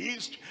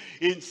priest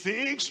in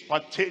things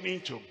pertaining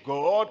to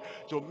God,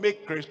 to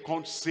make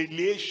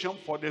reconciliation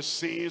for the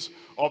sins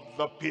of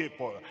the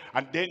people.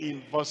 And then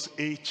in verse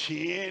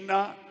 18,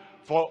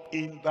 for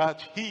in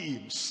that he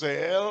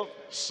himself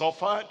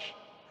suffered,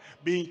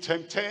 being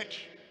tempted,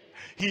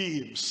 he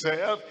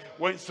himself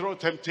went through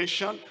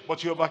temptation,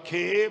 but he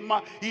overcame.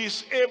 He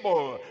is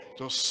able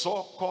to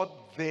succor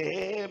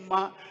them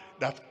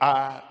that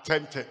are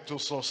tempted, to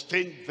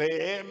sustain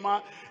them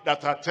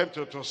that are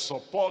tempted, to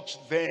support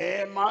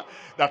them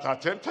that are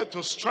tempted,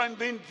 to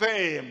strengthen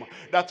them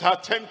that are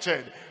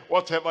tempted.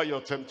 Whatever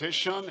your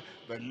temptation,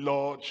 the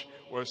Lord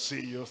will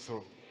see you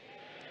through.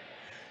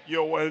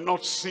 You will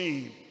not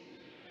sin.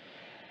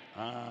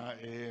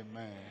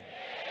 Amen.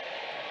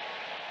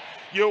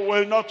 You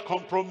will not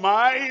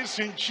compromise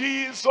in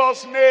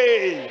Jesus'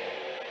 name.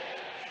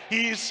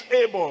 He is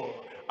able,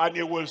 and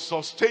he will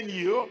sustain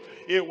you.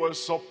 It will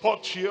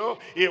support you.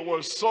 It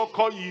will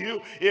succor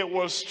you. It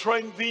will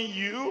strengthen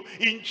you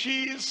in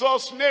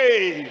Jesus'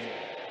 name.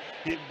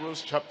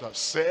 Hebrews chapter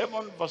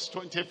 7, verse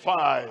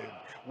 25.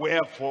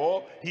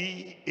 Wherefore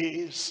he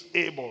is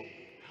able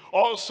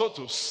also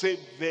to save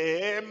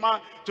them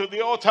to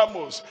the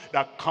uttermost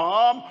that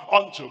come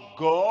unto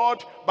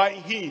God by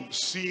him,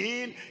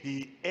 seeing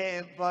he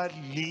ever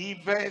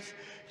liveth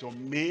to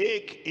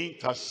make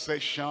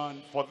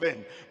intercession for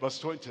them. Verse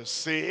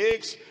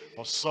 26,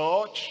 for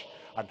such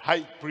an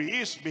high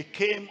priest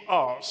became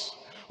us,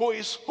 who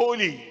is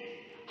holy,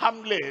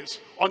 harmless,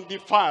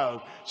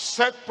 undefiled,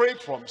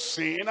 separate from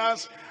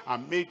sinners,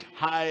 and made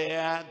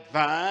higher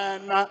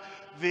than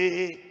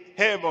the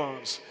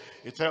heavens.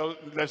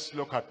 Let's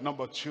look at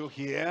number 2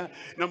 here.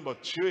 Number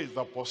 2 is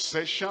the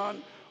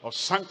possession of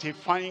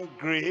sanctifying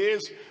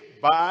grace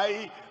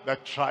by the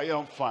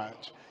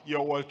triumphant.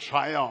 You will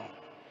triumph.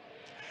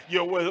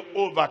 You will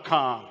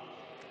overcome.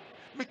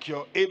 Make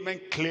your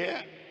amen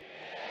clear.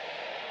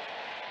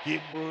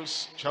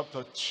 Hebrews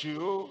chapter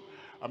 2.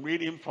 I'm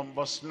reading from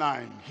verse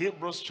 9.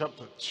 Hebrews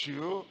chapter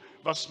 2,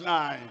 verse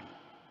 9.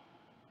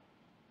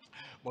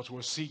 But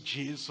we'll see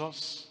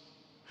Jesus,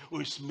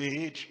 who is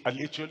made a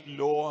little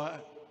lower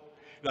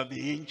than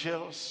the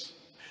angels,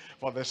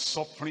 for the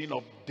suffering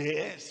of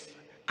death,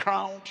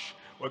 crowned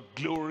with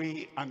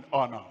glory and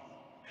honor,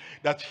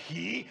 that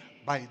he,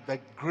 by the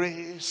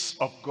grace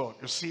of God,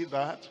 you see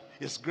that?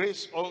 His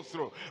grace all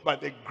through. By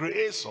the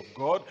grace of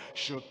God,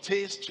 should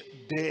taste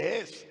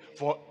death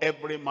for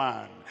every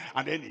man.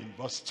 And then in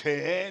verse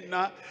 10,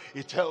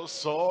 it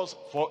tells us,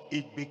 for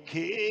it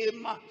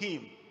became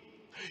him.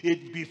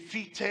 It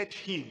befitted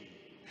him.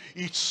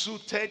 It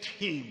suited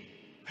him.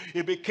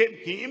 It became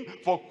him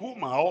for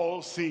whom are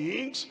all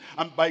things,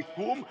 and by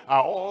whom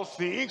are all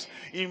things,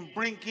 in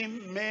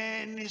bringing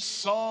many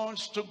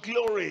sons to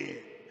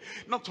glory.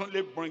 Not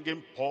only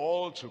bringing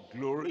Paul to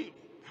glory,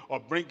 or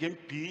bringing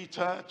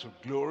Peter to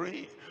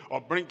glory,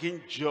 or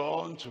bringing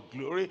John to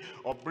glory,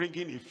 or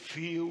bringing a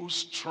few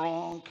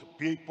strong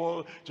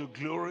people to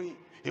glory.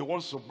 He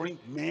wants to bring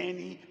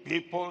many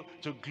people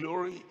to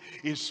glory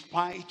in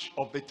spite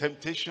of the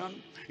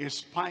temptation, in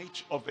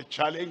spite of the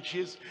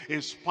challenges,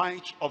 in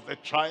spite of the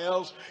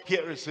trials.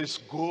 Here is his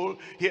goal,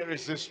 here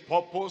is his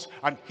purpose,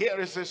 and here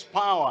is his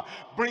power.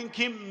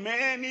 Bringing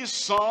many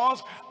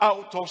sons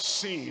out of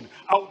sin,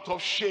 out of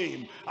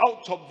shame,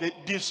 out of the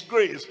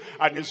disgrace,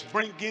 and is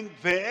bringing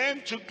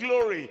them to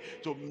glory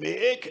to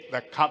make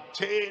the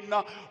captain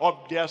of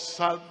their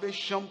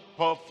salvation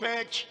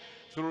perfect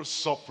through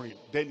suffering.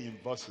 Then in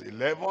verse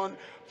 11,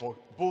 for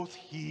both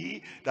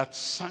he that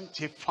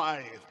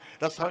sanctifieth,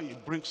 that's how he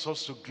brings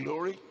us to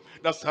glory.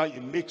 That's how he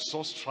makes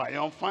us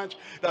triumphant.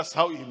 That's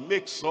how he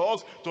makes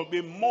us to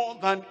be more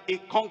than a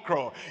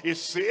conqueror. It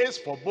says,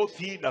 for both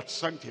he that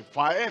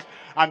sanctifieth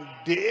and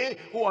they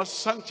who are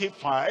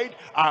sanctified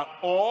are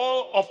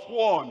all of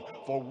one,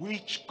 for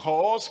which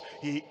cause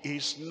he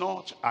is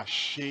not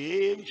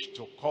ashamed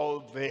to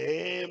call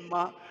them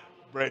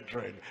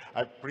brethren.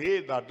 I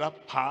pray that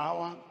that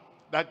power,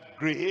 that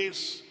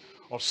grace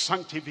of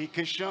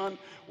sanctification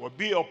will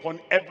be upon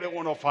every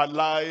one of our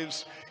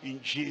lives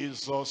in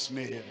Jesus'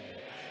 name.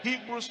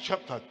 Hebrews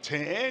chapter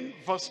 10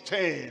 verse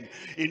 10.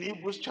 In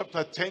Hebrews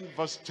chapter 10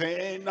 verse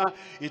 10,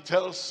 it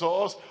tells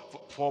us,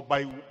 for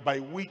by the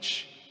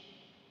which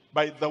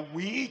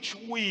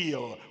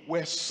will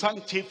were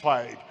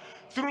sanctified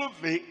through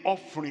the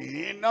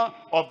offering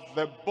of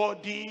the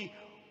body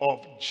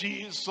of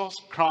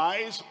Jesus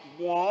Christ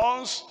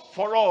once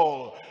for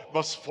all.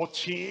 Verse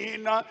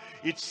 14,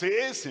 it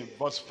says in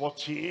verse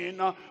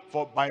 14,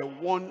 for by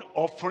one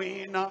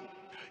offering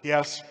he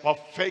has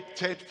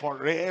perfected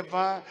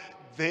forever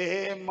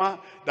them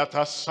that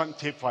are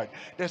sanctified.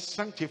 The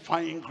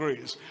sanctifying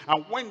grace.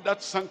 And when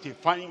that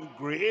sanctifying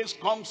grace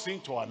comes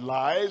into our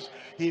lives,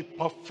 he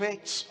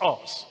perfects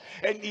us.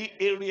 Any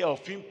area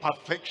of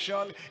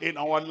imperfection in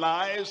our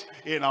lives,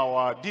 in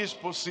our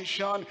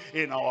disposition,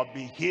 in our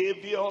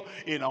behavior,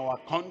 in our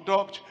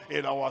conduct,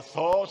 in our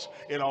thoughts,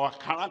 in our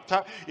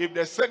character, if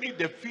there's any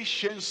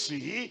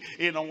deficiency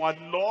in our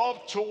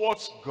love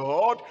towards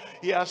God,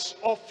 he has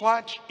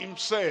offered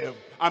himself.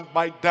 And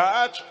by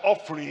that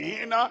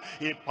offering,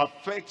 he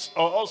perfects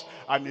us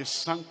and he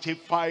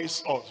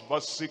sanctifies us.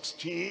 Verse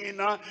 16,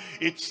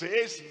 it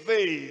says,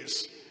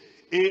 this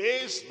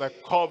is the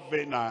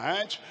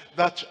covenant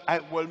that I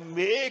will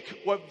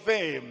make with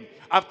them.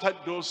 After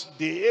those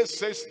days,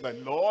 says the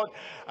Lord,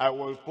 I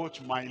will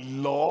put my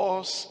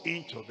laws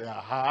into their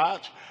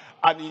heart,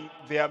 and in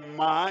their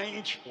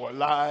mind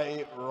will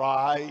I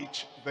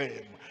write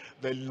them.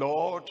 The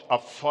Lord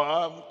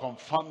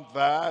confirm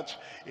that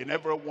in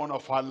every one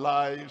of our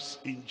lives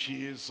in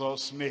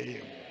Jesus'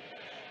 name.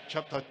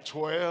 Chapter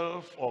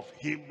 12 of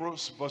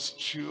Hebrews verse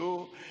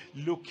 2,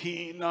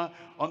 looking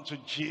unto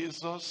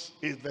Jesus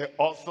is the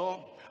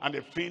author and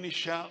the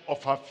finisher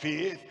of our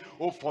faith,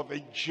 who for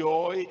the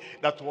joy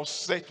that was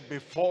set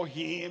before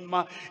him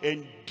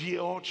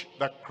endured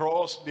the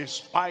cross,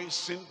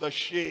 despising the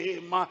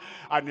shame,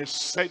 and is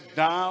set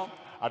down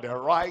at the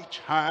right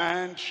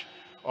hand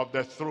of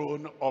the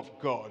throne of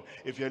God.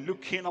 If you're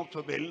looking up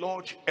to the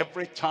Lord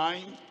every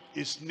time,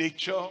 his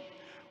nature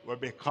will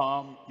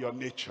become your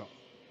nature.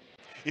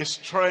 His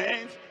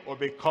strength will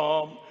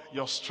become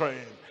your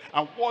strength.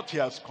 And what he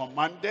has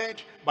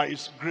commanded by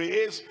his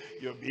grace,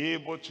 you'll be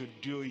able to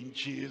do in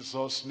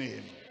Jesus'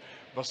 name.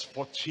 Verse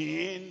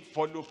 14,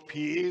 follow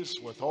peace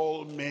with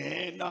all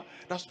men.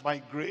 That's by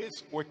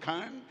grace we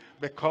can,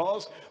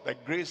 because the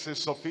grace is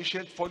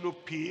sufficient. Follow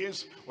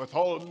peace with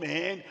all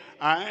men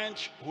and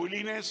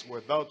holiness,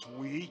 without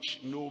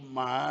which no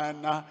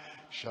man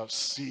shall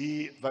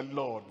see the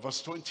Lord.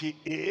 Verse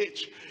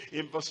 28,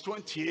 in verse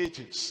 28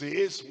 it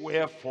says,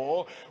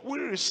 wherefore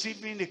we're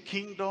receiving a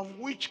kingdom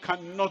which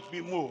cannot be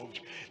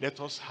moved.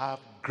 Let us have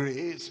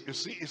grace. You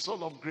see, it's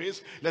all of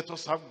grace. Let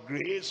us have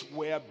grace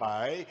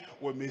whereby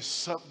we may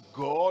serve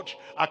God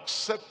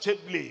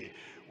acceptably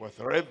with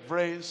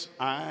reverence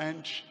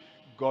and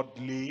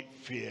godly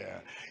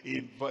fear.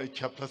 In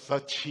chapter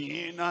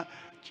 13,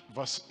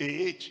 verse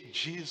 8,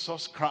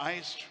 Jesus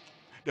Christ,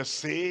 the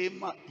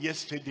same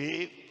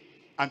yesterday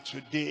and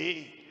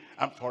today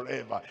and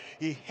forever.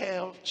 He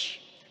helped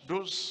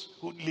those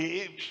who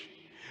lived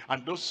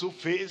and those who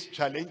faced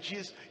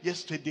challenges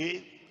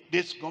yesterday,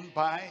 days gone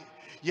by,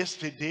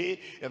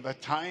 yesterday in the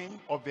time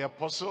of the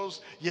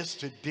apostles,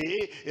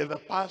 yesterday in the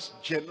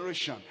past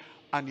generation,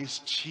 and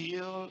is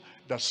still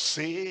the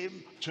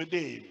same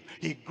today.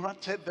 He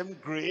granted them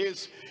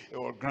grace, he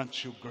will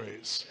grant you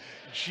grace.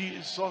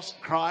 Jesus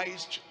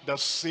Christ, the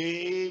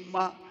same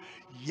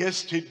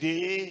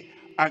yesterday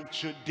and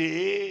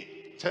today.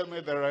 Tell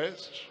me the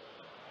rest.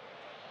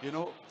 You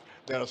know,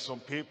 there are some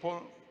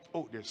people,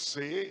 they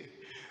say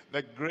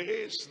the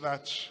grace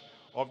that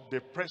of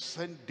the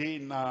present day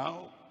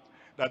now,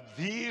 that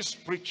these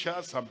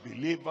preachers and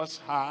believers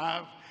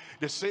have,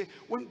 they say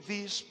when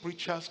these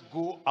preachers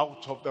go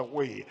out of the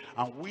way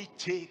and we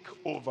take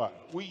over,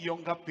 we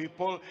younger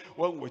people,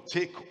 when we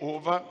take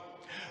over,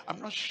 I'm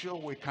not sure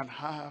we can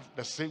have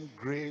the same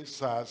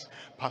grace as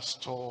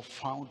pastor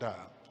founder,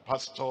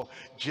 pastor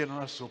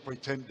general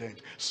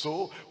superintendent.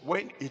 So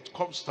when it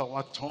comes to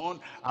our turn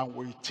and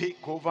we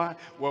take over,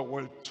 well,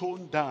 we'll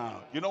tone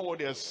down. You know what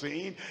they're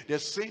saying? They're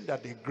saying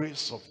that the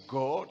grace of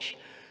God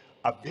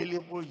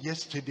available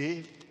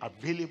yesterday,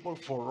 available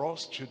for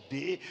us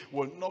today,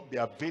 will not be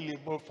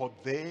available for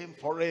them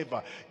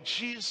forever.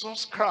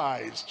 Jesus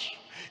Christ,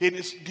 in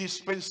his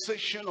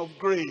dispensation of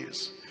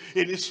grace,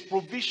 in his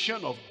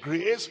provision of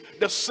grace,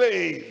 the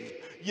same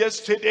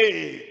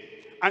yesterday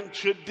and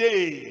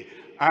today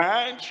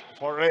and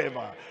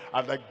forever.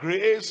 And the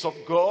grace of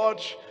God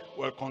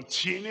will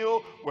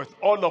continue with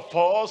all of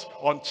us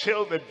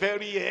until the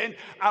very end,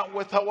 and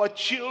with our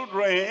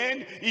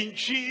children, in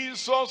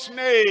Jesus'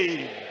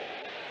 name.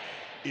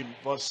 In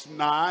verse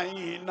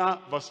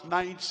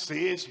 9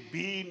 says,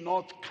 be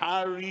not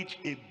carried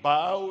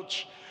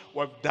about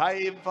with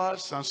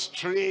divers and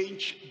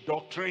strange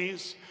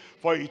doctrines,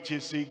 for it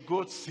is a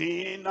good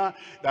thing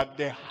that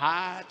the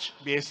heart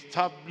be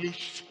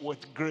established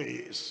with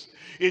grace.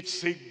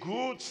 It's a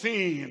good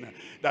thing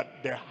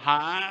that the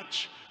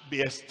heart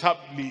be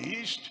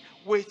established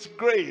with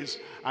grace,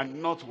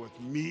 and not with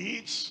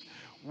meats,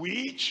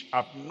 which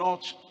have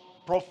not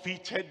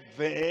profited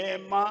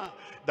them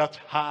that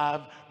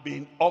have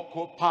been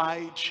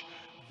occupied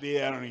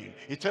therein.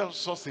 It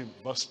tells us in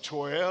verse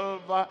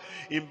 12,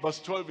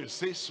 it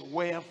says,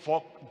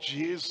 wherefore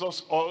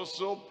Jesus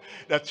also,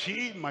 that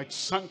he might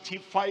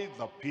sanctify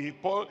the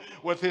people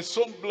with his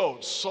own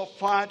blood,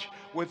 suffered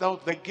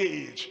without the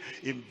gate.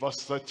 In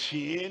verse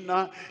 13,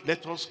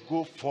 let us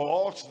go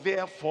forth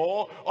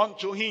therefore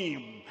unto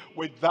him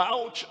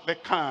without the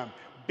camp,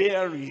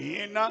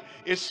 bearing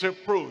is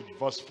reproach.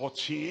 Verse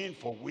 14,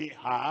 for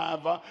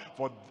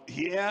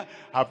here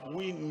have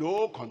we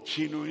no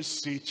continuing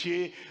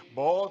city,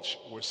 but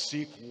we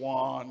seek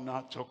one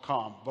to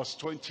come. Verse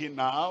 20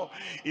 now.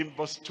 In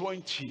verse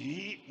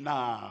 20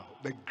 now,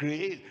 the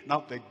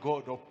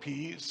God of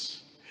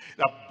peace,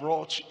 that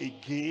brought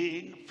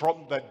again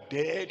from the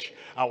dead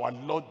our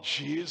Lord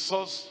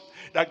Jesus,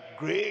 that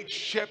great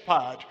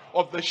shepherd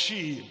of the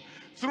sheep,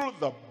 through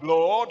the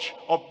blood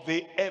of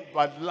the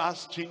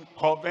everlasting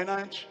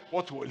covenant,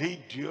 what will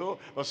he do?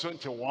 Verse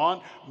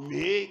 21,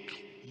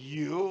 make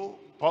you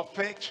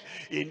perfect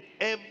in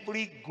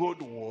every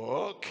good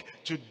work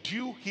to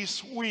do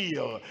his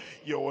will.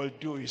 You will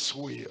do his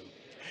will.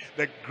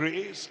 The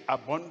grace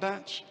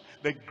abundant,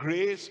 the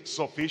grace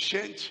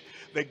sufficient,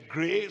 the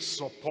grace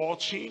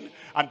supporting,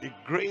 and the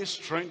grace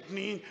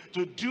strengthening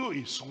to do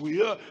his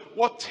will,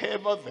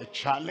 whatever the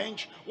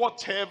challenge,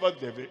 whatever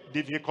the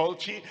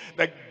difficulty,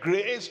 the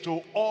grace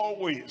to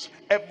always,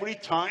 every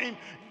time,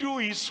 do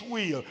his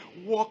will,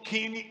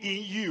 working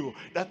in you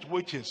that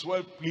which is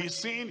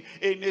well-pleasing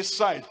in his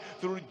sight.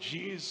 Through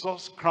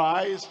Jesus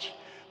Christ,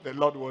 the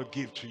Lord will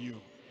give to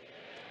you.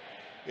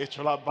 It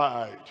will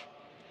abide,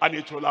 and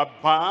it will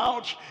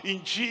abound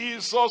in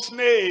Jesus'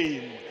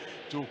 name,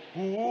 to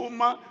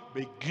whom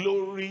be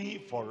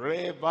glory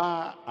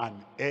forever and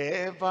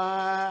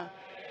ever.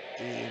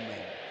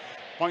 Amen.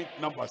 Point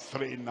number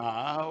 3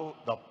 now,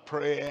 the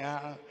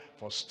prayer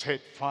for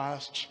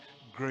steadfast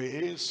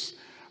grace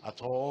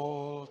at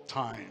all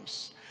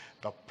times.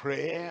 The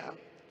prayer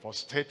for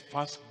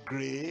steadfast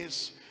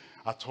grace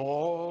at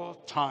all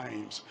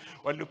times.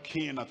 We're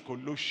looking at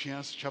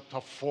Colossians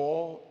chapter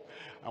 4,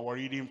 and we're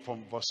reading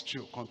from verse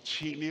 2.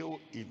 Continue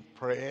in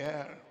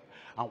prayer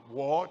and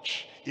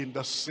watch in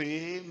the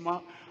same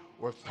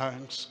with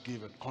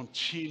thanksgiving.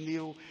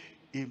 Continue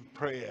in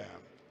prayer.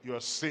 You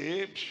are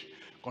saved.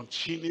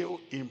 Continue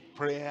in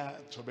prayer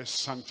to be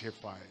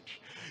sanctified.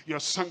 You are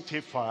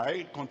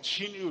sanctified.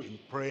 Continue in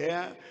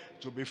prayer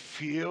to be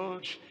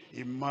filled,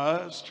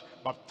 immersed,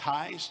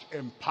 baptized,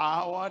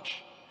 empowered,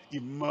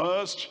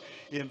 immersed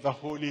in the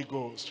Holy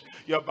Ghost.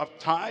 You are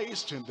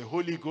baptized in the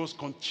Holy Ghost.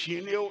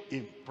 Continue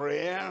in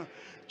prayer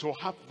to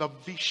have the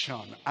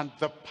vision and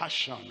the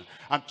passion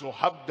and to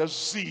have the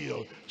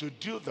zeal to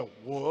do the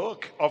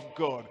work of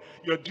God.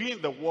 You're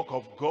doing the work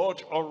of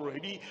God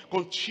already.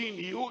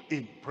 Continue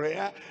in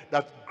prayer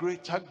that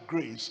greater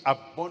grace,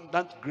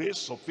 abundant grace,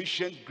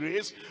 sufficient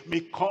grace may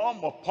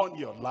come upon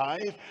your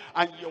life,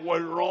 and you will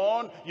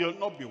run, you'll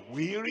not be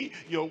weary,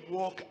 you'll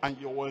walk and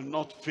you will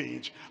not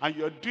faint. And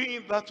you're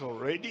doing that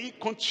already.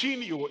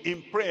 Continue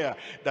in prayer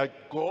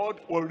that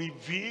God will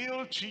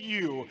reveal to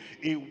you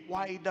a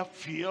wider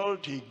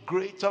field, a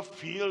greater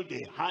field,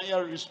 a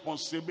higher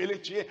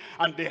responsibility,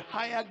 and the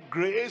higher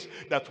grace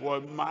that will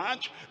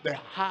match the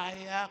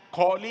higher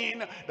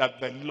calling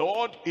that the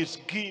Lord is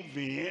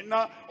giving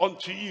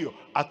unto you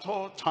at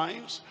all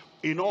times,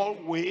 in all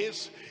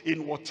ways,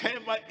 in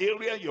whatever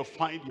area you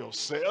find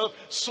yourself,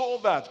 so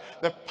that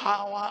the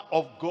power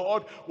of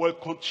God will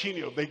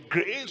continue, the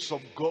grace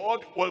of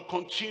God will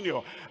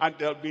continue, and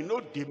there'll be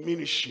no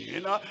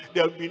diminishing,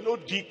 there'll be no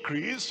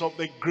decrease of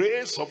the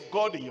grace of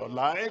God in your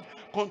life.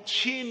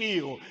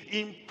 Continue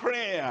in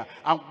prayer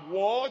and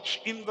watch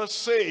in the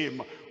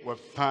same with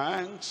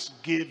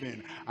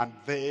thanksgiving. And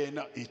then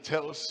he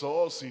tells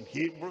us in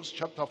Hebrews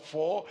chapter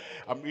 4,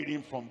 I'm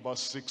reading from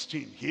verse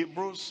 16.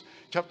 Hebrews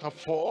chapter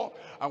 4,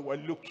 and we're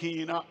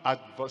looking at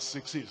verse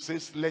 16. It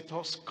says, let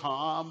us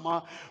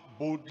come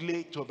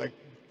boldly to the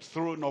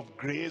throne of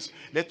grace.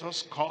 Let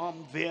us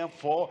come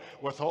therefore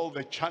with all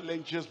the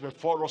challenges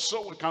before us,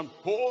 so we can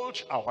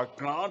hold our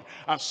ground,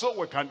 and so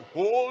we can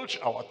hold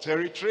our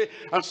territory,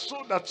 and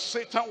so that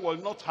Satan will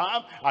not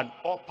have an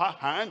upper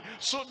hand,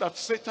 so that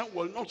Satan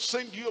will not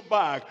send you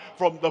back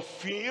from the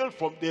field,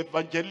 from the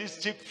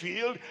evangelistic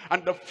field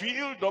and the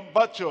field of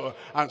battle,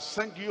 and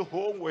send you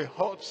home with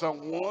hurts and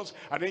wounds,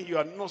 and then you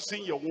are not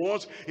seeing your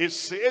wounds. It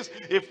says,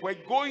 if we're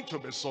going to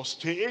be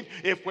sustained,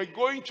 if we're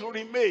going to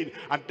remain,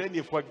 and then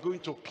if we're going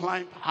to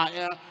climb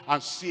higher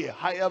and see a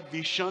higher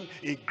vision,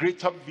 a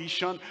greater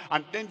vision,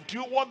 and then do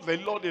what the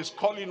Lord is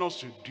calling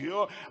us to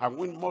do, and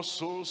win more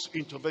souls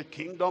into the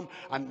kingdom,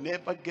 and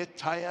never get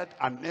tired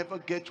and never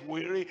get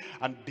weary,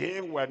 and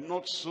then we're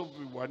not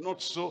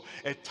so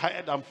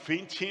tired and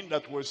fainting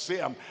that we'll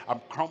say, I'm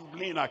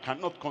crumbling, I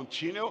cannot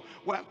continue.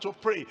 We have to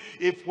pray.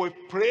 If we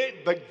pray,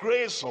 the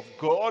grace of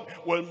God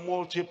will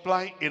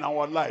multiply in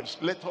our lives.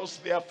 Let us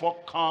therefore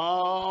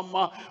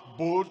come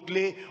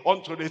boldly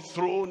unto the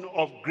throne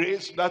of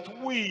grace, that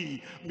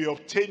we may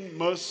obtain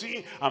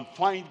mercy and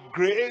find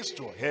grace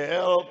to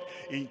help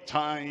in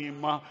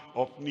time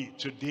of need.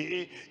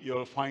 Today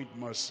you'll find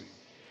mercy.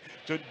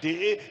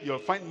 Today you'll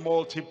find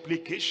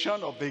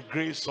multiplication of the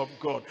grace of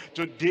God.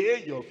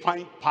 Today you'll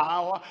find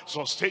power,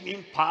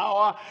 sustaining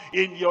power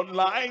in your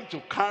life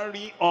to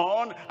carry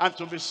on and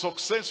to be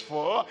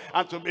successful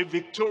and to be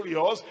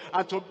victorious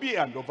and to be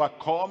an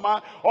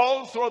overcomer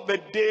all through the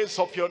days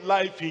of your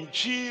life, in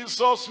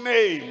Jesus'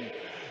 name.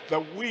 The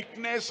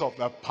weakness of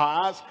the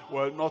past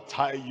will not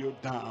tie you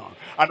down,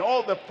 and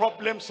all the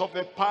problems of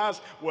the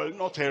past will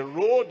not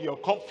erode your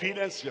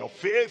confidence, your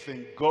faith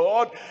in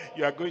God.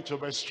 You are going to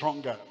be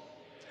stronger.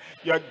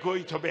 You are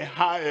going to be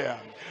higher,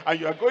 and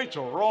you are going to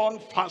run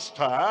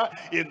faster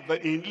in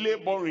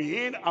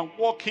laboring and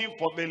working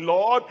for the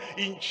Lord,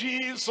 in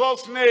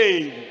Jesus'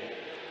 name.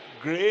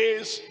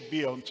 Grace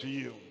be unto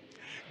you.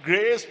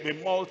 Grace be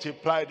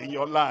multiplied in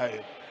your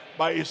life.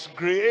 By his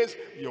grace,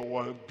 you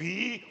will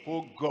be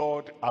who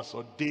God has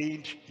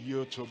ordained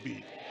you to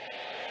be.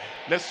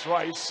 Let's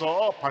rise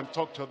up and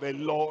talk to the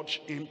Lord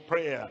in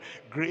prayer.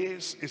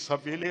 Grace is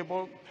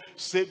available.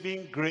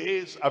 Saving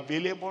grace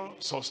available,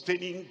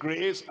 sustaining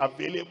grace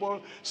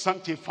available,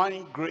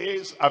 sanctifying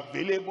grace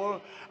available,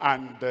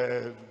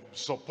 and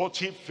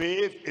supportive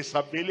faith is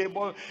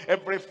available.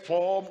 Every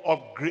form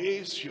of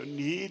grace you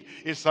need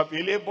is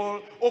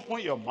available. Open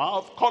your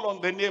mouth, call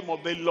on the name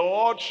of the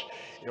Lord.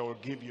 He will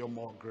give you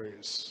more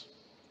grace.